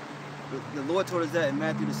 The Lord told us that in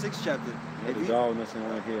Matthew the 6th chapter. If the dog, you know what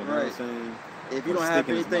I'm saying, right. Saying, if you don't have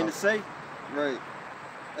anything to say, right.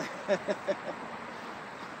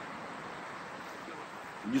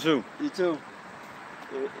 You too. You too.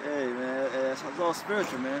 Hey man, it's all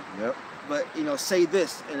spiritual, man. Yep. But you know, say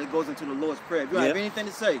this, and it goes into the Lord's Prayer. If you don't have anything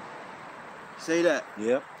to say, say that.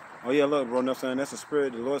 Yep. Oh yeah, look, bro, you know what I'm saying? That's the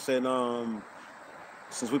spirit. The Lord said,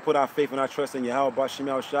 since we put our faith and our trust in Yahweh Bashim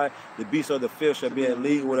Yahushai, the beasts of the field shall be at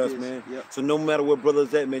league with us, man. Yep. So no matter where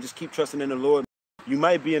brothers at, man, just keep trusting in the Lord. You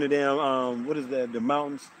might be in the damn, what is that? The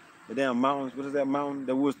mountains. The damn mountains. What is that mountain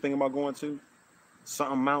that we was thinking about going to?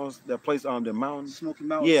 Something mountains. That place, the mountains. Smoky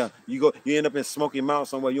Mountains. Yeah, you end up in Smoky Mountains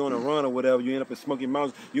somewhere. You're on a run or whatever. You end up in Smoky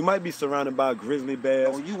Mountains. You might be surrounded by grizzly bears.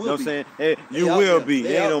 Oh, you will know what I'm be. saying? Hey, you will be.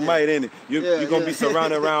 Ain't no might in it. You're gonna be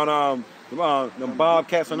surrounded around the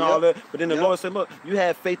bobcats and all that. But then the Lord said, look, you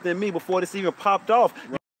had faith in me before this even popped off.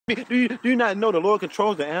 Right. Do you not know the Lord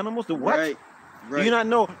controls the animals? The what? Right. Do you not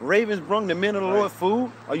know ravens brung the men of the Lord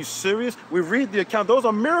food? Are you serious? We read the account. Those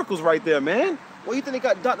are miracles right there, man. Where you think they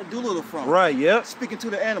got Dr. Doolittle from? Right, yeah. Speaking to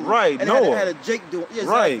the animals. Right, and Noah. Had a Jake doing exactly.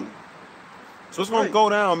 Right. So it's going to go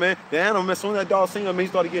down, man. The animal, man, as soon as that dog seen him, he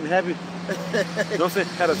started getting happy. You know what I'm saying?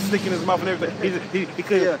 Had a stick in his mouth and everything. He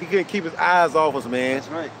couldn't keep his eyes off us, man. That's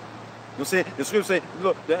right. You know what I'm saying? The scripture say,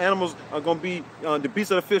 look, the animals are going to be, the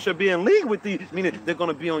beasts of the field shall be in league with thee, meaning they're going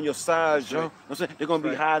to be on your side, Joe. You know what I'm saying? They're going to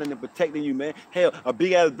be hiding and protecting you, man. Hell, a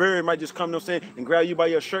big-ass bird might just come, you know what I'm saying, and grab you by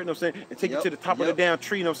your shirt, you know what I'm saying, and take you to the top of the damn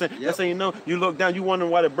tree, you know what I'm saying? That's how you know, you look down, you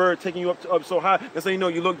wondering why the bird taking you up so high. That's how you know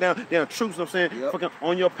you look down, damn troops, you know what I'm saying, fucking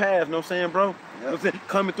on your path, you know what I'm saying, bro? You know what I'm saying?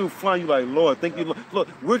 Coming through, flying, you like, Lord, thank you, Lord. Look,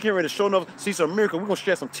 we're getting ready to show enough, see some miracle. We're going to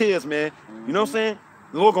shed some tears, man. You know what I'm saying?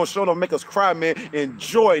 The Lord gonna show them, make us cry, man, and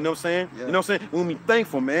joy, you know what I'm saying? You know what I'm saying? We'll be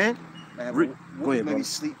thankful, man. Go ahead, maybe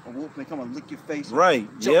sleep, a wolf may come and lick your face. Right,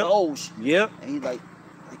 yep. Yep. And he like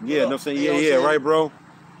yeah, you know what I'm saying? Yeah, right, bro. You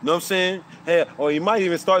know what I'm saying? Hey, or he might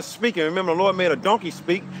even start speaking. Remember, the Lord made a donkey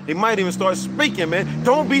speak. He might even start speaking, man.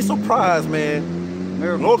 Don't be surprised, man.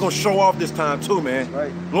 The Lord gonna show off this time, too, man.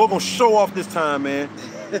 Right. The Lord gonna show off this time, man.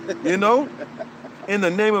 You know? In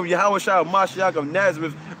the name of Yahweh Shai Mashiach of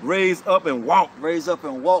Nazareth, raise up and walk. Raise up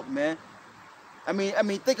and walk, man. I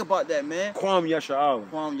mean, think about that, man. Kwam Yasha'Allah.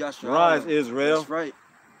 Kwam Yasha'Allah. Rise, Israel. That's right.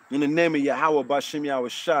 In the name of Yahweh Bashim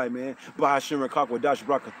Yahushai, man. Bahashim Rakak Wadash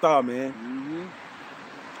Brakatah, man.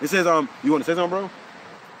 It says, you want to say something, bro?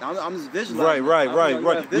 I'm just visualizing.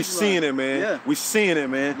 Right. We seeing it, man. Yeah. We seeing it,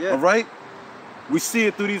 man. Yeah. All right? We see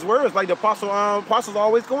it through these words, like the apostles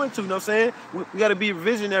always going to, you know what I'm saying? We got to be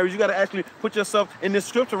visionaries. You got to actually put yourself in this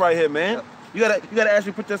scripture right here, man. Yep. You gotta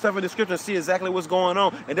actually put yourself in the scripture and see exactly what's going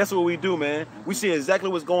on. And that's what we do, man. We see exactly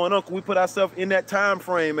what's going on. We put ourselves in that time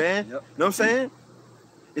frame, man. Yep. You know what I'm saying?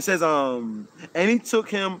 It says, and he took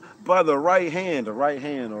him by the right hand, all right,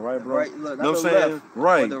 bro? Right, look, know what I'm saying? Left,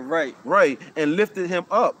 right. The right. Right. And lifted him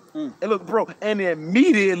up. And look, bro, and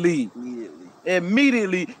immediately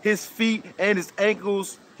his feet and his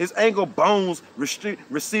ankle bones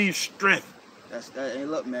received strength.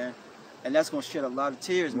 And look, man. And that's gonna shed a lot of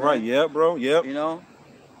tears, man. Right, yeah, bro, yep. You know?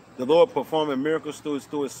 The Lord performing miracles through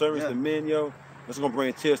his servants, the men, yo. That's gonna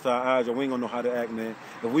bring tears to our eyes, yo. We ain't gonna know how to act, man.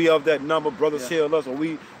 If we of that number, brothers heal us, or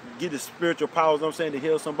we get the spiritual powers, you know what I'm saying, to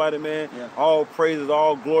heal somebody, man. All praises,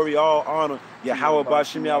 all glory, all honor. Yahweh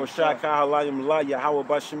Bashim Yahushai, Kahalayim La, Yahweh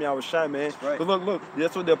Bashim Yahushai, man. Right. But look,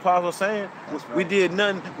 that's what the apostles saying. We did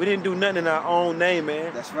nothing, we didn't do nothing in our own name,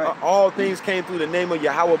 man. That's right. All things came through the name of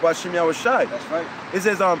Yahweh Bashim Yahushai. That's right. It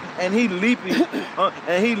says, and he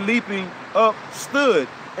leaping up stood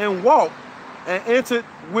and walked and entered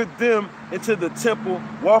with them into the temple,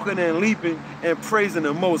 walking and leaping and praising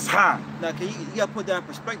the Most High. Now, you gotta put that in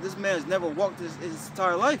perspective. This man has never walked his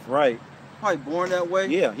entire life. Right. Probably born that way.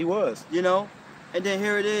 Yeah, he was. You know? And then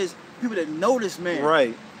here it is, people that know this man.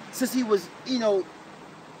 Right. Since he was, you know,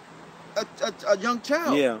 a young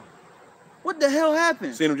child. Yeah. What the hell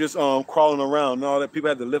happened? Seen him just crawling around and all that. People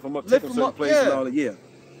had to lift him up, take him certain places and all that. Yeah.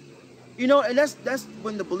 You know, and that's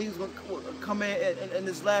when the believers gonna come in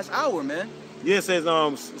this last hour, man. Yeah, it says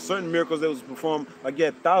certain miracles that was performed, like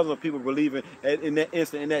thousands of people believing in that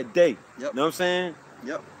instant, in that day. Yep. You know what I'm saying?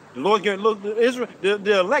 Yep. The Lord look, Israel,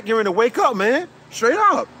 the elect getting ready to wake up, man. Straight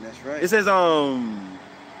up. That's right. It says,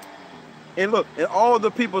 and look, and all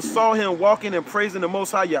the people saw him walking and praising the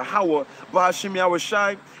Most High Yahweh, Ba'ashem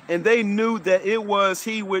Yahushai, and they knew that it was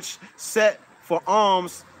he which sat for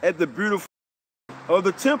alms at the beautiful of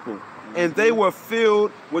the temple. And they were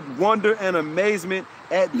filled with wonder and amazement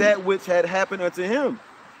at that which had happened unto him.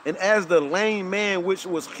 And as the lame man which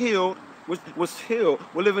was healed, we're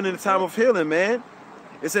living in the time of healing, man.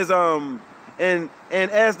 It says, and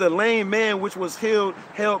as the lame man which was healed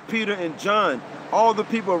held Peter and John, all the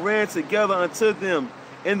people ran together unto them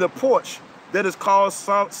in the porch that is called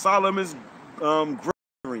Solomon's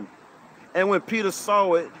Grave. And when Peter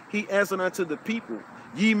saw it, he answered unto the people,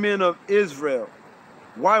 ye men of Israel,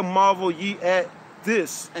 why marvel ye at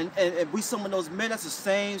this? And we some of those men, that's the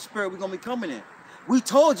same spirit we're going to be coming in. We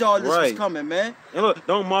told y'all this was coming, man. And look,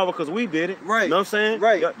 don't marvel because we did it. Right. You know what I'm saying?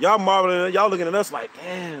 Right. Y'all marveling, y'all looking at us like,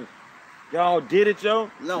 damn, y'all did it,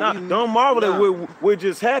 yo. No, don't marvel at what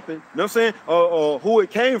just happened. You know what I'm saying? Or who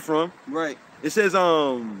it came from. Right. It says,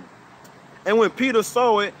 and when Peter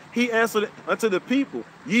saw it, he answered unto the people,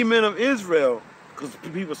 ye men of Israel, because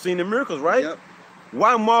people seen the miracles, right? Yep.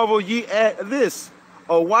 Why marvel ye at this?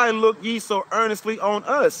 Or why look ye so earnestly on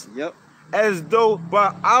us? Yep. As though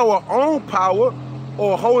by our own power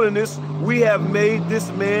or holiness we have made this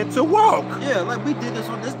man to walk. Yeah, like we did this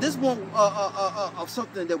on this one of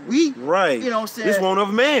something that we, right. You know what I'm saying? This one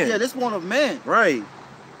of man. Yeah, this one of man. Right.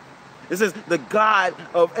 It says the God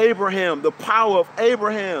of Abraham, the power of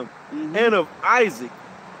Abraham and of Isaac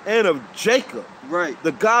and of Jacob. Right.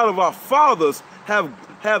 The God of our fathers have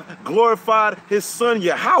glorified his son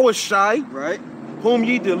Yahushai. Right. Whom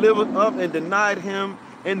ye delivered up and denied him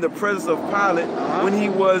in the presence of Pilate when he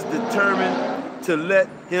was determined to let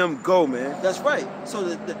him go, man. That's right. So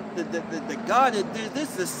the God that did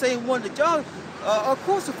this is the same one that y'all are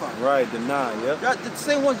crucified. Right, denied, yeah. The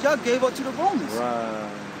same ones y'all gave up to the Romans.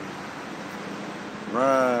 Right.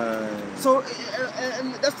 Right. So,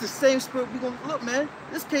 and that's the same spirit we're going to look, man.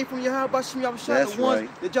 This came from Yahweh Ba'ashem Yahushai, the ones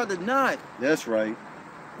that y'all denied. That's right.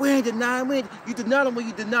 We ain't denying. You denied them when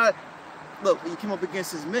you denied. Look, when you came up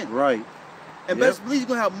against his men. Right. And best believe you're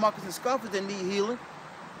going to have mockers and scoffers that need healing.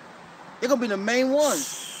 They're going to be the main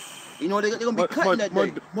ones. You know, they're going to be cutting that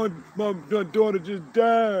day. My daughter just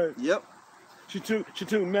died. Yep. She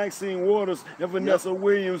took Maxine Waters and Vanessa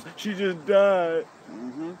Williams. She just died.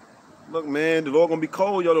 Look, man, the Lord going to be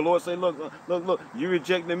cold, yo. The Lord say, look, you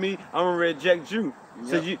rejected me, I'm going to reject you.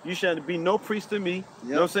 So you shall be no priest to me. You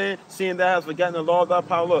know what I'm saying? Seeing that I have forgotten the law of thy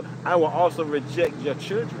power, look, I will also reject your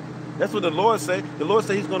children. That's what the Lord say. The Lord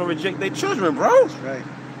say he's going to reject their children, bro. That's right.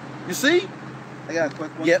 You see? I got a quick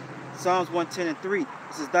one. Yep. Psalms 110:3. It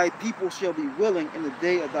says, thy people shall be willing in the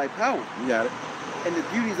day of thy power. You got it. And the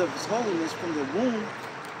beauties of his holiness from the womb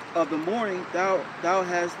of the morning, thou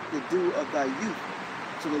hast the dew of thy youth.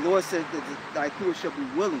 So the Lord said that thy people shall be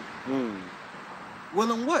willing.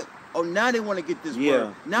 Willing what? Oh, now they want to get this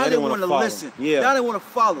word. Now they want to listen. Now they want to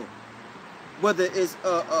follow. Whether it's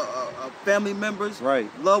family members,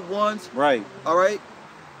 loved ones, all right,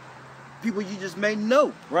 people you just may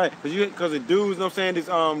know, because the dudes, you know what I'm saying, these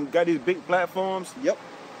got these big platforms. Yep.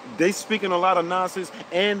 They speaking a lot of nonsense,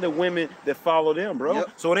 and the women that follow them, bro. Yep.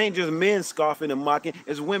 So it ain't just men scoffing and mocking.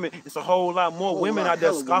 It's women. It's a whole lot more women out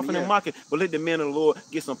there scoffing and mocking. But let the men of the Lord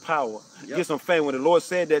get some power, get some fame. When the Lord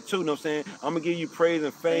said that too, you know what I'm saying? I'm going to give you praise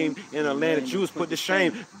and fame in a land that you was put to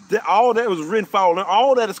shame. All that was written for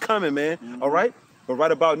all that is coming, man. All right? But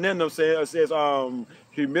right about now, you know what I'm saying? It says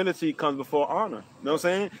humility comes before honor. You know what I'm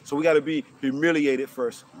saying? So we got to be humiliated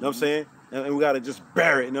first. You know what I'm saying? And we got to just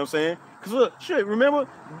bear it. You know what I'm saying? Because look, shit, remember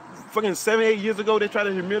fucking 7-8 years ago they tried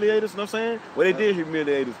to humiliate us, you know what I'm saying? Well, they did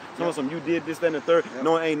humiliate us. Some you did this, that, and the third.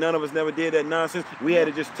 No, ain't none of us never did that nonsense. We had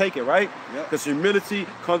to just take it, right? Because humility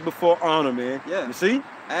comes before honor, man. You see?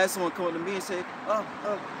 I had someone come up to me and say, it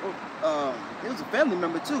was a family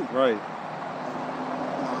member too. Right.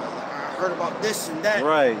 I heard about this and that.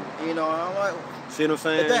 Right. You know, I'm like, see what I'm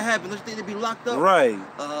saying? If that happened, let's think they'd be locked up. Right.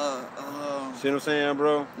 See what I'm saying,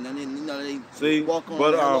 bro? And then, you know, they see, walk on.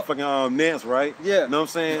 But fucking Nance, right? Yeah. You know what I'm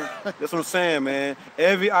saying? That's what I'm saying, man.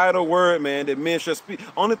 Every idle word, man, that men should speak.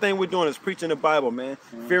 Only thing we're doing is preaching the Bible, man.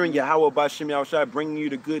 Fearing Yahweh Ba'ashem Yahushai, bringing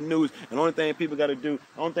you the good news. And the only thing people got to do,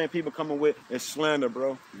 the only thing people coming with is slander,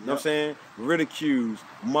 bro. You know what I'm saying? Ridicules,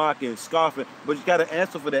 mocking, scoffing. But you got to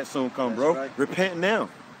answer for that soon come, bro. Right. Repent now.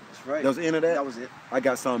 That's right. That was the end of that? That was it. I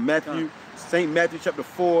got some. St. Matthew chapter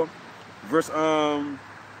 4, verse,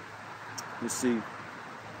 let's see.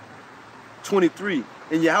 23.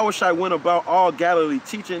 And Yahushua went about all Galilee,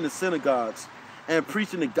 teaching in the synagogues and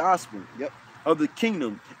preaching the gospel of the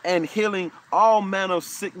kingdom, and healing all manner of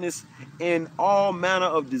sickness and all manner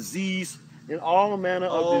of disease, and all manner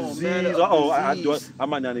of disease. I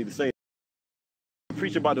might not need to say it.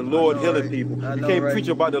 Preach about the Lord healing people. You can't preach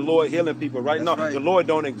about the Lord healing people, right? No, the Lord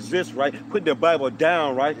don't exist, right? Put the Bible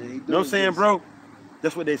down, right? You know what I'm saying, bro?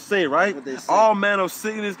 That's what they say, right? All manner of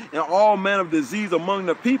sickness and all manner of disease among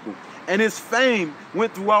the people. And his fame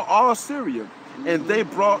went throughout all Syria. And they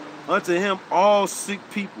brought unto him all sick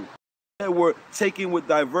people that were taken with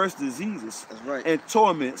diverse diseases and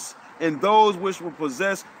torments, and those which were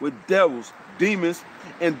possessed with devils, demons,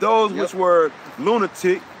 and those which were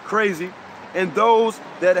lunatic, crazy, and those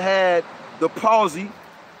that had the palsy,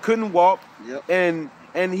 couldn't walk, and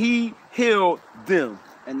he healed them.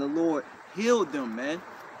 And the Lord healed them, man.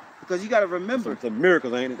 Because you got to remember, it's a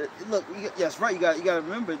miracle, ain't it? Look, that's right. You got to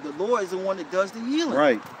remember, the Lord is the one that does the healing.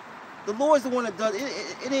 Right. The Lord is the one that does it.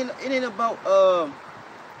 It ain't about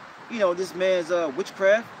you know, this man's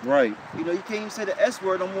witchcraft. Right. You know, you can't even say the S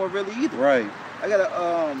word no more, really, either. Right. I got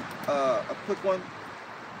a quick one.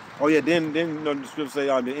 Oh yeah, then you know the scripture say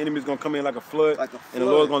the enemy's gonna come in like a flood, and the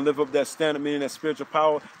Lord's gonna lift up that standard, meaning that spiritual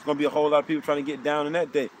power. It's gonna be a whole lot of people trying to get down in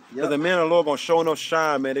that day. Because the man of the Lord gonna show enough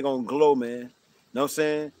shine, man. They're gonna glow, man. You know what I'm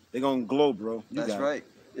saying? They're gonna glow, bro. That's right.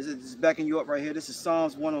 This is backing you up right here. This is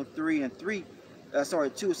Psalms 103 and 3.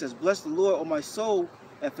 2. It says, "Bless the Lord, O my soul,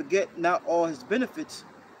 and forget not all his benefits,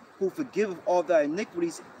 who forgiveth all thy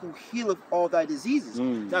iniquities, who healeth all thy diseases."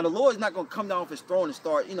 Now the Lord is not gonna come down off his throne and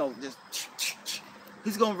start, you know, just.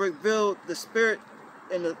 He's going to reveal the spirit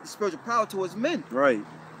and the spiritual power towards men. Right.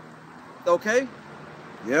 Okay?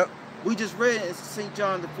 Yep. We just read in St.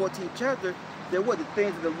 John, the 14th chapter, that what the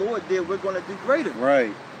things that the Lord did, we're going to do greater.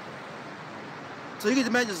 Right. So you can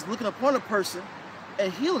imagine just looking upon a person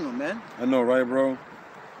and healing them, man. I know, right, bro?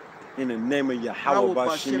 In the name of Yahweh,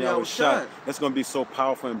 Bashim Yahushua. That's going to be so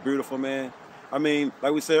powerful and beautiful, man. I mean,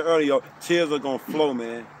 like we said earlier, tears are going to flow,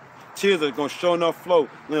 man. Tears are going to show enough flow.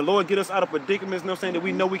 When the Lord get us out of predicaments, you know what I'm saying, that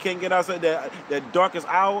we know we can't get outside that darkest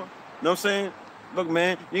hour, you know what I'm saying? Look,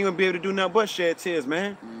 man, you ain't going to be able to do nothing but shed tears,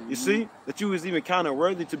 man. You see? That you was even kind of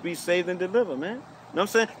worthy to be saved and delivered, man. You know what I'm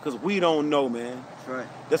saying? Because we don't know, man. That's right.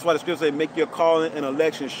 That's why the scripture say, make your calling and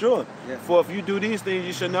election sure. Yeah. For if you do these things,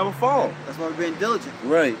 you should never fall. Yeah. That's why we're being diligent.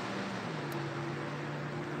 Right.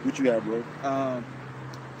 What you got, bro? Let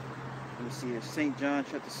me see here. St. John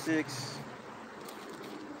chapter 6.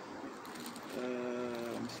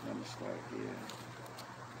 Let me start here.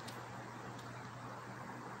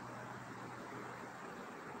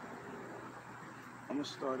 I'm gonna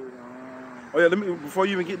start it on. Oh yeah, let me before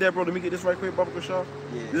you even get that, bro. Let me get this right quick, Baba Shaw.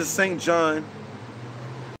 Yeah. This is St. John.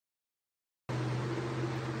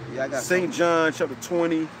 Yeah, I got St. John chapter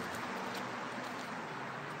 20. It's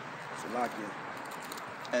a lock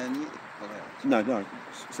in. And no,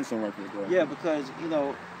 say something right there, bro. Yeah, because you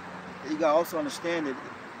know, you gotta also understand that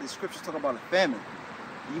the scriptures talk about a famine.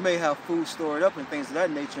 You may have food stored up and things of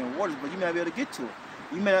that nature and waters, but you may not be able to get to it.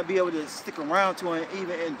 You may not be able to stick around to it and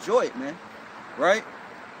even enjoy it, man. Right?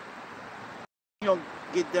 You don't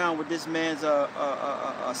get down with this man's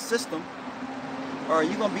system, or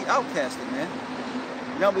you're gonna be outcasted, man.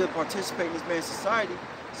 You're not gonna be able to participate in this man's society.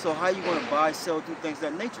 So how you gonna buy, sell, do things of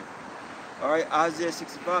that nature? All right, Isaiah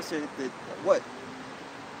 65 said that what?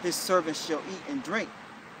 His servants shall eat and drink.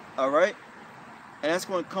 All right? And that's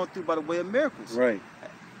going to come through by the way of miracles. Right.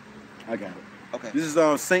 I got it. Okay. This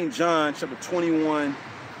is St. John chapter 21,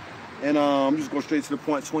 and I'm just going straight to the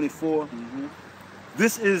point, 24.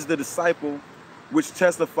 This is the disciple which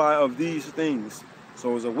testify of these things.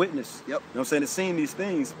 So it's a witness. Yep. You know what I'm saying? It's seen these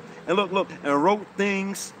things. And look, and wrote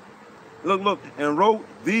things. Look, and wrote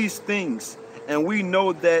these things. And we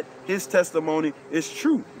know that his testimony is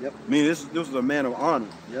true. Yep. I mean, this was a man of honor.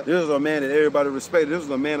 Yep. This was a man that everybody respected. This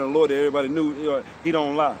was a man of the Lord that everybody knew, you know, he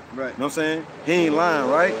don't lie. Right. You know what I'm saying? He ain't lying,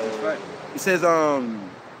 right? That's right. He says,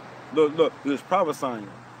 look, he was prophesying. You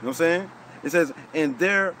know what I'm saying? It says, and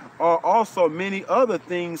there are also many other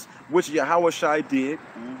things which Yahushua did,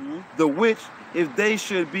 the which, if they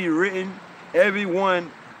should be written, every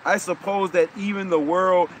one, I suppose that even the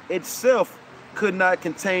world itself could not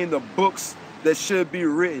contain the books that should be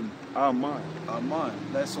written. Amen.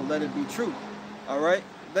 So let it be true. All right.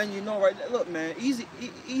 Then you know, right? Look, man. Easy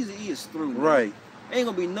is through. Man. Right. Ain't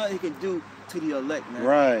gonna be nothing he can do to the elect, man.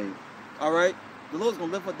 Right. All right. The Lord's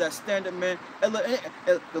gonna lift up that standard, man. And look,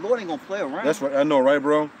 the Lord ain't gonna play around. That's right. I know, right,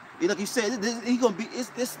 bro? Like you said, he gonna be.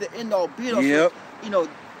 This the end all be all. Yep. You know,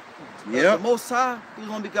 The Most High, His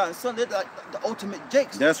only begotten Son, they're like the ultimate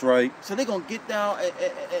Jakes. That's right. So they're going to get down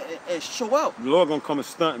and show out. The Lord going to come and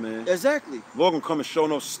stunt, man. Exactly. The Lord going to come and show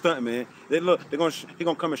no stunt, man. He going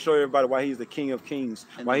to come and show everybody why He's the King of Kings,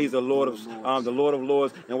 and why He's the Lord of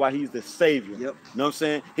Lords, and why He's the Savior. Yep. You know what I'm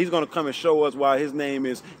saying? He's going to come and show us why His name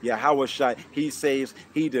is Yahawashi. He saves,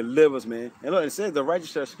 He delivers, man. And look, it says the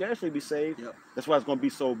righteous shall scarcely be saved. Yep. That's why it's going to be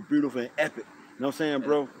so beautiful and epic. You know what I'm saying,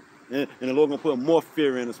 bro? And the Lord gonna put more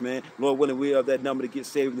fear in us, man. Lord willing, we have that number to get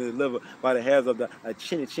saved and delivered by the hands of the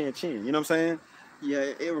chin. You know what I'm saying? Yeah,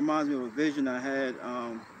 it reminds me of a vision I had.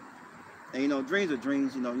 And you know, dreams are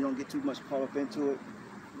dreams. You know, you don't get too much caught up into it.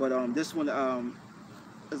 But this one,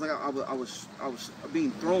 it's like I was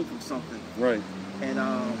being thrown from something. Right. And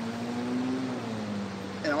I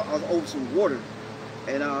was over some water,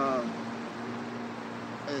 and I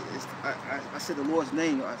said the Lord's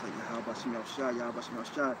name. I was like,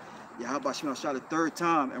 Yahawashi. Yahawashi the third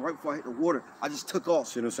time, and right before I hit the water, I just took off.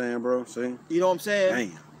 See what I'm saying, bro? See? You know what I'm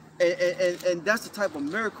saying? Damn. And that's the type of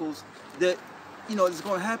miracles that, you know, is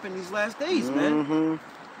going to happen these last days, man.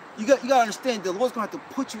 You got to understand, the Lord's going to have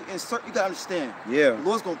to put you in certain, you got to understand. Yeah. The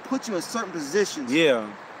Lord's going to put you in certain positions. Yeah.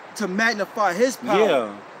 To magnify His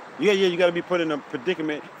power. Yeah, you got to be put in a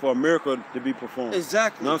predicament for a miracle to be performed.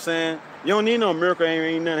 Exactly. You know what I'm saying? You don't need no miracle,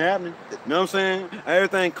 ain't nothing happening. You know what I'm saying?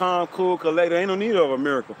 Everything calm, cool, collected. Ain't no need of a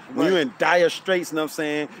miracle. When you're in dire straits, you know what I'm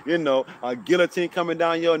saying? You know, a guillotine coming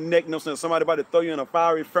down your neck, you know what I'm saying? Somebody about to throw you in a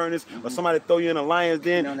fiery furnace, or somebody throw you in a lion's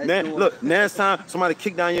den. Look, now it's time, somebody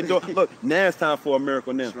kick down your door. Look, now it's time for a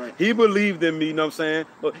miracle now. Right. He believed in me, you know what I'm saying?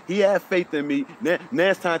 Look, he had faith in me. Now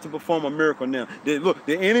it's time to perform a miracle now. Look,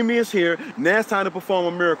 the enemy is here. Now it's time to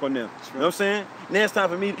perform a miracle now. Right. You know what I'm saying? Now it's time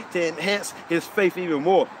for me to enhance his faith even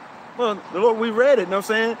more. Well, the Lord, we read it, you know what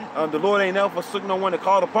I'm saying? The Lord ain't never forsook no one that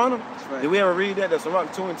called upon Him. That's right. Did we ever read that? That's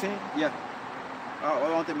Sirach 2:10? Yeah. I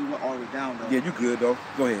don't think we went all the way down, though. Yeah, you good, though.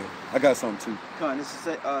 Go ahead. I got something, too. Come on, this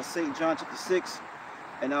is St. John chapter 6.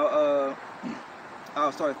 And I'll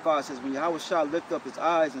start at 5. It says, when Yahawashi lifted up His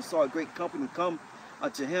eyes and saw a great company come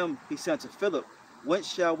unto Him, He said unto Philip, whence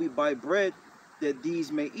shall we buy bread that these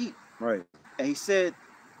may eat? Right. And He said,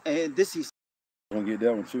 and this He said, I'm gonna get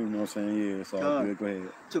that one too, you know what I'm saying? Yeah, it's all good. Go ahead.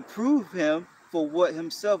 To prove Him for what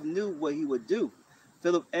Himself knew what He would do.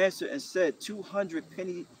 Philip answered and said, 200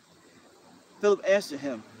 penny. Philip answered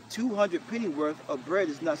him, 200 penny worth of bread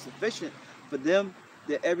is not sufficient for them,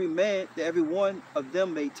 that every one of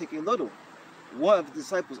them may take a little. One of the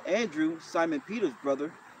disciples, Andrew, Simon Peter's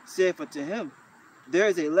brother, said unto Him, there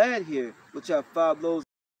is a lad here which have 5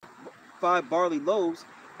 barley loaves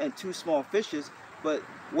and 2 small fishes, but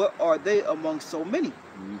what are they among so many?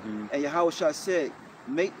 And Yahawashi said,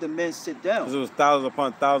 make the men sit down. Because it was thousands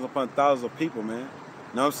upon thousands of people, man.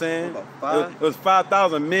 You know what I'm saying? About it was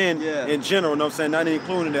 5,000 men in general, you know what I'm saying? Not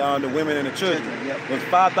including the women and the children. It was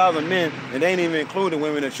 5,000 men, and they ain't even including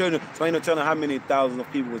women and children, so ain't no telling how many thousands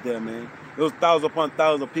of people was there, man. It was thousands upon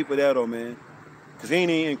thousands of people there, though, man. Because he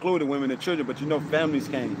ain't even including women and children, but you know families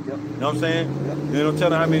came. You know what I'm saying? They don't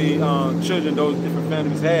tell how many children those different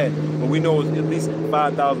families had, but we know it was at least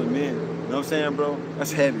 5,000 men. You know what I'm saying, bro?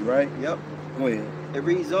 That's heavy, right? Yep. Go ahead. It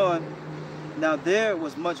reads on, now there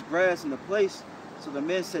was much grass in the place, so the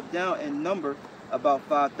men sat down in number about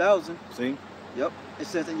 5,000. See? Yep. It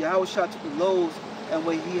says, and Yahawashi took the loaves, and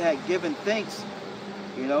when He had given thanks,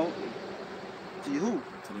 you know, to who?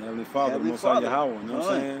 To the Heavenly Father, the Most High Yahweh, you know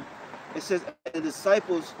what I'm saying? It says, and the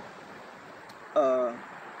disciples,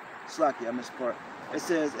 Slacky, I missed part. It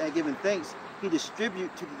says, and giving thanks, He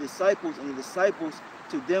distributed to the disciples, and the disciples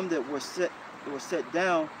to them that were set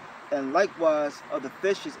down, and likewise of the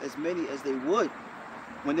fishes as many as they would.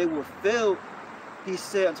 When they were filled, He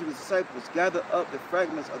said unto the disciples, gather up the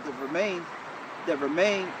fragments of the that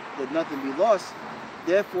remain, that nothing be lost.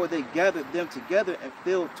 Therefore they gathered them together and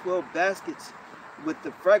filled 12 baskets with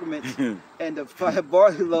the fragments and the 5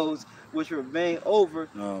 barley loaves which remained over,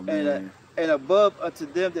 and above unto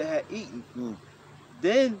them that had eaten.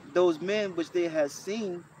 Then those men which they had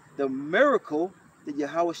seen the miracle that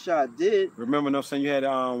Yahawashi did. Remember, you know what I'm saying? You had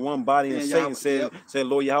one body, and Satan said,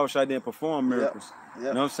 Lord Yahawashi didn't perform miracles. You know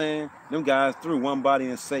what I'm saying? Them guys threw one body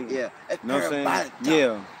in Satan. You know what I'm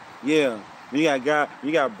saying? Yeah.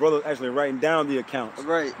 You got brothers actually writing down the accounts.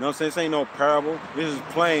 Right. You know what I'm saying? This ain't no parable. This is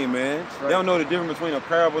plain, man. Right. They don't know the difference between a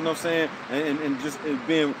parable, you know what I'm saying, and just it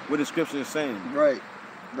being what the scripture is saying. Right.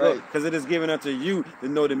 Because it is given unto you to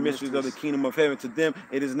know the mysteries of the kingdom of heaven. To them,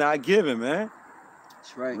 it is not given, man.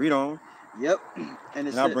 That's right. Read on. Yep. And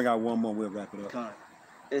I'll bring out one more. We'll wrap it up.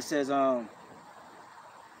 It says,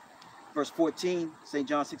 verse 14, St.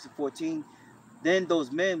 John 6:14. Then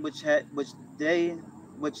those men which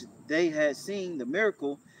they had seen the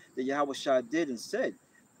miracle that Yahweh Shai did and said.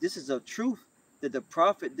 This is a truth that the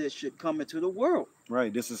prophet that should come into the world.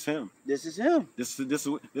 Right. This is him. This is him. This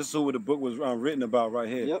is who the book was written about right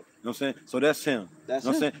here. Yep. You know what I'm saying? So that's him. That's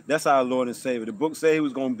you know him. what I'm saying? That's our Lord and Savior. The book said he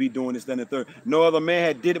was going to be doing this, then the third. No other man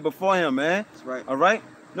had did it before him, man. That's right. All right?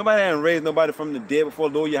 Nobody hadn't raised nobody from the dead before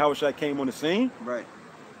Lord Yahweh Shai came on the scene. Right.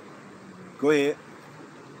 Go ahead.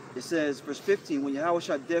 It says, verse 15, when Yahweh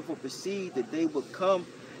Shai therefore perceived that they would come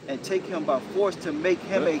and take him by force to make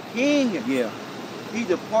him a king, Yeah. he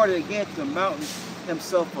departed again to the mountains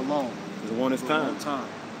himself alone. It won his time.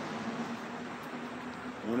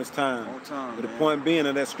 When it's time. But the point being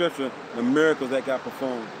of that scripture, the miracles that got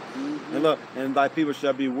performed. And look, and thy people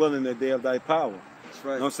shall be willing the day of thy power. That's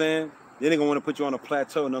right. You know what I'm saying? They ain't gonna want to put you on a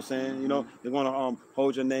plateau, you know what I'm saying? You know, they're gonna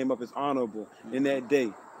hold your name up as honorable in that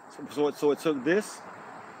day. So it took this.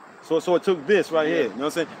 So it took this right here. You know what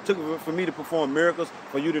I'm saying? It took for me to perform miracles,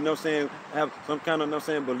 for you to, you know what I'm saying, have some kind of, you know what I'm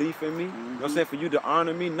saying, belief in me. You know what I'm saying? For you to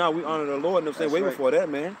honor me. No, we honor the Lord, you know what I'm saying? Way before that,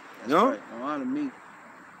 man. That's you know? right. Don't honor me.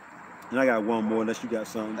 And I got one more unless you got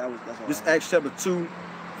something. That's all This right. Acts chapter 2,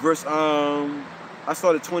 verse I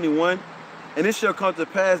started 21. And it shall come to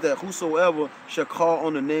pass that whosoever shall call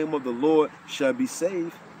on the name of the Lord shall be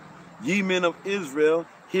saved. Ye men of Israel,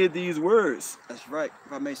 hear these words. That's right.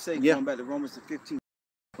 If I may say, Yeah. going back to Romans the 15th,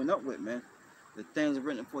 went up with, man. The things are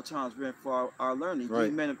written 4 times, written for our learning. Right.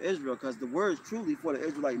 Ye men of Israel, because the word is truly for the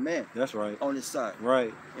Israelite man. That's right. On this side.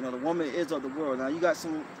 Right. You know, the woman is of the world. Now, you got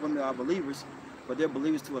some women that are believers, but they're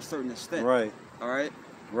believers to a certain extent. Right. All right?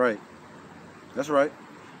 Right. That's right.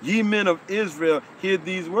 Ye men of Israel, hear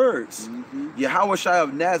these words. Yahweh Shai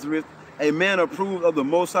of Nazareth, a man approved of the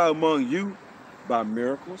Most High among you by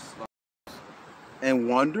miracles and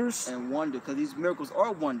wonders. And wonder, because these miracles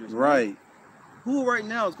are wonders. Right. Man. Who right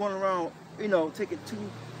now is going around, you know, taking 2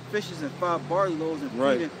 fishes and 5 barley loaves and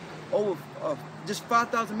feeding over just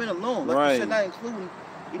 5,000 men alone? Like you said, not including,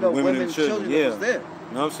 you know, women and children that was there.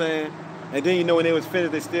 You know what I'm saying? And then, you know, when they was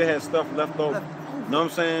finished, they still had stuff left over. You know what I'm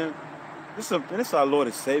saying? This is our Lord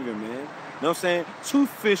and Savior, man. You know what I'm saying? 2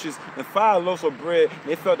 fishes and 5 loaves of bread.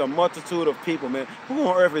 They fed a multitude of people, man. Who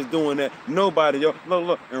on earth is doing that? Nobody, yo.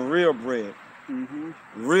 Look, and real bread.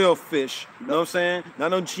 Real fish. You know what I'm saying?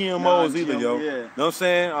 Not no GMOs either, yo. Yeah. You know what I'm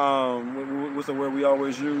saying? What's the word we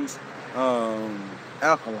always use? Alkaline.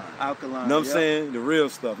 Alkaline. You know what I'm saying? The real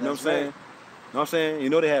stuff. You know what I'm saying? You know what I'm saying? You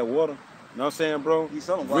know they had water. You know what I'm saying, bro?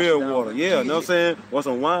 Real water. Yeah, you know what I'm saying? Or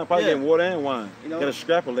some wine. Probably getting water and wine. You know, gotta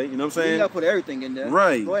extrapolate, you know what I'm saying? You gotta put everything in there.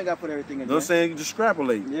 Right. You ain't gotta put everything in there. You know what I'm saying? You just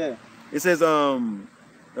extrapolate. Yeah. It says,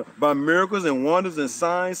 by miracles and wonders and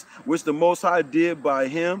signs, which the Most High did by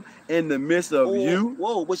him in the midst of you.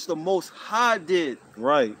 Whoa, which the Most High did.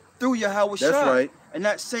 Right. Through Yahweh Shai. That's right. And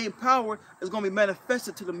that same power is going to be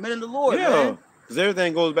manifested to the men of the Lord, Yeah. Because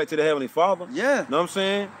everything goes back to the Heavenly Father. Yeah. You know what I'm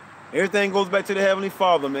saying? Everything goes back to the Heavenly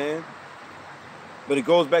Father, man. But it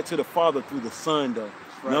goes back to the Father through the Son, though. Right.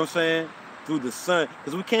 You know what I'm saying? Through the Son.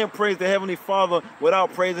 Because we can't praise the Heavenly Father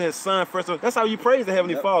without praising His Son first. That's how you praise the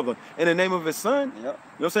Heavenly Father. In the name of His Son. You know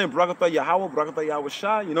what I'm saying? Barakatah Yahweh, Barakatah Yahweh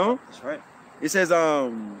Shai, you know? That's right. It says,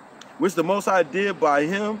 which the Most High did by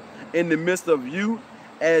Him in the midst of you,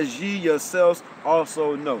 as ye yourselves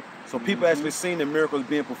also know. So people actually seen the miracles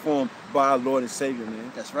being performed by our Lord and Savior,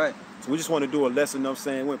 man. That's right. So we just want to do a lesson, you know what I'm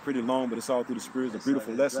saying? It went pretty long, but it's all through the Spirit. It's a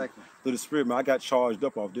beautiful lesson through the Spirit, man. I got charged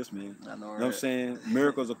up off this, man. I know, right? You know what I'm saying?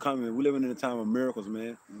 Miracles are coming. We're living in a time of miracles,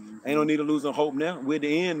 man. Ain't no need of losing hope now. We're at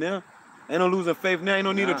the end now. Ain't no losing faith now. Ain't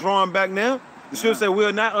no need of drawing back now. The Scripture said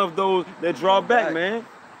we're not of those that draw back, man.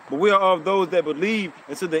 But we are of those that believe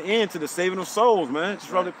until the end, to the saving of souls, man.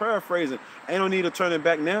 Just roughly paraphrasing. Ain't no need of turning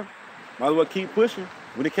back now. Might as well keep pushing.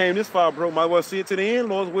 When it came this far, bro, might as well see it to the end,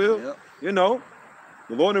 Lord's will. You know,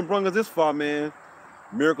 the Lord done brought us this far, man.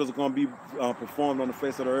 Miracles are going to be performed on the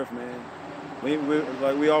face of the earth, man.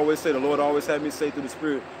 Like we always say, the Lord always had me say through the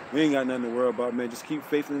Spirit, we ain't got nothing to worry about, man. Just keep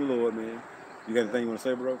faith in the Lord, man. You got anything you want to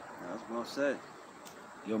say, bro? That's what I said.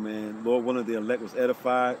 Yo, man, Lord, one of the elect was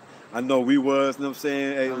edified. I know we was, you know what I'm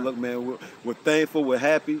saying? Hey, look, man, we're thankful, we're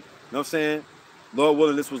happy. You know what I'm saying? Lord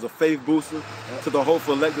willing, this was a faith booster to the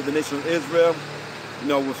hopeful elect of the nation of Israel. You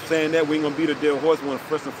know, we're saying that we ain't going to beat a dead horse. We want to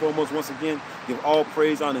first and foremost, once again, give all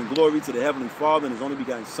praise, honor, and glory to the Heavenly Father and His only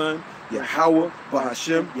begotten Son, Yahweh,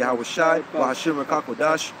 Bahashim, Yahweh Shai, Bahashim,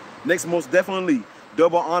 Rakakodash. Next, most definitely,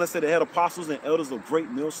 double honor to the head apostles and elders of Great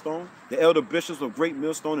Millstone, the elder bishops of Great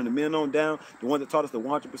Millstone, and the men on down, the one that taught us the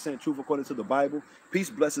 100% truth according to the Bible. Peace,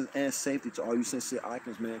 blessings, and safety to all you sincere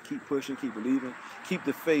icons, man. Keep pushing, keep believing, keep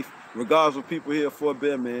the faith, regardless of people here for a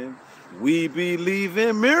bit, man. We believe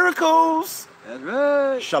in miracles. That's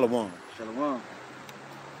right. Shalom. Shalom.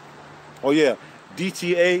 Oh, yeah.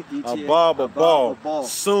 DTA, DTA, Abab, Abab, Abal.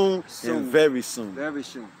 Soon and very soon. Very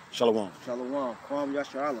soon. Shalom. Shalom. Kwam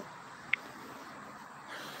Yasharala.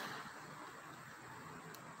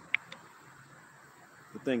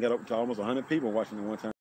 The thing got up to almost 100 people watching at one time.